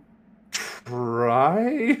 Chorizo,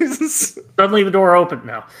 Fries? Suddenly the door opened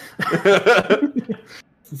now.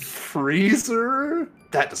 Freezer?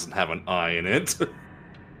 That doesn't have an I in it.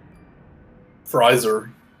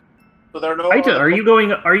 Frizer. So there are no. Aita, are you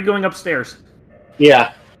going upstairs?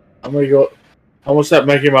 Yeah, I'm gonna go. I'm gonna start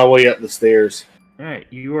making my way up the stairs. All right,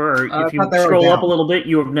 you are. I If you thought they were scroll up down. a little bit,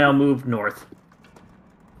 you have now moved north.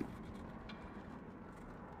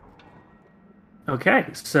 Okay,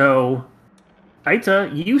 so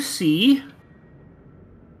Aita, you see.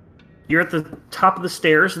 You're at the top of the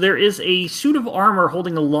stairs. There is a suit of armor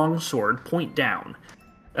holding a longsword, point down,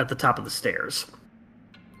 at the top of the stairs.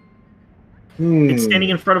 It's standing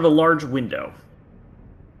in front of a large window.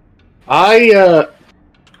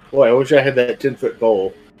 Boy, I wish I had that 10-foot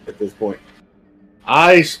goal at this point.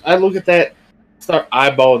 I look at that, start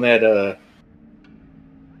eyeballing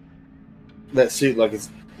that suit like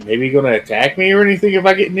it's maybe going to attack me or anything if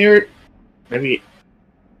I get near it. Maybe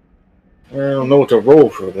I don't know what to roll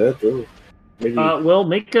for that though. Maybe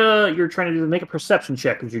Well, you're trying to make a perception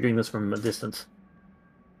check if you're doing this from a distance.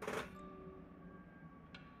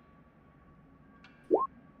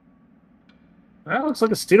 Well, looks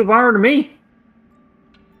like a suit of armor to me.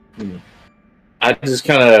 I just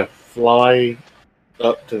kind of fly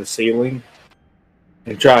up to the ceiling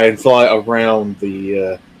and try and fly around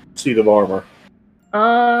the suit of armor.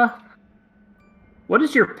 What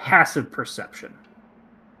is your passive perception?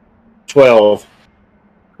 12.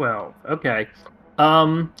 12. Okay.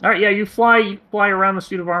 All right. Yeah, you fly around the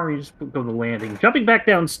suit of armor. You just go to the landing. Jumping back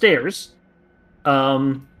downstairs.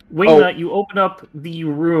 Wingnut, you open up the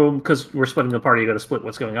room because we're splitting the party. You got to split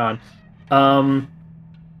what's going on.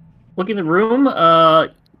 Look in the room.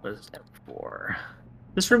 What is that for?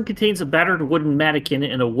 This room contains a battered wooden mannequin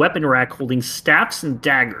and a weapon rack holding staffs and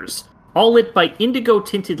daggers, all lit by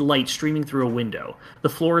indigo-tinted light streaming through a window. The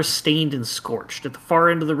floor is stained and scorched. At the far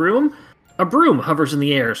end of the room, a broom hovers in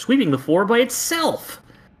the air, sweeping the floor by itself.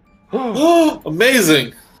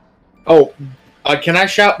 Amazing! Oh, can I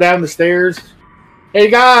shout down the stairs? Hey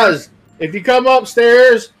guys, if you come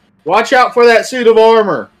upstairs, watch out for that suit of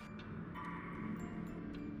armor.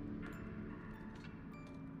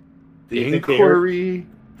 The Inquiry,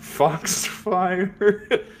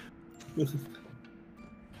 Foxfire,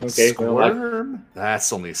 Okay, Squirm.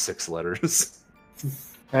 That's only 6 letters.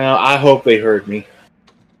 I hope they heard me.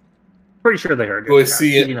 Pretty sure they heard. Do I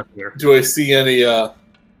see it? Do I see any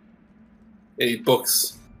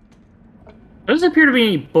books? There doesn't appear to be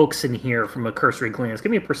any books in here from a cursory glance.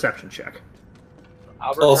 Give me a perception check.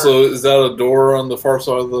 Also, is that a door on the far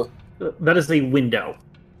side of the... That is a window.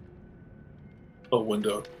 A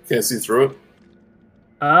window. Can't see through it?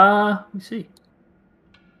 Let me see.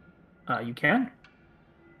 You can.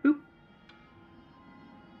 Boop.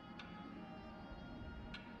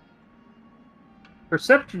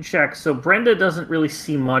 Perception check. So Brenda doesn't really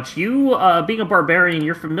see much. You, being a barbarian,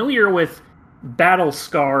 you're familiar with battle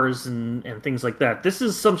scars and things like that. This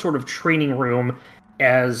is some sort of training room,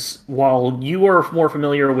 as while you are more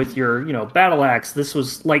familiar with your, battle axe, this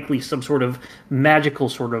was likely some sort of magical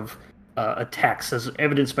sort of attacks, as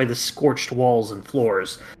evidenced by the scorched walls and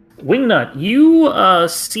floors. Wingnut, you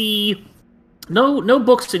see no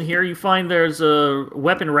books in here. You find there's a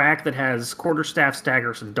weapon rack that has quarterstaffs,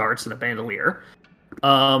 daggers, and darts, and a bandolier.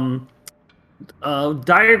 A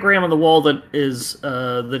diagram on the wall that is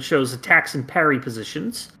that shows attacks and parry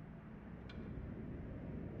positions.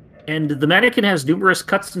 And the mannequin has numerous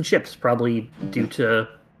cuts and chips, probably due to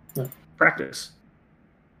practice.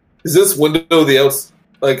 Is this window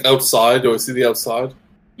outside? Do I see the outside?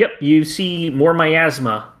 Yep, you see more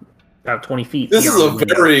miasma about 20 feet. This is a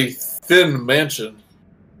very thin mansion.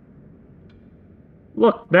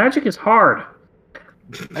 Look, magic is hard.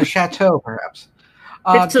 A chateau, perhaps.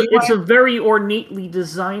 It's a very ornately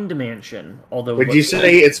designed mansion. Although, would you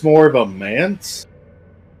say it's more of a manse?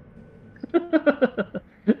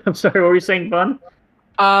 I'm sorry, what were you saying, Bun?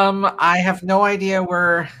 I have no idea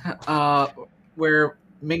where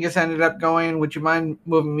Mingus ended up going. Would you mind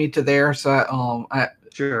moving me to there so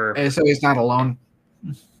sure. So he's not alone?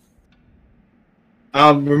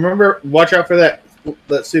 Remember, watch out for that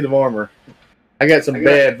suit of armor. I got some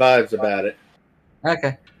bad vibes about it.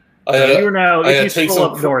 Okay. If you scroll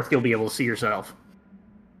up north, you'll be able to see yourself.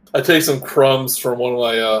 I take some crumbs from one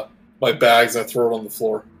of my bags and I throw it on the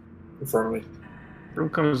floor in front of me. Room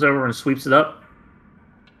comes over and sweeps it up.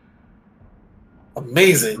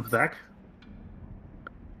 Amazing. Back.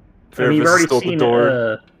 You've already seen the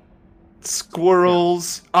door.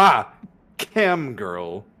 Squirrels. Cam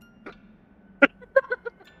girl.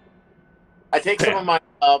 I take some of my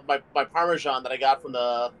my Parmesan that I got from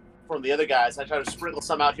the other guys. I try to sprinkle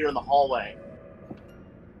some out here in the hallway.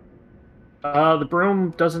 The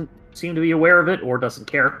broom doesn't seem to be aware of it or doesn't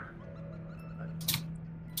care.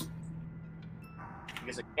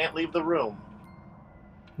 Because I can't leave the room.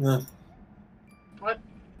 Yeah. What?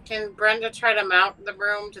 Can Brenda try to mount the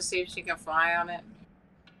broom to see if she can fly on it?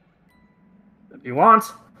 If you want.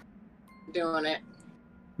 Doing it.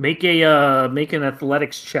 Make an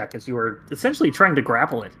athletics check as you are essentially trying to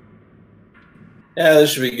grapple it. Yeah,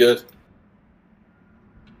 this should be good.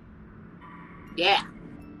 Yeah.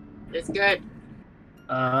 It's good.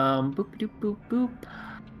 Boop doop boop boop.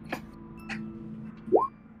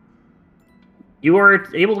 You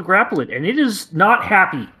are able to grapple it, and it is not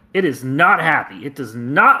happy. It is not happy. It does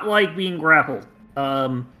not like being grappled.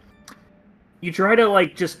 You try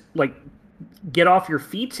to get off your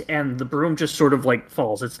feet, and the broom just sort of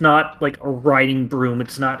falls. It's not like a riding broom.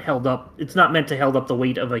 It's not held up. It's not meant to hold up the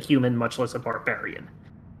weight of a human, much less a barbarian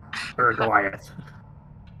or a Goliath.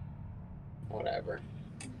 Whatever.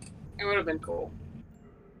 It would have been cool.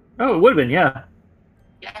 Oh, it would have been, yeah.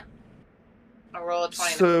 Yeah. I'll roll a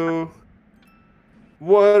 20. So,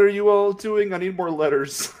 what are you all doing? I need more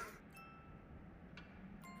letters.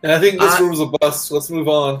 And I think this room's a bust. Let's move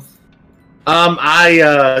on. I'm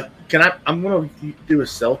gonna do a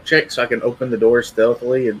stealth check so I can open the door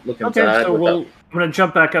stealthily and look inside. Okay, so I'm gonna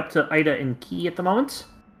jump back up to Ida and Key at the moment.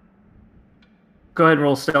 Go ahead and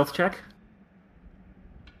roll a stealth check.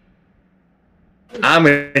 I'm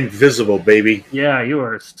invisible, baby. Yeah, you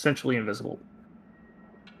are essentially invisible.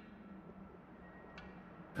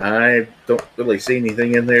 I don't really see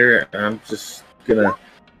anything in there. I'm just gonna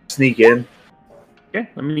sneak in. Okay,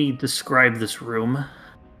 let me describe this room.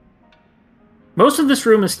 Most of this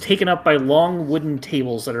room is taken up by long wooden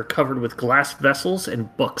tables that are covered with glass vessels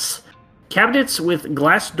and books. Cabinets with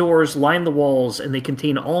glass doors line the walls, and they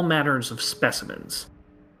contain all manners of specimens.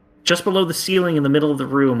 Just below the ceiling in the middle of the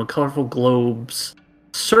room, colorful globes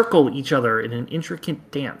circle each other in an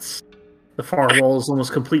intricate dance. The far wall is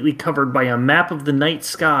almost completely covered by a map of the night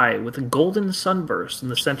sky with a golden sunburst in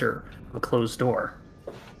the center of a closed door.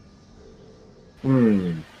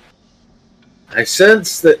 I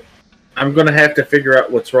sense that I'm going to have to figure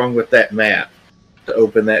out what's wrong with that map to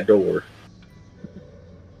open that door.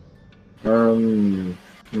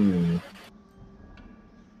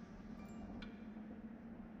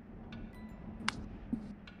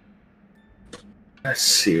 Let's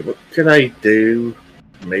see, what can I do?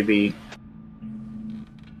 Maybe...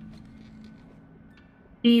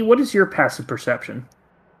 E, what is your passive perception?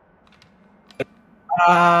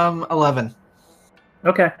 11.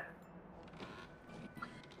 Okay.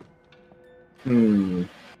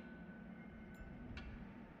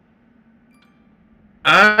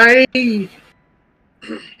 I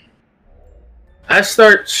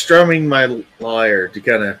start strumming my lyre to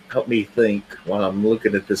kind of help me think while I'm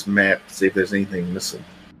looking at this map to see if there's anything missing.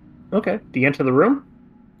 Okay. Do you enter the room?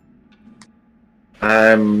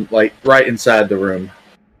 I'm like right inside the room.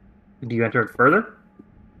 Do you enter it further?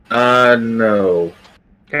 No.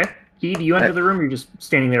 Okay. Key, do you enter the room or you're just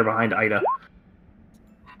standing there behind Ida?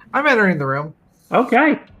 I'm entering the room.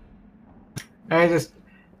 Okay. I just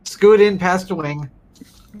scoot in past a wing.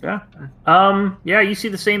 Yeah. Yeah, you see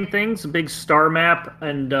the same things, a big star map,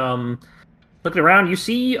 and looking around, you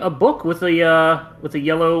see a book with a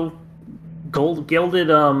yellow gold gilded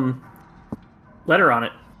letter on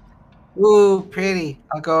it. Ooh, pretty.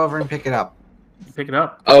 I'll go over and pick it up. Pick it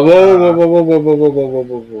up. Oh, whoa.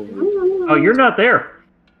 Oh, you're not there.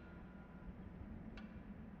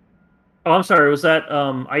 Oh, I'm sorry. Was that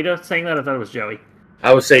Ida saying that? I thought it was Joey.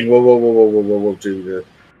 I was saying whoa to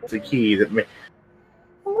the key that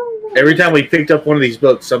every time we picked up one of these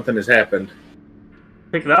books, something has happened.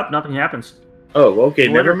 Pick it up, nothing happens. Oh, okay,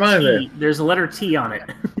 never mind then. then. There's a letter T on it.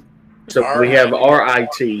 So we have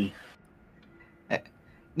R-I-T.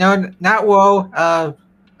 No, not whoa.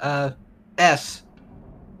 S.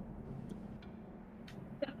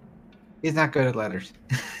 He's not good at letters.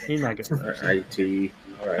 He's not good. R-I-T.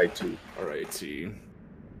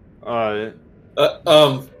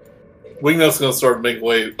 Wingnut's gonna start making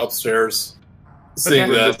way upstairs,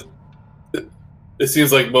 seeing that it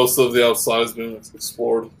seems like most of the outside has been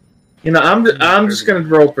explored. You know, I'm just gonna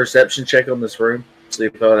roll a perception check on this room, see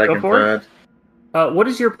what I can find. What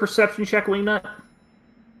is your perception check, Wingnut?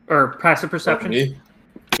 Or passive perception? Me?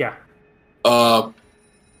 Yeah. I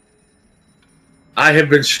have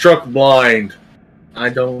been struck blind. I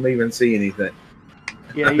don't even see anything.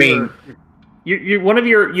 Yeah,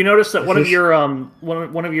 you notice that one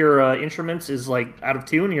of your instruments is like out of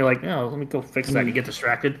tune, and you're like, oh, let me go fix that. And you get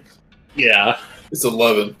distracted. Yeah, it's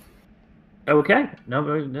 11. Okay,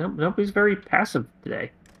 nobody's very passive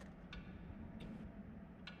today.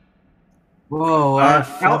 Whoa,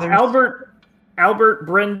 Albert,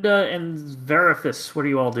 Brenda, and Verifus, what are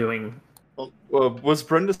you all doing? Was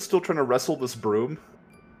Brenda still trying to wrestle this broom?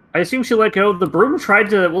 I assume she let go. The broom tried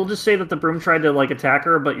to. We'll just say that the broom tried to like attack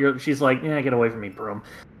her, but she's like, "Yeah, get away from me, broom."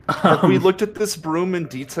 Have we looked at this broom in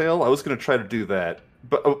detail? I was going to try to do that,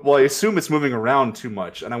 but I assume it's moving around too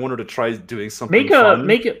much, and I wanted to try doing something.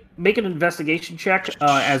 Make an investigation check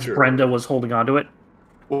as Brenda was holding onto it.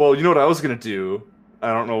 Well, you know what I was going to do.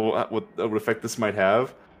 I don't know what effect this might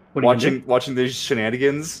have. Watching these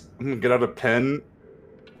shenanigans, I'm going to get out a pen,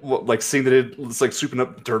 like seeing that it's like sweeping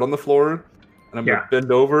up dirt on the floor. And I'm going to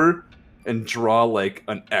bend over and draw, like,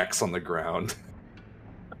 an X on the ground.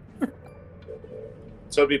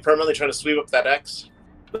 So it'd be permanently trying to sweep up that X?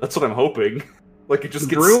 That's what I'm hoping. Like, it just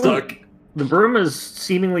gets stuck. The broom is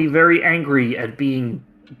seemingly very angry at being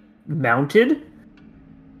mounted.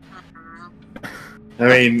 I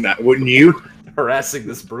mean, wouldn't you? Harassing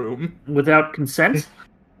this broom. Without consent?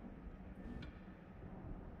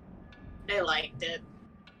 I liked it.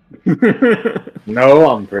 No,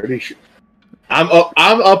 I'm pretty sure.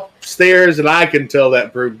 I'm upstairs, and I can tell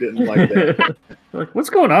that broom didn't like that. Like, what's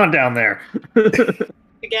going on down there?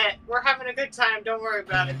 Again, we're having a good time. Don't worry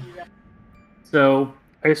about it, you guys. So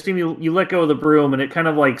I assume you let go of the broom and it kind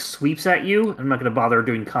of like sweeps at you. I'm not going to bother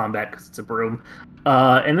doing combat because it's a broom.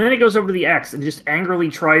 And then it goes over to the X and just angrily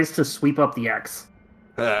tries to sweep up the X.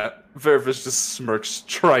 Vervis just smirks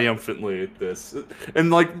triumphantly at this.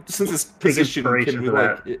 And like, since this position, can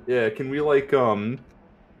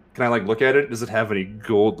I like look at it? Does it have any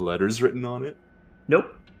gold letters written on it?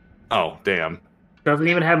 Nope. Oh, damn. Doesn't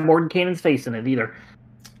even have Mordenkainen's face in it either.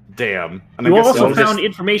 Damn. And you I guess also found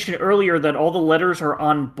information earlier that all the letters are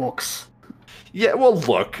on books. Yeah, well,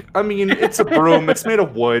 look. I mean, it's a broom. It's made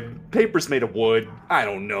of wood. Paper's made of wood. I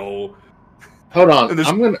don't know. Hold on.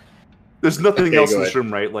 There's nothing else in go this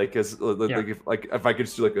room, right? Like, if I could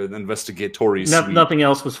just do like an investigatory. Nothing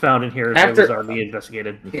else was found in here. It was already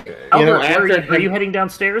investigated. Okay. Albert, are you heading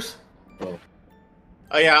downstairs? Oh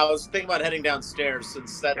yeah, I was thinking about heading downstairs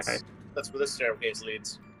since that's where this staircase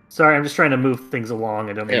leads. Sorry, I'm just trying to move things along.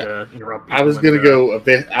 I don't mean to interrupt people. I was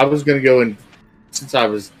gonna go and since I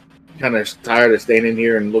was kind of tired of standing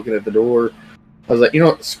here and looking at the door, I was like, you know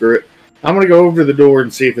what, screw it. I'm gonna go over to the door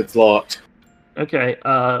and see if it's locked. Okay.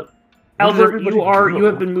 Albert, you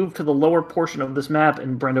have been moved to the lower portion of this map,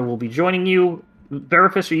 and Brenda will be joining you.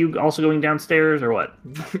 Verifus, are you also going downstairs or what?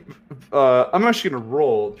 I'm actually gonna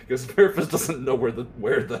roll because Verifus doesn't know where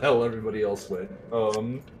the hell everybody else went.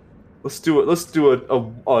 Let's do a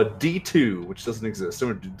D2, which doesn't exist. I'm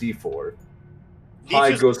gonna do D4.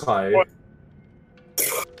 High goes high.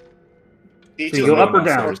 So you go up or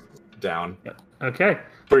down? Down. Okay.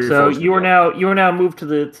 So you are now moved to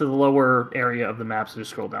the lower area of the map. So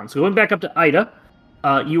just scroll down. So going back up to Ida,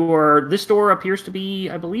 this door appears to be,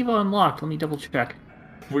 I believe, unlocked. Let me double check.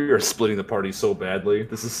 We are splitting the party so badly.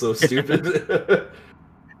 This is so stupid.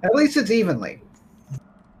 At least it's evenly.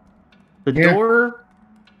 The door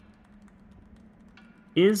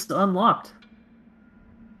is unlocked.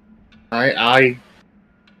 I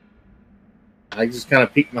just kind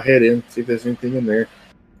of peek my head in, see if there's anything in there.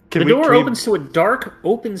 The door opens to a dark,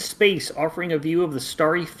 open space, offering a view of the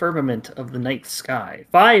starry firmament of the night sky.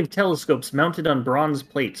 5 telescopes mounted on bronze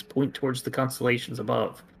plates point towards the constellations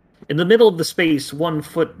above. In the middle of the space,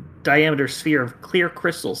 1-foot diameter sphere of clear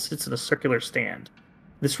crystal sits in a circular stand.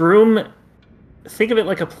 This room, think of it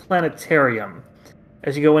like a planetarium.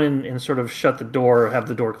 As you go in and sort of shut the door, have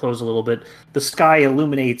the door close a little bit, the sky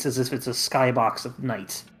illuminates as if it's a skybox of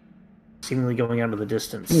night, seemingly going out of the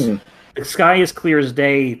distance. The sky is clear as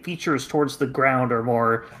day. Features towards the ground are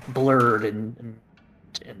more blurred and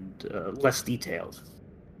less detailed.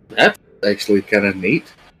 That's actually kind of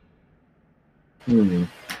neat.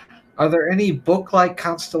 Are there any book-like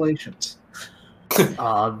constellations?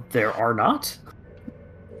 There are not.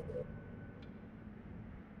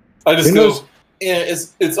 I just go, yeah,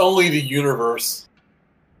 it's only the universe.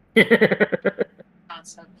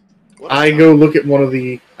 I go look at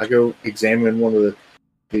I go examine one of the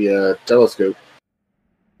telescope.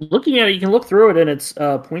 Looking at it, you can look through it, and it's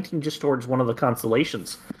pointing just towards one of the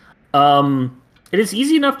constellations. It is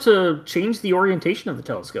easy enough to change the orientation of the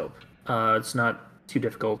telescope. It's not too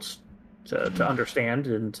difficult to understand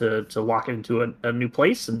and to lock it into a new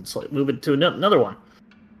place and move it to another one.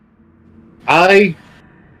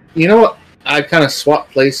 You know what? I kind of swap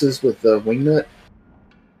places with the wingnut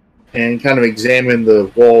and kind of examine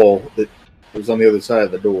the wall that was on the other side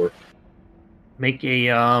of the door. Make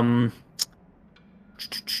a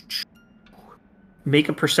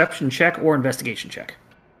perception check or investigation check.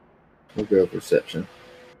 We'll go perception.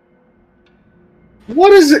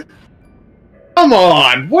 What is it? Come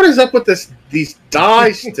on! What is up with these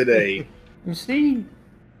dice today? You see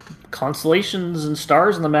constellations and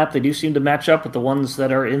stars on the map. They do seem to match up with the ones that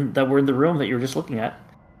were in the room that you were just looking at.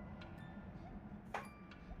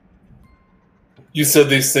 You said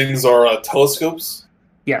these things are telescopes?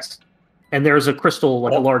 Yes. And there's a crystal,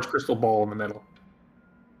 a large crystal ball in the middle.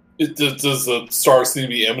 Does the stars seem to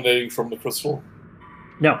be emanating from the crystal?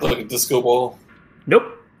 No. Like a disco ball?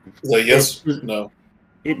 Nope. Is that yes? No.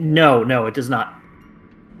 No, it does not.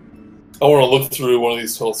 I want to look through one of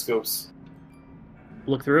these telescopes.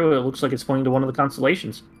 Look through it. It looks like it's pointing to one of the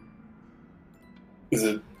constellations.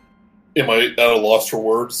 Am I at a loss for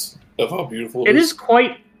words of how beautiful it is?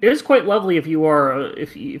 It is quite lovely if you are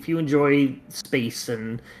if you enjoy space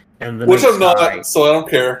and the which I'm sky. not, so I don't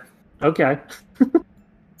care. Okay.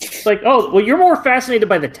 Like, oh, well, you're more fascinated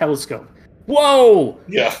by the telescope. Whoa!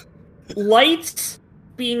 Yeah. Lights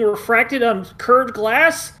being refracted on curved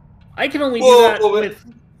glass? I can only do that with...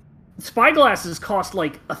 Spyglasses cost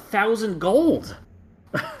like 1,000 gold.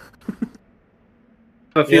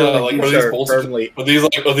 I feel like are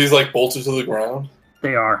these bolted to the ground?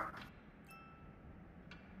 They are.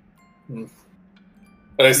 And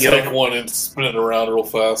I take one and spin it around real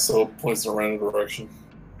fast, so it points in a random direction.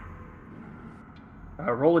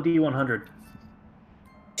 Roll a D100.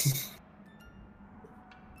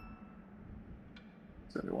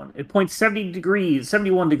 It points 71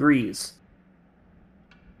 degrees.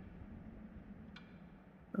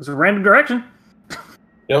 It's a random direction.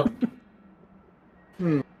 Yep.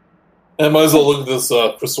 And I might as well look at this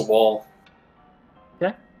crystal ball.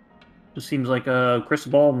 Okay. Just seems like a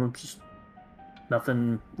crystal ball, just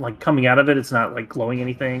nothing like coming out of it. It's not like glowing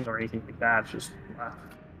anything or anything like that. It's just.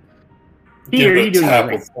 Give it a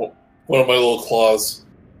tap with one of my little claws.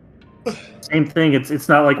 Same thing. It's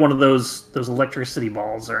not like one of those electricity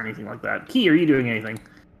balls or anything like that. Key, are you doing anything?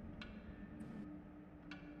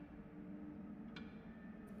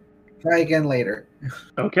 Try again later.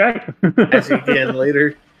 Okay. As again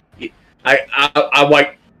later. I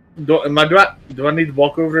like. Do I need to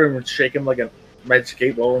walk over and shake him like a magic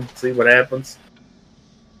 8 ball and see what happens?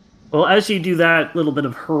 Well, as you do that little bit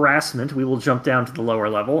of harassment, we will jump down to the lower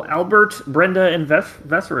level. Albert, Brenda, and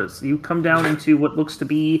Vesseris, you come down into what looks to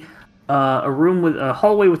be a room with a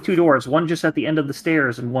hallway with 2 doors, one just at the end of the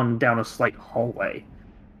stairs and one down a slight hallway.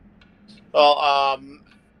 Well,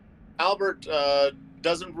 Albert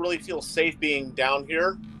doesn't really feel safe being down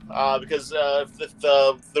here because if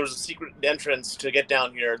there's a secret entrance to get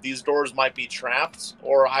down here, these doors might be trapped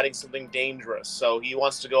or hiding something dangerous. So he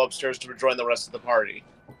wants to go upstairs to rejoin the rest of the party.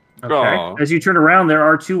 Okay. Aww. As you turn around, there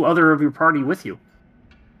are 2 other of your party with you.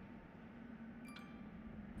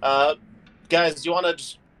 Guys, do you want to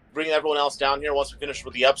just bring everyone else down here once we finish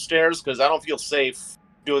with the upstairs? Because I don't feel safe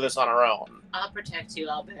doing this on our own. I'll protect you,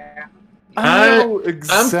 Albert. Oh,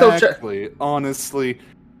 exactly. Honestly,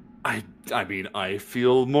 I mean, I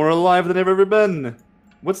feel more alive than I've ever been.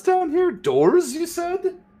 What's down here? Doors, you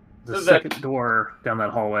said? The second door down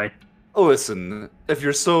that hallway. Oh, listen, if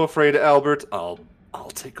you're so afraid, Albert, I'll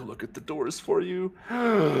take a look at the doors for you.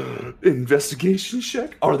 Investigation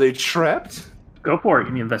check? Are they trapped? Go for it.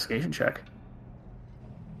 Give me an investigation check.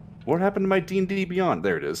 What happened to my D&D Beyond?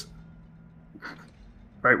 There it is.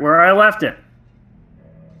 Right where I left it.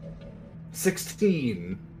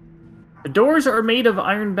 16. The doors are made of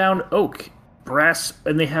iron-bound oak, brass,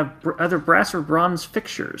 and they have either brass or bronze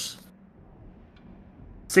fixtures.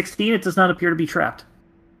 16, it does not appear to be trapped.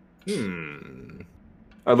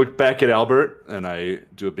 I look back at Albert, and I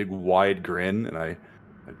do a big wide grin, and I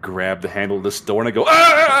grab the handle of this door, and I go,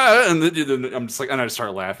 ah! And then I'm just like, and I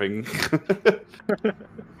start laughing.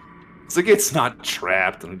 It's like, it's not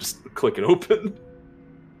trapped, and I just click it open.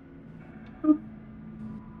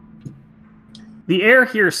 The air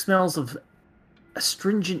here smells of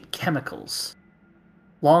astringent chemicals.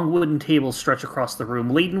 Long wooden tables stretch across the room,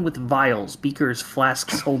 laden with vials, beakers,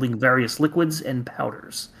 flasks holding various liquids and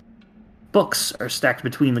powders. Books are stacked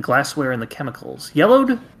between the glassware and the chemicals.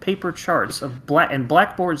 Yellowed paper charts of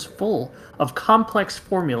blackboards full of complex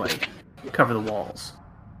formulae cover the walls.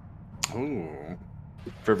 Ooh.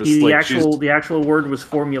 The actual word was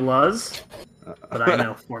formulas, but I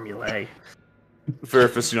know formulae.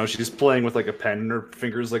 Verifus, she's playing with like a pen in her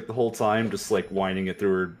fingers like the whole time, just like winding it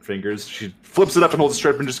through her fingers. She flips it up and holds a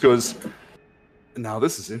strip and just goes, now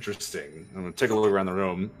this is interesting. I'm going to take a look around the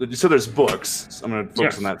room. So there's books. So I'm going to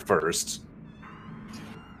focus on that first.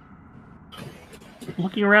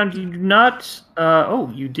 Looking around, you do not...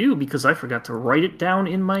 you do, because I forgot to write it down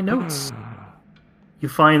in my notes. You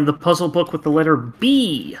find the puzzle book with the letter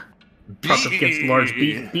B propped up against a large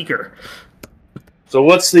beaker. So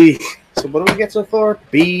what do we get so far?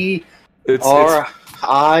 B R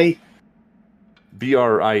I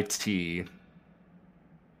B-R-I-T.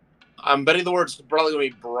 I'm betting the word's probably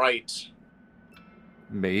going to be bright.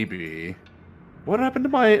 Maybe. What happened to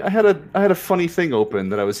my... I had a funny thing open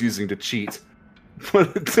that I was using to cheat.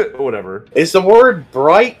 Whatever. Is the word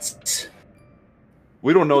bright?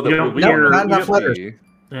 We don't know that not enough letters.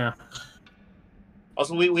 Yeah.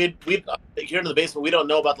 Also, we here in the basement, we don't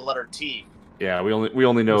know about the letter T. Yeah, we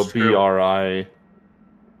only know B-R-I.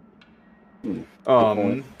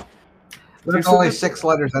 There's only 6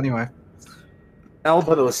 letters anyway.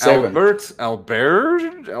 Albert.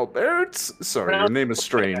 Sorry, your name is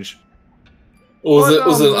strange. Was it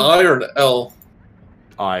an I or an L?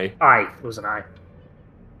 I. It was an I.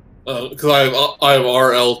 Because I have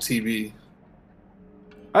RLTB.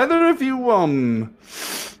 Either of you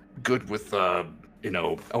good with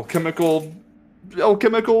alchemical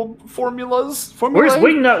formulas? Where's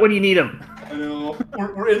Wingnut when you need him? I know.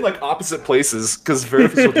 We're in like opposite places because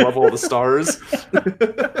Verifus would love all the stars.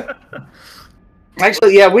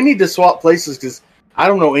 Actually, yeah, we need to swap places because I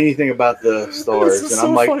don't know anything about the stars,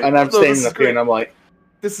 and I'm standing up here, and I'm like,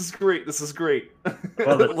 This is great. This is great.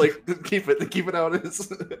 Love it. Like, keep it how it is.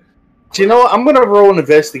 Do you know what? I'm gonna roll an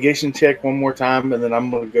investigation check one more time, and then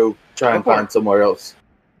I'm gonna go try and find somewhere else.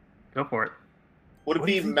 Go for it. Would it What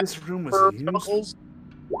do be you think this room was for used? chemicals?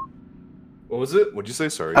 What was it? What'd you say?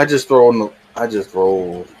 Sorry. I just rolled.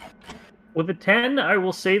 With a 10, I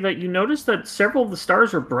will say that you notice that several of the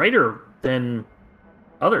stars are brighter than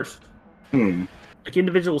others. Like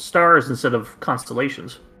individual stars instead of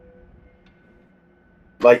constellations.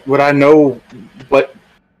 Like, would I know what?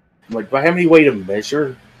 Like, do I have any way to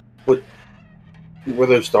measure where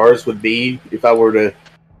those stars would be if I were to,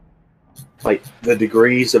 like, the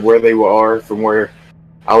degrees of where they are from where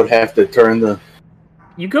I would have to turn the...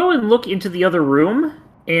 You go and look into the other room,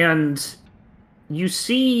 and you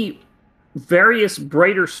see various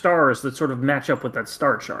brighter stars that sort of match up with that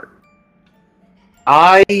star chart.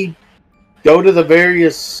 I go to the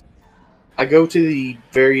various,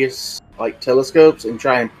 like, telescopes and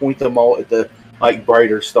try and point them all at the, like,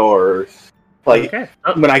 brighter stars. Like, Okay.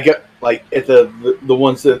 when I get, like, at the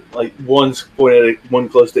ones that, like, one's pointed at one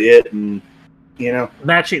close to it, and, you know.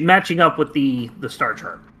 Matching up with the star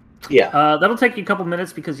chart. Yeah. That'll take you a couple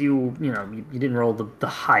minutes because you didn't roll the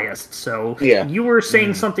highest. So Yeah. you were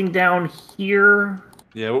saying something down here.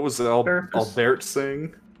 Yeah, what was Albert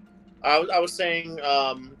saying? I was saying,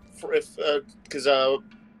 because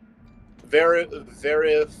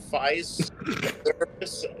Verifice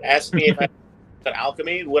asked me if I had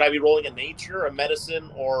alchemy. Would I be rolling a nature, a medicine,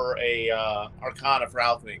 or a arcana for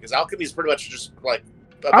alchemy? Because alchemy is pretty much just like.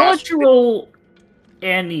 I'll let you roll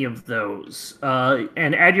any of those,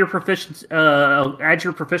 and add your proficiency. Add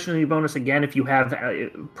your proficiency bonus again if you have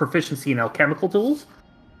proficiency in alchemical tools.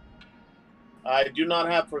 I do not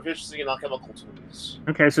have proficiency in alchemical tools.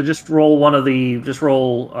 Okay, so just roll one of the. Just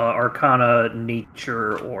roll Arcana,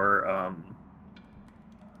 Nature, or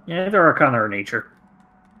either Arcana or Nature.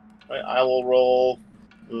 I will roll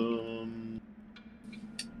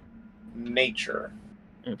Nature.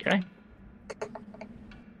 Okay.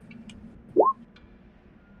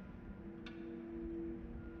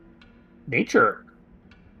 Nature.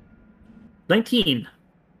 19.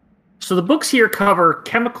 So the books here cover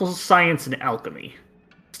chemical science and alchemy.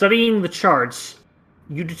 Studying the charts,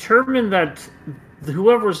 you determine that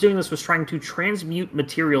whoever was doing this was trying to transmute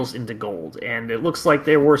materials into gold, and it looks like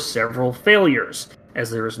there were several failures, as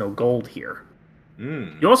there is no gold here.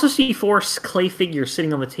 You also see 4 clay figures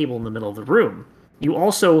sitting on the table in the middle of the room. You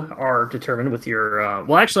also are determined with your...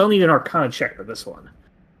 well, actually, I'll need an Arcana check for this one.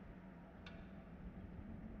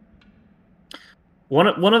 One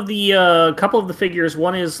of the couple of the figures,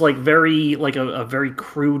 one is like a very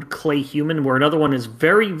crude clay human, where another one is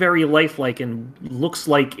very, very lifelike and looks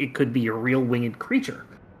like it could be a real winged creature.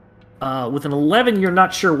 With an 11, you're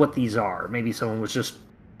not sure what these are. Maybe someone was just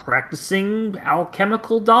practicing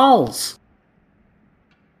alchemical dolls.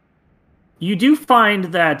 You do find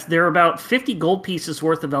that there are about 50 gold pieces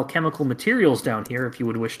worth of alchemical materials down here, if you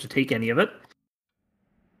would wish to take any of it.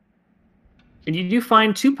 And you do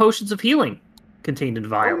find 2 potions of healing contained in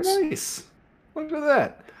vials. Oh, nice. Look at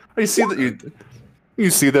that. You see that you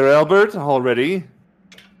see there, Albert, already.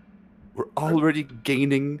 We're already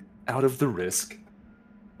gaining out of the risk.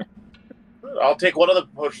 I'll take one of the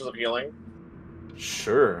potions of healing.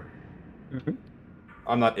 Sure. Mm-hmm.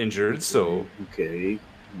 I'm not injured, so... Okay.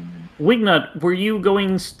 Wignut, were you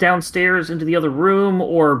going downstairs into the other room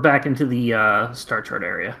or back into the star chart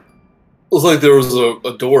area? Looks like there was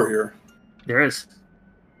a door here. There is.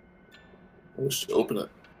 I wish to open it.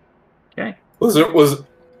 Okay.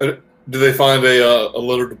 Did they find a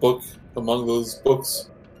lettered book among those books?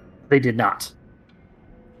 They did not.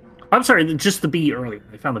 I'm sorry, just the bee earlier.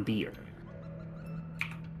 They found the bee earlier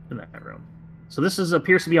in that room. So this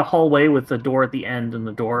appears to be a hallway with a door at the end and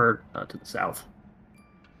the door to the south.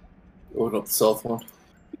 Open up the south one.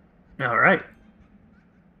 All right.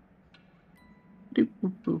 Doop,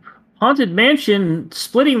 boop, boop. Haunted mansion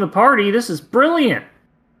splitting the party. This is brilliant.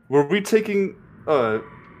 Were we taking... Albert,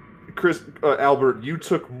 you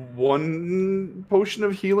took 1 potion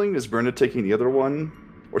of healing. Is Brenda taking the other one?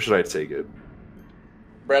 Or should I take it?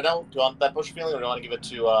 Brenda, do you want that potion of healing, or do you want to give it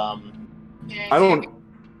to... I don't...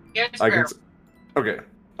 Yes, I can... Okay.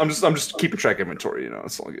 I'm just keeping track of inventory,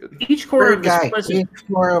 it's all good. Each corner of this Guy, pleasant...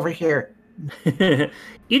 more over here.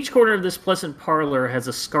 Each corner of this pleasant parlor has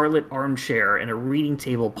a scarlet armchair and a reading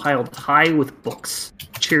table piled high with books.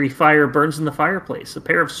 A cheery fire burns in the fireplace. A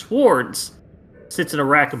pair of swords sits in a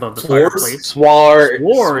rack above the fireplace. Swords.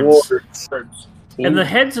 And the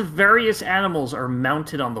heads of various animals are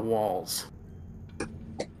mounted on the walls.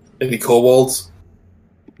 Any kobolds?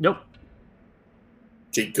 Nope.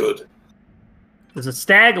 Okay, good. There's a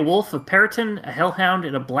stag, a wolf, a peryton, a hellhound,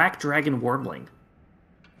 and a black dragon warbling.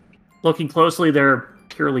 Looking closely, they're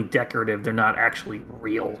purely decorative. They're not actually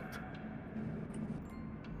real.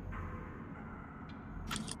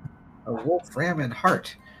 A wolf, ram, and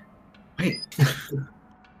hart. Wait.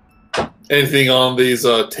 Anything on these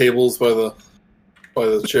tables by the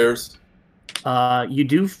chairs? You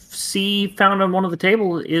do see found on one of the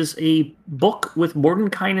table is a book with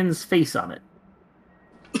Mordenkainen's face on it.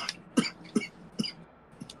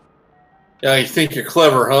 Yeah, you think you're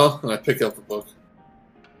clever, huh? And I pick up the book.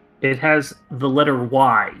 It has the letter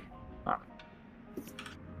Y.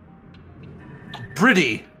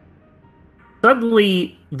 Pretty.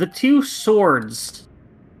 Suddenly, the two swords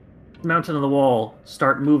mounted on the wall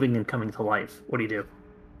start moving and coming to life. What do you do?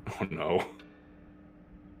 Oh no.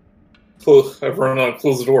 Everyone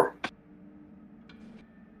close the door.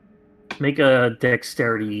 Make a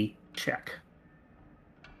dexterity check.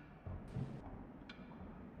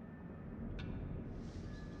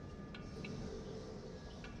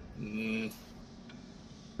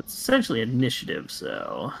 It's essentially initiative,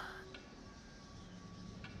 so...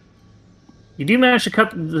 You do manage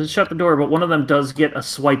to shut the door, but one of them does get a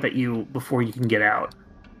swipe at you before you can get out.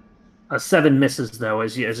 A 7 misses, though,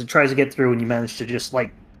 as it tries to get through, and you manage to just,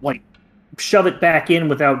 like shove it back in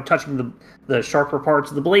without touching the sharper parts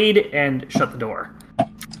of the blade, and shut the door. What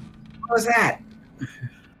was that?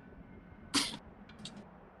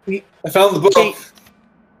 I found the book.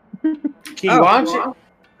 Key, why don't you...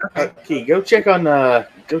 Okay. Key, go check on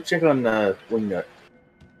Wingnut.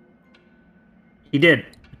 He did.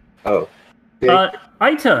 Oh.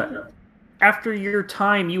 Aita, after your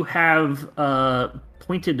time, you have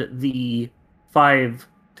pointed the 5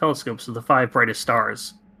 telescopes of the 5 brightest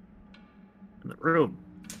stars in the room.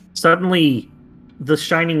 Suddenly, the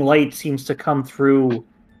shining light seems to come through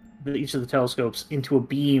each of the telescopes into a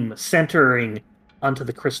beam centering onto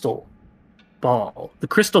the crystal ball. The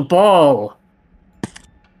crystal ball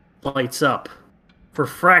lights up,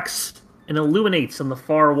 refracts, and illuminates on the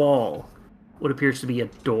far wall what appears to be a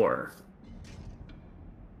door.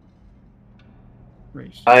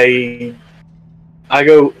 Right. I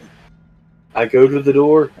go to the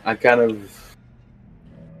door. I'm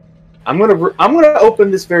gonna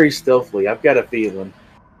open this very stealthily. I've got a feeling.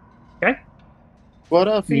 Okay. What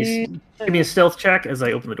up? Give me a stealth check as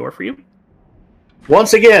I open the door for you.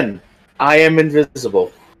 Once again, I am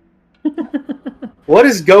invisible. What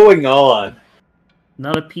is going on?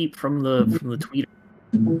 Not a peep from the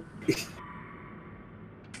tweeter.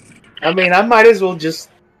 I mean, I might as well just,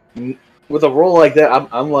 with a roll like that,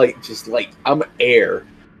 I'm air.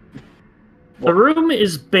 The room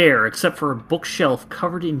is bare except for a bookshelf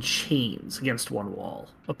covered in chains against one wall,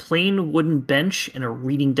 a plain wooden bench, and a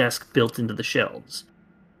reading desk built into the shelves.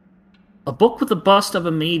 A book with a bust of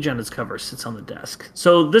a mage on its cover sits on the desk.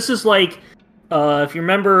 So this is like, if you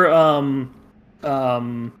remember,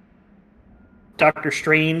 Doctor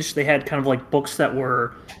Strange, they had kind of like books that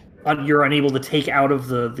were you're unable to take out of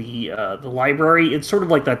the library. It's sort of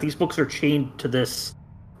like that. These books are chained to this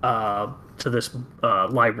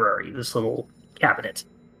library, this little cabinet.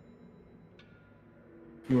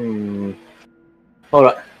 Hold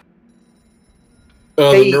on.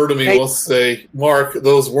 The nerd of me will say, Mark,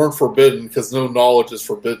 those weren't forbidden because no knowledge is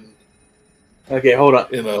forbidden. Okay, hold on.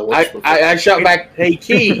 I shout back, hey,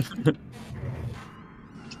 Key.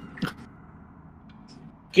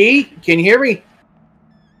 Key, can you hear me?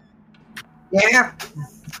 Yeah.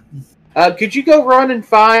 Could you go run and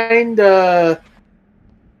find our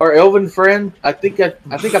elven friend? I think I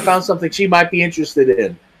found something she might be interested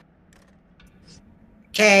in.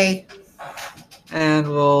 Okay. And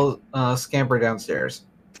we'll scamper downstairs.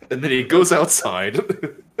 And then he goes outside.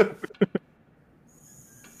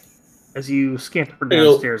 As you scamper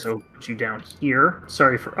downstairs, I'll put you down here.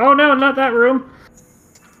 Sorry for... Oh, no, not that room.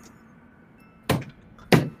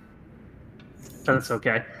 That's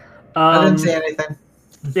okay. I didn't say anything.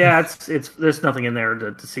 Yeah, it's there's nothing in there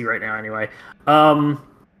to see right now anyway.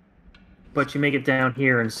 But you make it down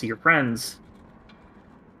here and see your friends.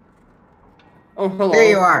 Oh, hello. There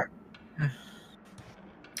you are.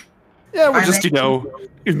 Yeah, we're just,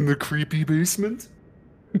 in the creepy basement.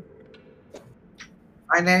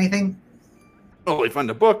 Find anything? Oh, we found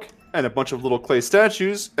a book and a bunch of little clay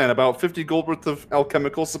statues and about 50 gold worth of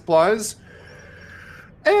alchemical supplies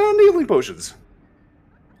and healing potions.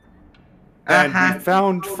 And we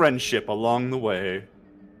found friendship along the way.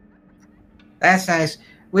 That's nice.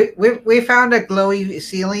 We found a glowy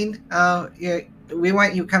ceiling. We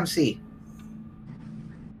want you to come see.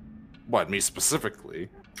 What, me specifically?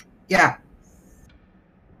 Yeah.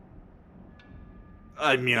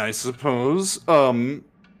 I mean, I suppose.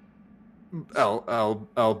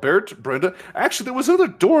 Albert, Brenda. Actually, there was another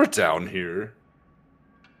door down here.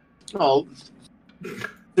 Oh,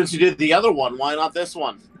 since you did the other one, why not this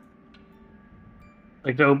one?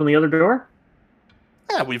 Like to open the other door?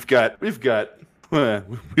 Yeah, we've got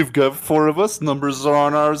 4 of us. Numbers are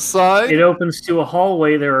on our side. It opens to a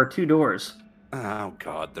hallway. There are 2 doors. Oh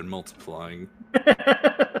god, they're multiplying.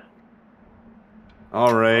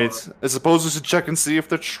 All right. I suppose we should check and see if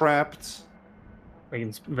they're trapped.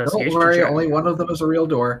 Don't worry, only one of them is a real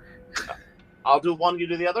door. I'll do one, you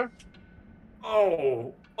do the other?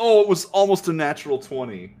 Oh, it was almost a natural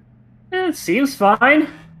 20. It seems fine.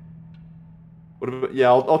 What about, yeah,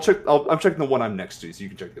 I'll check. I'm checking the one I'm next to, so you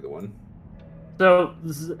can check the other one. So,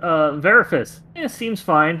 Verifus, it seems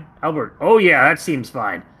fine. Albert, oh yeah, that seems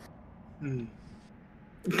fine.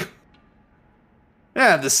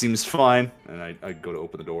 Yeah, this seems fine. And I go to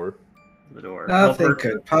open the door. Nothing Albert,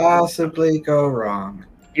 could possibly go wrong.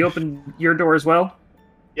 You open your door as well?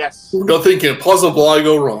 Yes. Nothing can possibly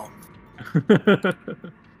go wrong.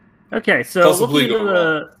 Okay, so Possibly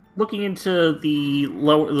looking into the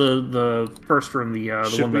first room, the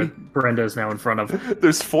one that Brenda is now in front of.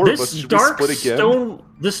 There's 4 of us. Should we split again?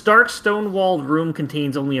 This dark stone-walled room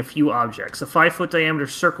contains only a few objects. A 5-foot diameter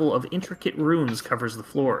circle of intricate runes covers the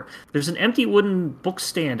floor. There's an empty wooden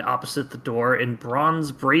bookstand opposite the door and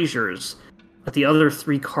bronze braziers at the other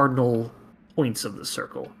 3 cardinal points of the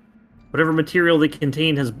circle. Whatever material they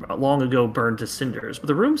contain has long ago burned to cinders, but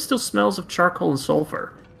the room still smells of charcoal and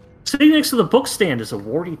sulfur. Sitting next to the bookstand is a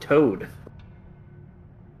warty toad.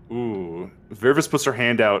 Ooh. Vervis puts her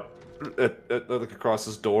hand out like across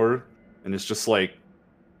his door, and it's just like,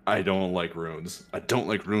 I don't like runes. I don't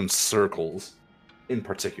like rune circles, in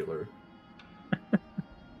particular. Would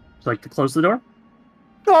you like to close the door?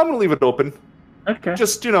 No, I'm gonna leave it open. Okay.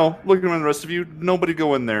 Just, looking around the rest of you, nobody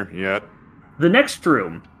go in there yet. The next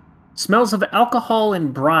room smells of alcohol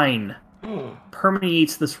and brine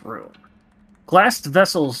permeates this room. Glassed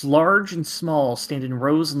vessels, large and small, stand in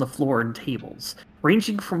rows on the floor and tables,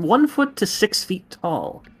 ranging from 1 foot to 6 feet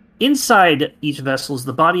tall. Inside each vessel is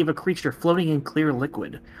the body of a creature floating in clear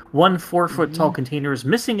liquid. 1 4-foot-tall container is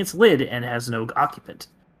missing its lid and has no occupant.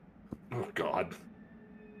 Oh, God.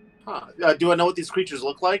 Huh. Do I know what these creatures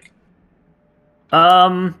look like?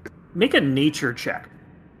 Make a nature check.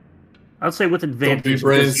 I'd say with advantage. Don't be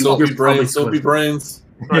brains, don't be brains.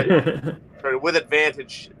 Right, with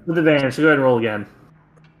advantage. With advantage, so go ahead and roll again.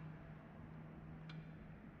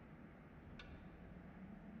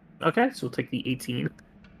 Okay, so we'll take the 18.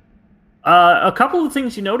 A couple of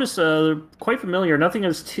things you notice are quite familiar. Nothing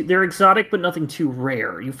is they're exotic, but nothing too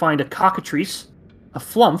rare. You find a cockatrice, a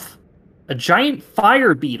flumph, a giant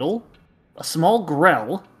fire beetle, a small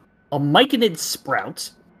grell, a myconid sprout,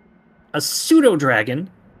 a pseudo-dragon,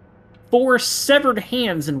 4 severed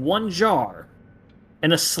hands in 1 jar,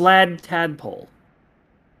 and a slad tadpole.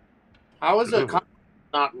 How is a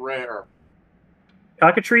not rare?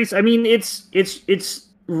 Cockatrice, I mean, it's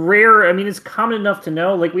rare. I mean, it's common enough to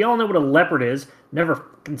know. Like, we all know what a leopard is. Never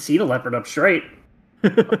can see a leopard up straight.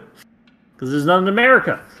 Because there's none in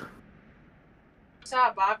America. I saw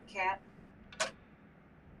a bobcat.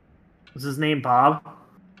 Was his name Bob?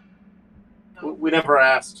 We never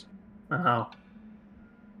asked. Oh.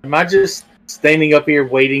 Am I just standing up here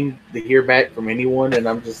waiting to hear back from anyone? And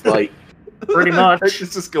I'm just like, Pretty much. Let's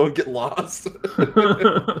just go and get lost.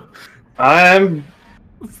 I'm.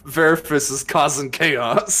 Verifus is causing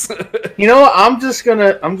chaos. You know what? I'm just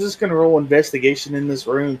gonna roll investigation in this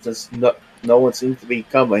room since no one seems to be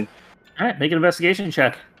coming. All right, make an investigation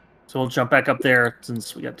check. So we'll jump back up there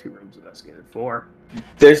since we got 2 rooms investigated. 4.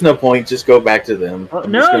 There's no point. Just go back to them.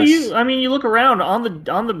 No, you look around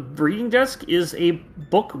on the reading desk is a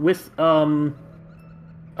book with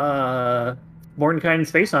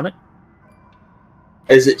Mordenkainen's face on it.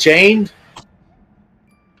 Is it chained?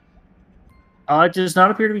 It does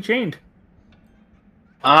not appear to be chained.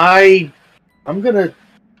 I'm gonna.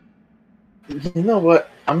 You know what?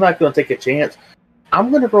 I'm not gonna take a chance.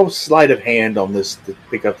 I'm gonna roll sleight of hand on this to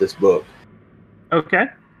pick up this book. Okay.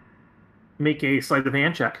 Make a sleight of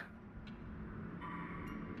hand check.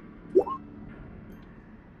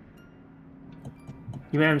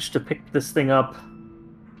 You managed to pick this thing up.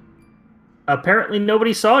 Apparently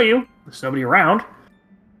nobody saw you. There's nobody around.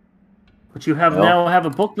 But you now have a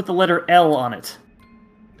book with the letter L on it.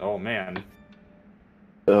 Oh, man.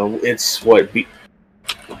 It's what?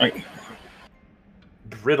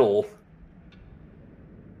 Brittle.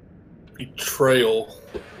 Betrayal.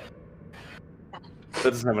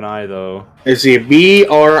 That doesn't have an I, though. Is it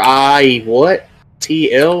BRI what?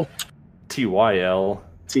 TL? TYL.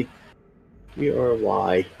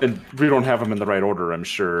 BRY. And we don't have them in the right order, I'm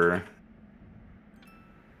sure.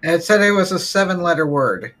 It said it was a 7-letter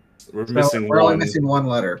word. We're So missing we're one. only missing one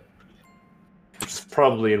letter. It's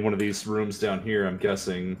probably in one of these rooms down here, I'm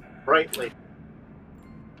guessing. Brightly.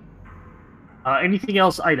 Anything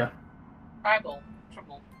else, Ida? Tribal.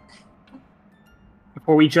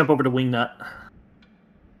 Before we jump over to Wingnut.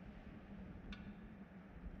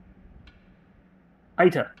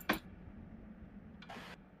 Ida.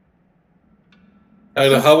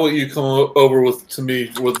 Ida, how about you come over to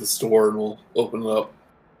me with the store and we'll open it up.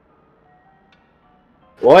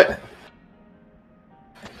 What?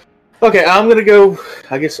 Okay, I'm gonna go.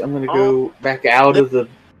 I guess I'm gonna go back out of the.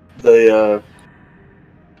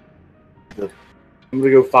 I'm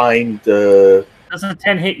gonna go find the. Does a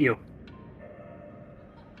 10 hit you?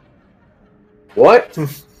 What?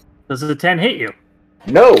 Does a 10 hit you?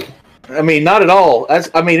 No, I mean not at all.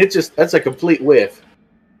 That's a complete whiff.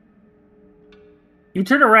 You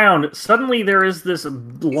turn around. Suddenly, there is this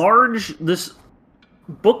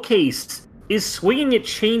bookcase is swinging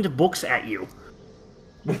its chained books at you.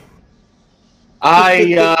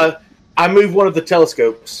 I move one of the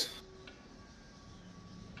telescopes.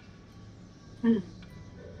 You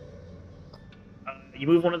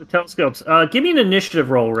move one of the telescopes. Give me an initiative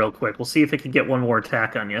roll real quick. We'll see if it can get one more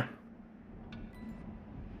attack on you.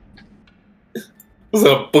 Is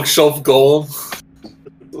that a bookshelf golem?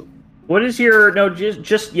 What is your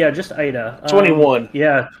just Ida? 21.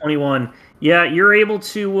 Yeah, 21. Yeah, you're able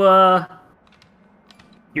to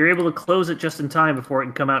close it just in time before it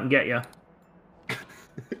can come out and get you.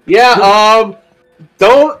 Yeah.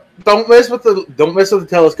 Don't mess with the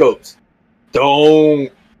telescopes.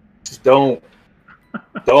 Don't.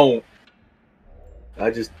 I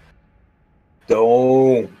just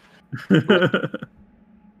don't.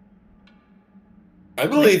 I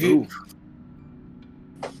believe you.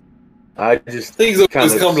 I just things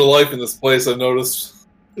always come to life in this place. I've noticed.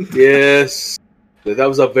 Yes, that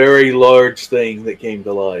was a very large thing that came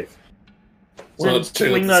to life. Since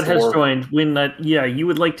Wingnut has joined, Wingnut, yeah, you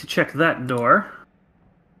would like to check that door.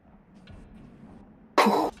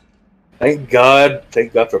 Thank God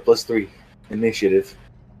for +3 initiative.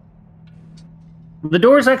 The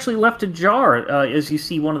door is actually left ajar as you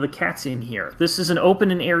see one of the cats in here. This is an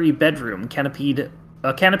open and airy bedroom.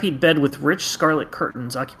 A canopied bed with rich scarlet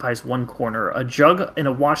curtains occupies one corner. A jug and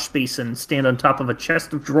a wash basin stand on top of a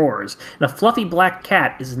chest of drawers, and a fluffy black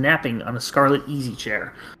cat is napping on a scarlet easy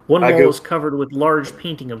chair. One wall is covered with large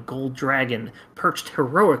painting of gold dragon perched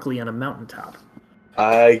heroically on a mountaintop.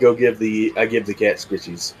 I give the cat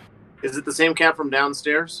squishies. Is it the same cat from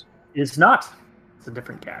downstairs? It's not. It's a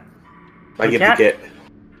different cat. I give the cat.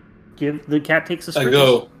 The cat takes a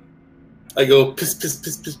squishies. I go piss piss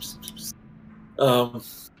piss piss piss piss.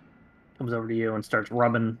 Comes over to you and starts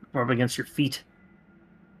rubbing against your feet.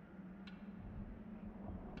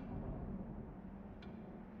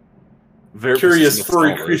 Very curious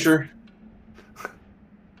furry creature.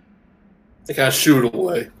 I kind of shoot it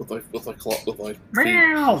away with my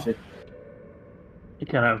Meow! He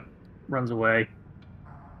kind of runs away.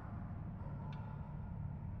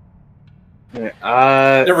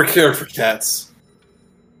 Never cared for cats.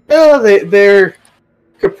 Well, they're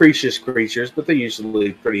capricious creatures, but they're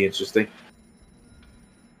usually pretty interesting.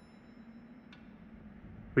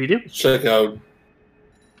 What do you do? Check out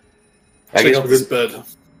this bed.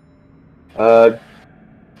 Yeah,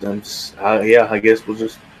 I guess we'll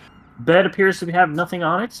just. Bed appears to have nothing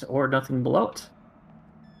on it or nothing below it.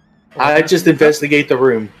 I just investigate the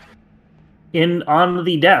room. On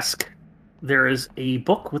the desk, there is a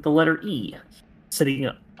book with the letter E sitting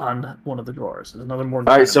on one of the drawers. There's another more.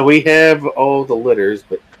 All right, so we have all the letters,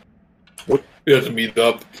 but what? We have to meet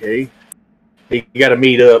up. Okay, you got to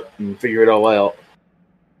meet up and figure it all out.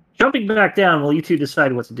 Jumping back down while you two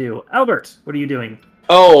decide what to do. Albert, what are you doing?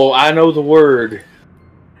 Oh, I know the word.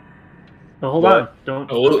 Well, hold on.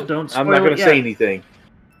 Don't I'm not going to say anything.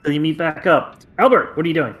 So you meet back up. Albert, what are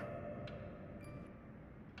you doing?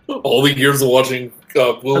 All the years of watching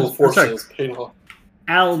Wheel of Fortune has paid off.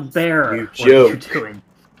 Albert, what are you doing?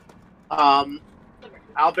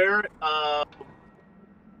 Albert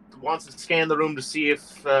wants to scan the room to see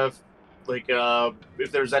if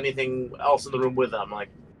there's anything else in the room with them, like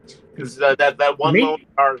because that one lone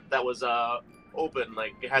part that was open,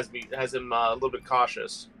 like has him a little bit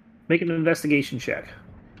cautious. Make an investigation check.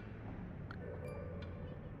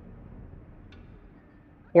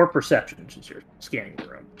 Or perception, since you're scanning the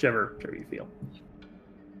room. Whichever you feel.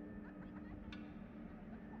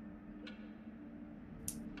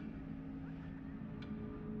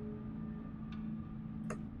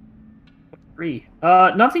 Three.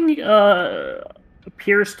 Nothing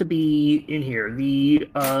appears to be in here.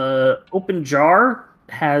 The open jar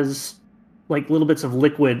has like little bits of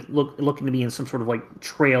liquid looking to be in some sort of like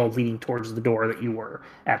trail leading towards the door that you were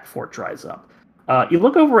at before it dries up. You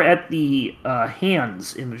look over at the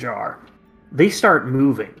hands in the jar. They start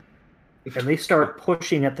moving, and they start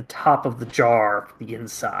pushing at the top of the jar, the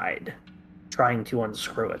inside, trying to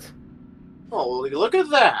unscrew it. Oh, look at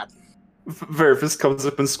that! Verifus comes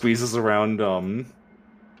up and squeezes around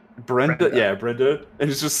Brenda. Yeah, Brenda, and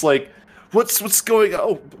he's just like, "What's going on?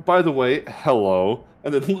 Oh, by the way, hello."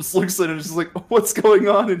 And then looks at it and is just like, "What's going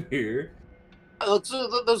on in here?" Those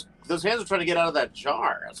hands are trying to get out of that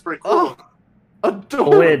jar. That's pretty cool. Oh, adorable.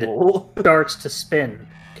 The lid starts to spin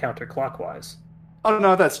counterclockwise. Oh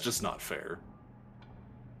no, that's just not fair.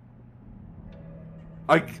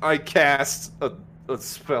 I cast a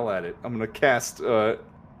spell at it. I'm gonna cast fucking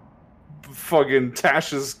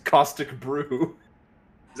Tasha's Caustic Brew.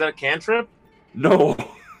 Is that a cantrip? No.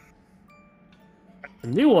 A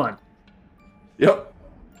new one. Yep.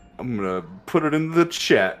 I'm gonna put it in the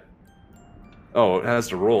chat. Oh, it has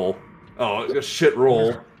to roll. Oh, a shit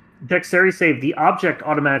roll. Dexterity save. The object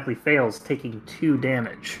automatically fails, taking 2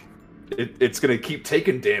 damage. It's gonna keep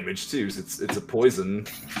taking damage too. It's a poison.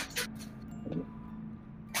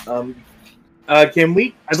 Can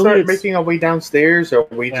we start making our way downstairs, or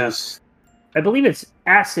we just? I believe it's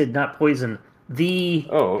acid, not poison. The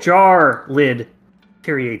Oh. jar lid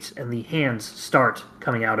deteriorates, and the hands start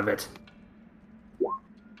coming out of it.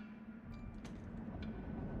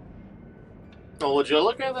 Oh, would you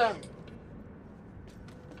look at that?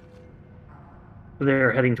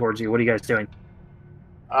 They're heading towards you. What are you guys doing?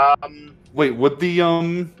 Wait, would the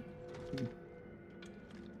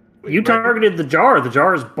Wait, You targeted the jar. The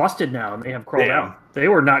jar is busted now, and they have crawled Damn. out. They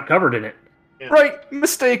were not covered in it. Yeah. Right,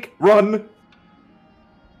 mistake. Run.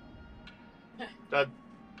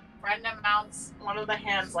 Brenda mounts one of the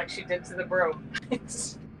hands like she did to the broom.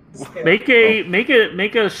 Make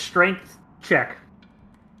a strength check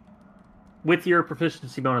with your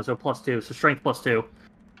proficiency bonus, so +2. So strength +2.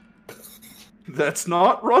 That's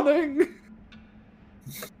not running.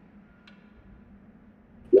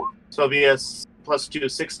 So it'll be a +2,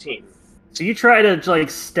 16. So you try to like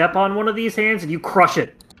step on one of these hands, and you crush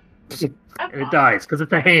it, and it dies because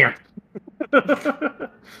it's a hand.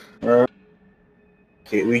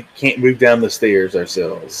 Okay, we can't move down the stairs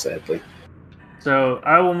ourselves, sadly. So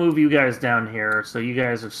I will move you guys down here. So you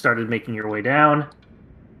guys have started making your way down.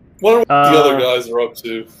 Wonder what the other guys are up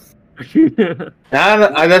to.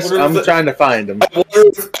 I'm trying to find them. I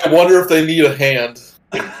wonder if they need a hand.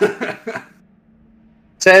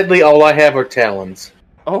 Sadly, all I have are talons.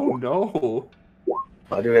 Oh no.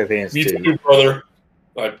 I do have hands Me too. too, brother.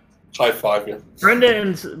 I high five you. Brenda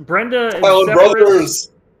and Talon Zephyrus.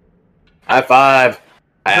 brothers. High five.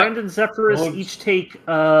 Brenda and Zephyrus each take.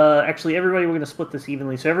 Actually, everybody, we're going to split this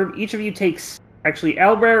evenly. So each of you takes. Actually,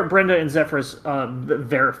 Albert, Brenda, and Zephyrus,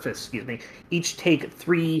 Verifus, excuse me, each take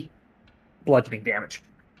 3 bludgeoning damage.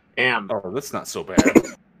 Damn. Oh, that's not so bad.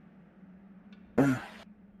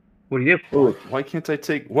 What do you do? Ooh, why can't I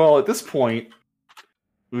take? Well, at this point,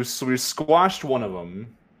 we squashed one of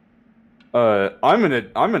them. I'm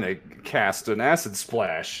gonna cast an acid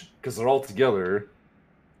splash because they're all together.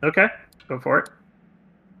 Okay, go for it.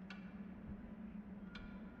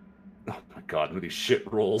 Oh my god, look at these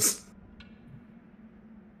shit rolls.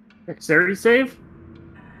 Dexterity save?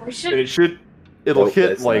 We should. It'll Nope, hit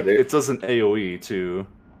that's like not it. it does an AOE too.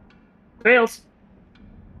 Fails.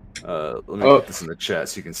 Let me put this in the chat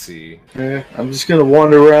so you can see. Yeah, I'm just gonna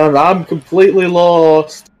wander around. I'm completely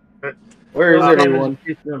lost. Where is everyone?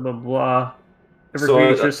 Blah, blah, blah.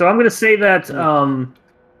 So, So I'm going to say that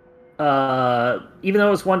even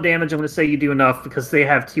though it's 1 damage, I'm going to say you do enough because they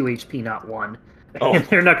have 2 HP, not 1. Oh. And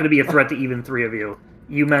they're not going to be a threat to even 3 of you.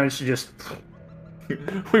 You managed to just...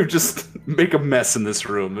 We just make a mess in this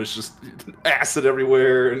room. There's just acid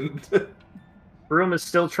everywhere, and Room is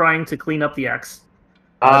still trying to clean up the X.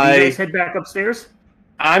 Do you guys head back upstairs?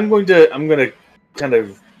 I'm gonna kind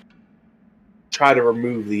of try to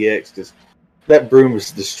remove the X because that broom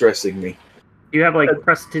is distressing me. Do you have like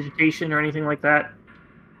prestidigitation or anything like that?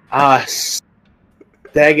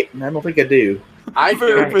 Dag it! I don't think I do.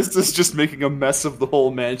 Therapist is just making a mess of the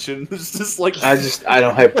whole mansion. It's just like I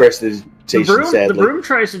don't have prestidigitation. Sadly, The broom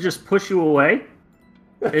tries to just push you away.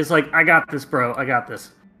 It's like, I got this, bro. I got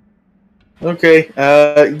this. Okay,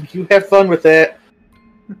 you have fun with that.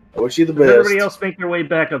 I wish you the Does best. everybody else make their way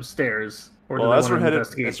back upstairs? Or do well, they as want we're to headed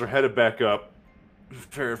investigate? back up,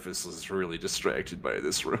 Verifus is really distracted by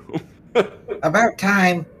this room. About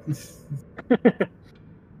time.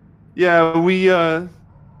 Yeah, we there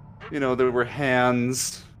were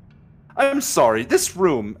hands. I'm sorry, this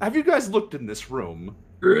room. Have you guys looked in this room?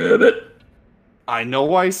 Ribbit. I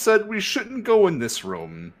know I said we shouldn't go in this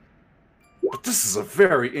room, but this is a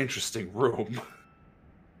very interesting room.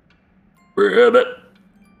 Ribbit.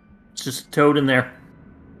 It's just a toad in there.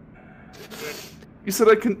 You said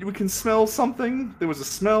we can smell something? There was a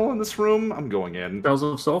smell in this room? I'm going in. Smells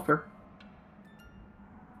of sulfur.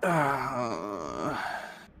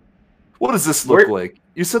 What does this look like?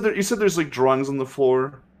 You said there's like drawings on the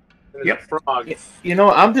floor? Yep. Frog. You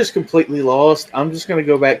know, I'm just completely lost. I'm just gonna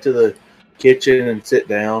go back to the kitchen and sit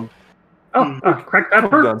down. Oh, cracked Come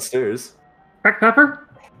pepper? downstairs. Cracked pepper?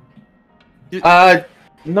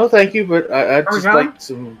 No, thank you, but I'd just Parmesan? like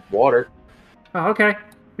some water. Oh, okay.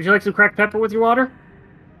 Would you like some cracked pepper with your water?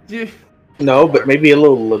 Yeah. No, but maybe a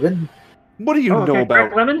little lemon. What do you know about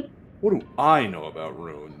cracked lemon? What do I know about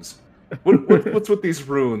runes? What's with these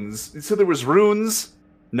runes? You said there was runes?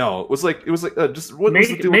 No, it was like just what was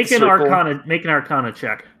the deal with the circle? Make an arcana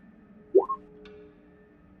check.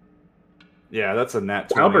 Yeah, that's a nat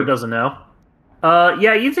 20. Albert doesn't know.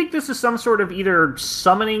 Yeah, you think this is some sort of either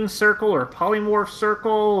summoning circle or polymorph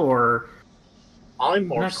circle, or I'm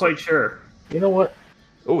not quite sure. You know what?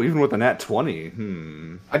 Oh, even with a nat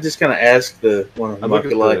 20. I just kind of asked the one of I them, look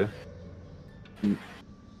at like,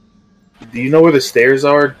 do you know where the stairs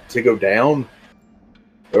are to go down?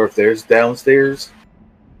 Or if there's downstairs?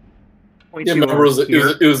 Yeah, remember,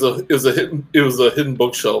 it was a hidden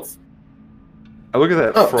bookshelf. I look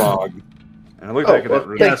at that frog, and I look back at that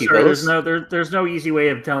room. Thank you, there's no easy way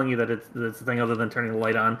of telling you that it's a thing other than turning the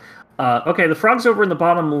light on. Okay, the frog's over in the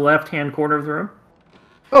bottom left-hand corner of the room.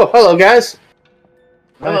 Oh, hello, guys.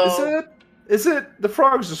 Hello. Is it the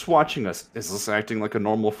frog's just watching us? Is this acting like a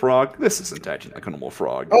normal frog? This isn't acting like a normal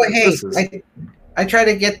frog. Oh, hey, This is- I try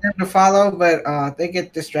to get them to follow, but they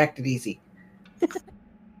get distracted easy.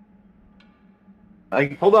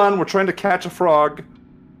 Hold on, we're trying to catch a frog.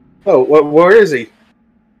 Oh, where is he?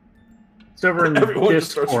 It's over in Everyone just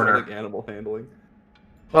this starts corner. running animal handling.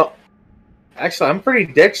 Well, actually, I'm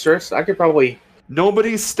pretty dexterous. I could probably...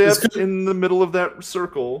 Nobody stepped in the middle of that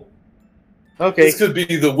circle. Okay. This could be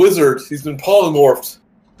the wizard. He's been polymorphed.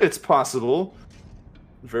 It's possible.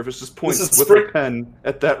 Vervis just points This is with Spring- a pen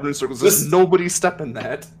at that rune circle. Says, nobody step in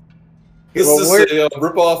that. This Well, is a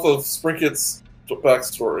ripoff of Sprinket's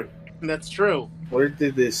backstory. That's true. Where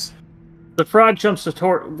did this... The frog jumps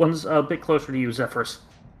one's a bit closer to you, Zephyrus.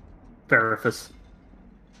 Verifus.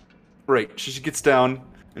 Right. She gets down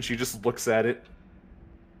and she just looks at it.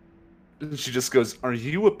 And she just goes, "Are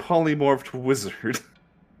you a polymorphed wizard?"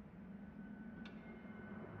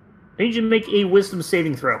 I need you to make a wisdom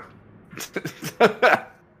saving throw.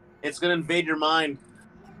 It's gonna invade your mind.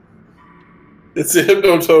 It's a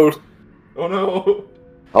Hypnotoad. Oh no.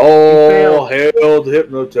 Oh, hell, the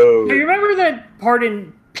Hypnotoad. Do you remember that part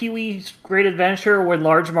in Pee-wee's Great Adventure when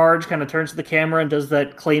Large Marge kind of turns to the camera and does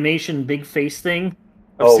that claymation big face thing?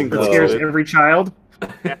 I've seen That that. scares every child.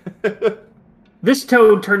 This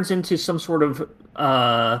toad turns into some sort of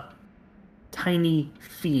tiny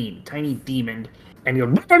fiend, tiny demon, and he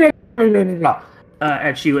goes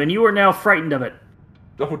at you, and you are now frightened of it.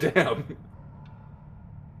 Oh damn.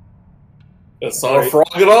 That's not a frog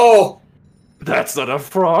at all. That's not a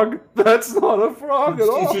frog. That's not a frog at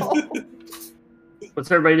all.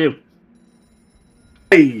 What's everybody do?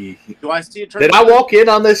 Hey, Do I see it turn? did I walk in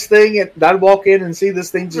on this thing? Did I walk in and see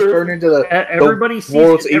this thing just turn into the Everybody sees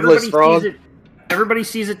world's it. evilest frog? Everybody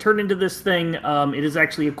sees it turn into this thing. It is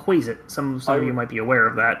actually a quasit. Some of you might be aware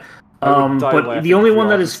of that. I would die But laughing the only if one we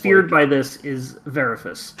that all is just, feared like- by this is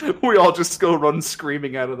Verifus. We all just go run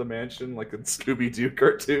screaming out of the mansion like a Scooby-Doo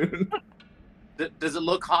cartoon. Does it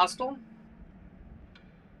look hostile?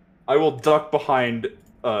 I will duck behind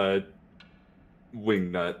Wingnut.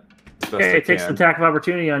 as best Okay, I it takes the can. attack of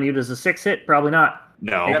opportunity on you. Does a 6 hit? Probably not.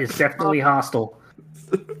 No. It is definitely hostile.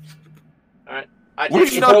 I We We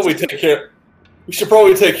take should not- probably take care. We should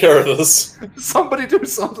probably take care of this. Somebody do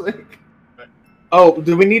something. Oh,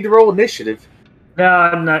 do we need to roll initiative? No,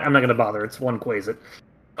 I'm not going to bother. It's one quasit.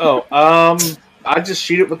 Oh, I just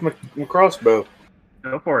shoot it with my crossbow.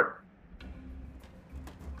 Go for it.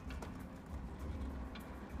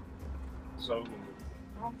 So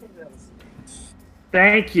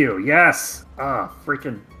Thank you. Yes.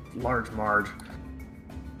 Freaking Large Marge.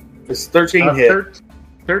 It's 13 hit.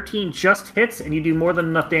 13 just hits, and you do more than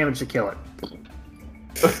enough damage to kill it.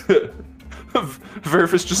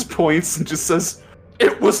 Verifus just points and just says,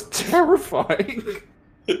 "It was terrifying."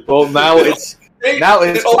 Well, now it's It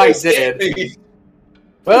quite almost dead. hit me.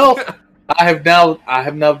 Well, I have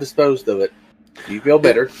now disposed of it. Do you feel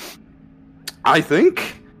better? I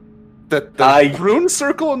think that the rune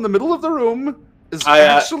circle in the middle of the room is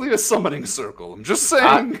actually a summoning circle. I'm just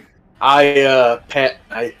saying. I pat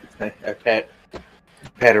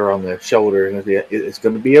pat her on the shoulder, and it's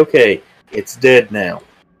going to be okay. It's dead now.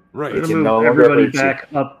 Right. We're It gonna can move no longer everybody hurt you. back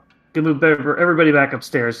up. Gonna move everybody back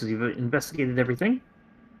upstairs because you've investigated everything.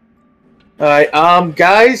 All right,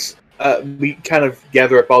 guys. We kind of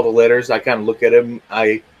gather up all the letters. I kind of look at them.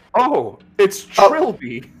 Oh, it's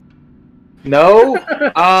Trilby. No.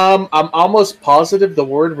 I'm almost positive the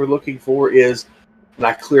word we're looking for is, and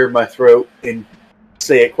I clear my throat and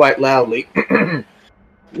say it quite loudly.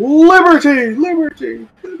 Liberty, liberty,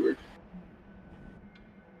 liberty.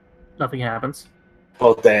 Nothing happens.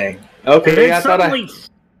 Oh dang. And Okay, then I thought suddenly,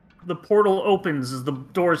 the portal opens as the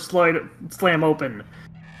doors slam open.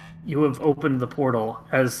 You have opened the portal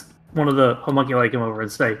as one of the homunculi come over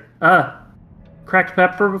and say, cracked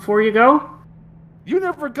pepper before you go? You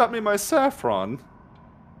never got me my saffron.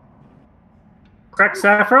 Cracked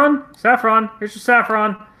saffron? Saffron. Here's your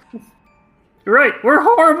saffron. You're right. We're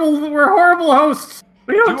horrible hosts.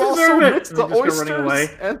 We don't You deserve also it. mixed the And they just go running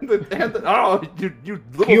oysters and the oh, you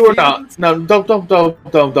little you are fiends. not.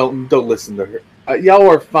 No, don't listen to her. Y'all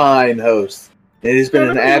are fine hosts. It has been an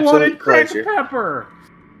Nobody absolute wanted cracked pleasure. pepper.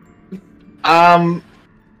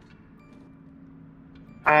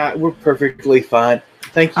 We're perfectly fine.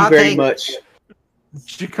 Thank you I'll very take- much.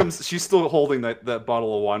 She's still holding that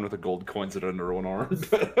bottle of wine with the gold coins in it under one arm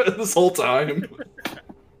this whole time.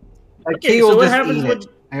 Okay, He so will what just happens eat when...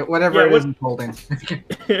 it. Whatever Yeah, it what- is he's holding.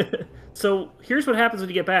 So here's what happens when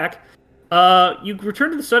you get back. You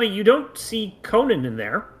return to the study. You don't see Conan in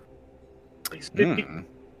there.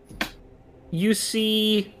 You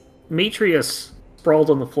see Matrius sprawled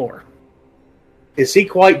on the floor. Is he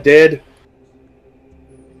quite dead?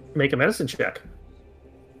 Make a medicine check.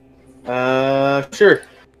 Sure.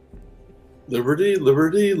 Liberty,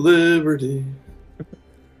 liberty, liberty.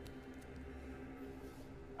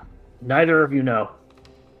 Neither of you know.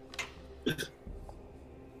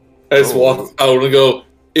 I just walk out and go,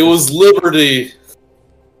 it was liberty.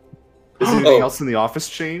 Is anything else in the office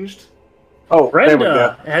changed? Oh, there we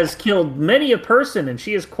Brenda go. has killed many a person, and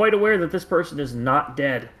she is quite aware that this person is not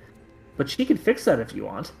dead. But she can fix that if you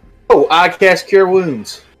want. Oh, I cast Cure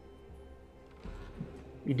Wounds.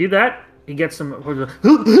 You do that, you get some...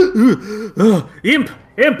 Imp!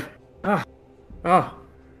 Imp! Oh,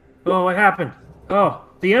 what happened? Oh,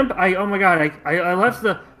 the imp! Oh my god! I left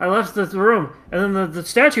the room, and then the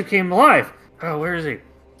statue came alive. Oh, where is he?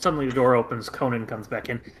 Suddenly the door opens. Conan comes back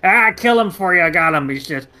in. Kill him for you! I got him. He's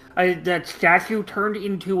just that statue turned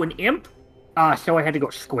into an imp. So I had to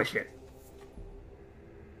go squish it.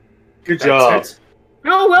 Good job. it?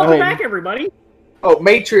 Oh, welcome Oh. back, everybody. Oh,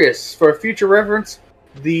 Matrius, for future reference,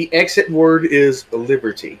 the exit word is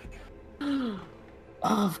liberty.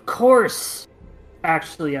 Of course.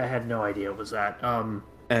 Actually, I had no idea it was that.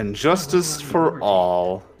 And justice for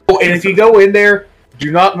all. Oh, and if you go in there,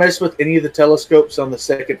 do not mess with any of the telescopes on the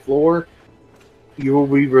second floor. You will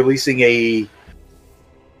be releasing a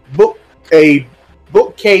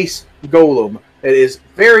bookcase golem that is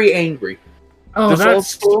very angry. Oh, There's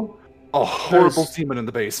that's... also a horrible There's- demon in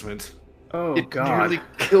the basement. Oh, It God. nearly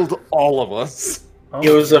killed all of us. Oh, It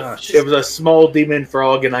was gosh. it was a small demon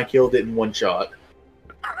frog, and I killed it in one shot.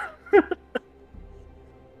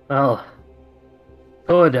 Well,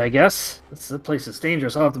 good, I guess. The place is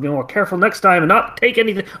dangerous. I'll have to be more careful next time and not take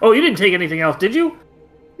anything. Oh, you didn't take anything else, did you?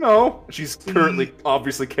 No, she's currently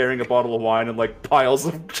obviously carrying a bottle of wine and like piles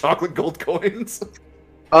of chocolate gold coins.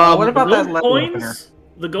 What about that Gold letter opener? coins?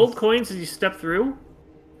 The gold coins as you step through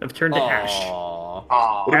have turned to ash. Aww.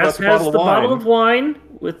 Aw. What about As the has bottle of the bottle wine? of wine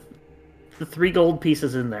with the 3 gold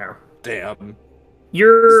pieces in there. Damn.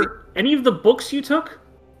 Any of the books you took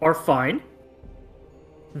are fine.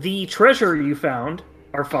 The treasure you found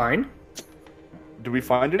are fine. Do we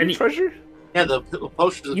find any Any- treasure? Yeah, the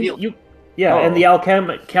potions of healing. And Oh. the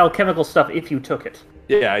alchemical stuff if you took it,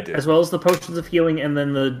 Yeah, I did. as well as the potions of healing, and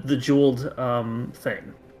then the jeweled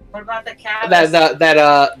thing. What about the cat?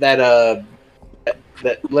 That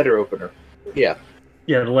letter opener. Yeah.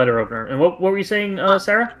 Yeah, the letter opener. And what were you saying,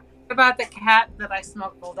 Sarah? What about the cat that I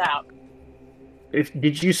smuggled out?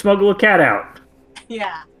 Did you smuggle a cat out?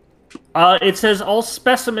 Yeah. It says all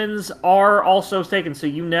specimens are also taken, so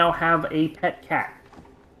you now have a pet cat.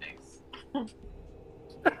 Nice.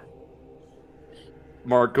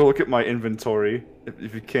 Mark, go look at my inventory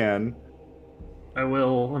if you can. I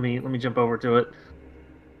will. Let me jump over to it.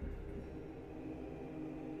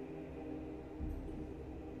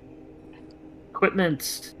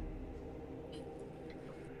 Equipment.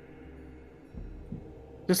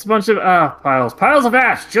 Just a bunch of piles of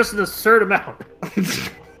ash, just an absurd amount.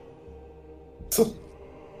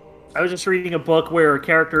 I was just reading a book where a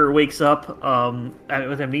character wakes up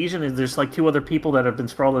with amnesia, and there's like two other people that have been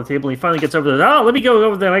sprawled on the table. And he finally gets over there. Oh, let me go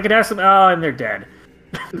over them. I can ask them. Oh, and they're dead.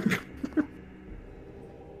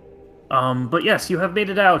 But yes, you have made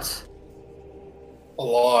it out.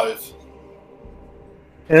 Alive.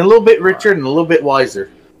 And a little bit richer and a little bit wiser.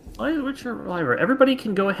 Richer. Everybody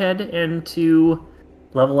can go ahead and to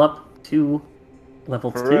level up to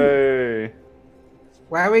level 2. Hooray.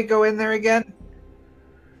 Why we go in there again?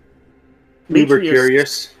 We were Matrius,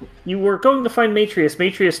 curious. You were going to find Matrius.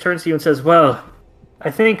 Matrius turns to you and says, well,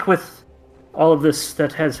 I think with all of this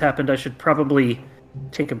that has happened, I should probably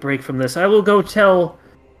take a break from this. I will go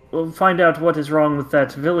find out what is wrong with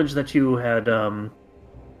that village that you had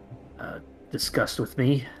discussed with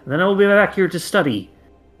me. And then I will be back here to study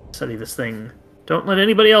this thing. Don't let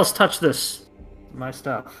anybody else touch this. My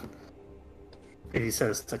stuff. He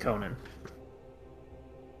says to Conan.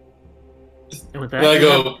 And with that, I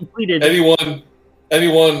go, completed.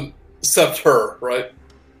 anyone except her, right?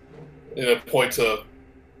 And I point to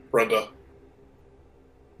Brenda.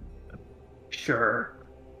 Sure.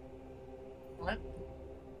 What?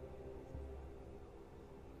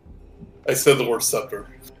 I said the word scepter.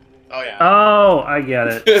 Oh yeah. Oh, I get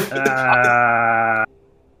it.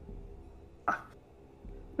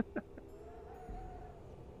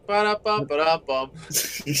 Ba-da-ba-ba-da-bum.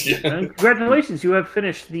 Yeah. Congratulations, you have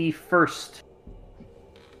finished the first.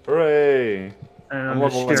 Hooray. And I'm I'm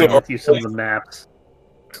just level sharing one. with you some of the maps.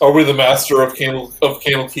 Are we the master of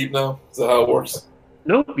Candlekeep now? Is that how it works?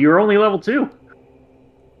 Nope, you're only level 2.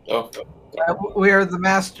 Oh. We are the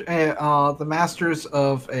masters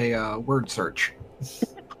of a word search.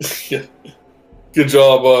 Yeah. Good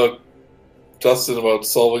job, Justin, about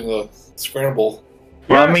solving the scramble.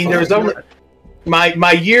 Well, I mean, there's only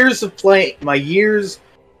my years of playing,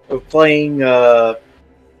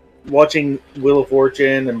 watching Wheel of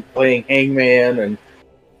Fortune and playing Hangman and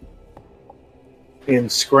in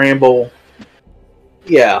Scramble.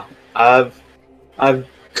 Yeah, I've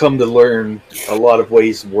come to learn a lot of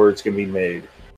ways words can be made.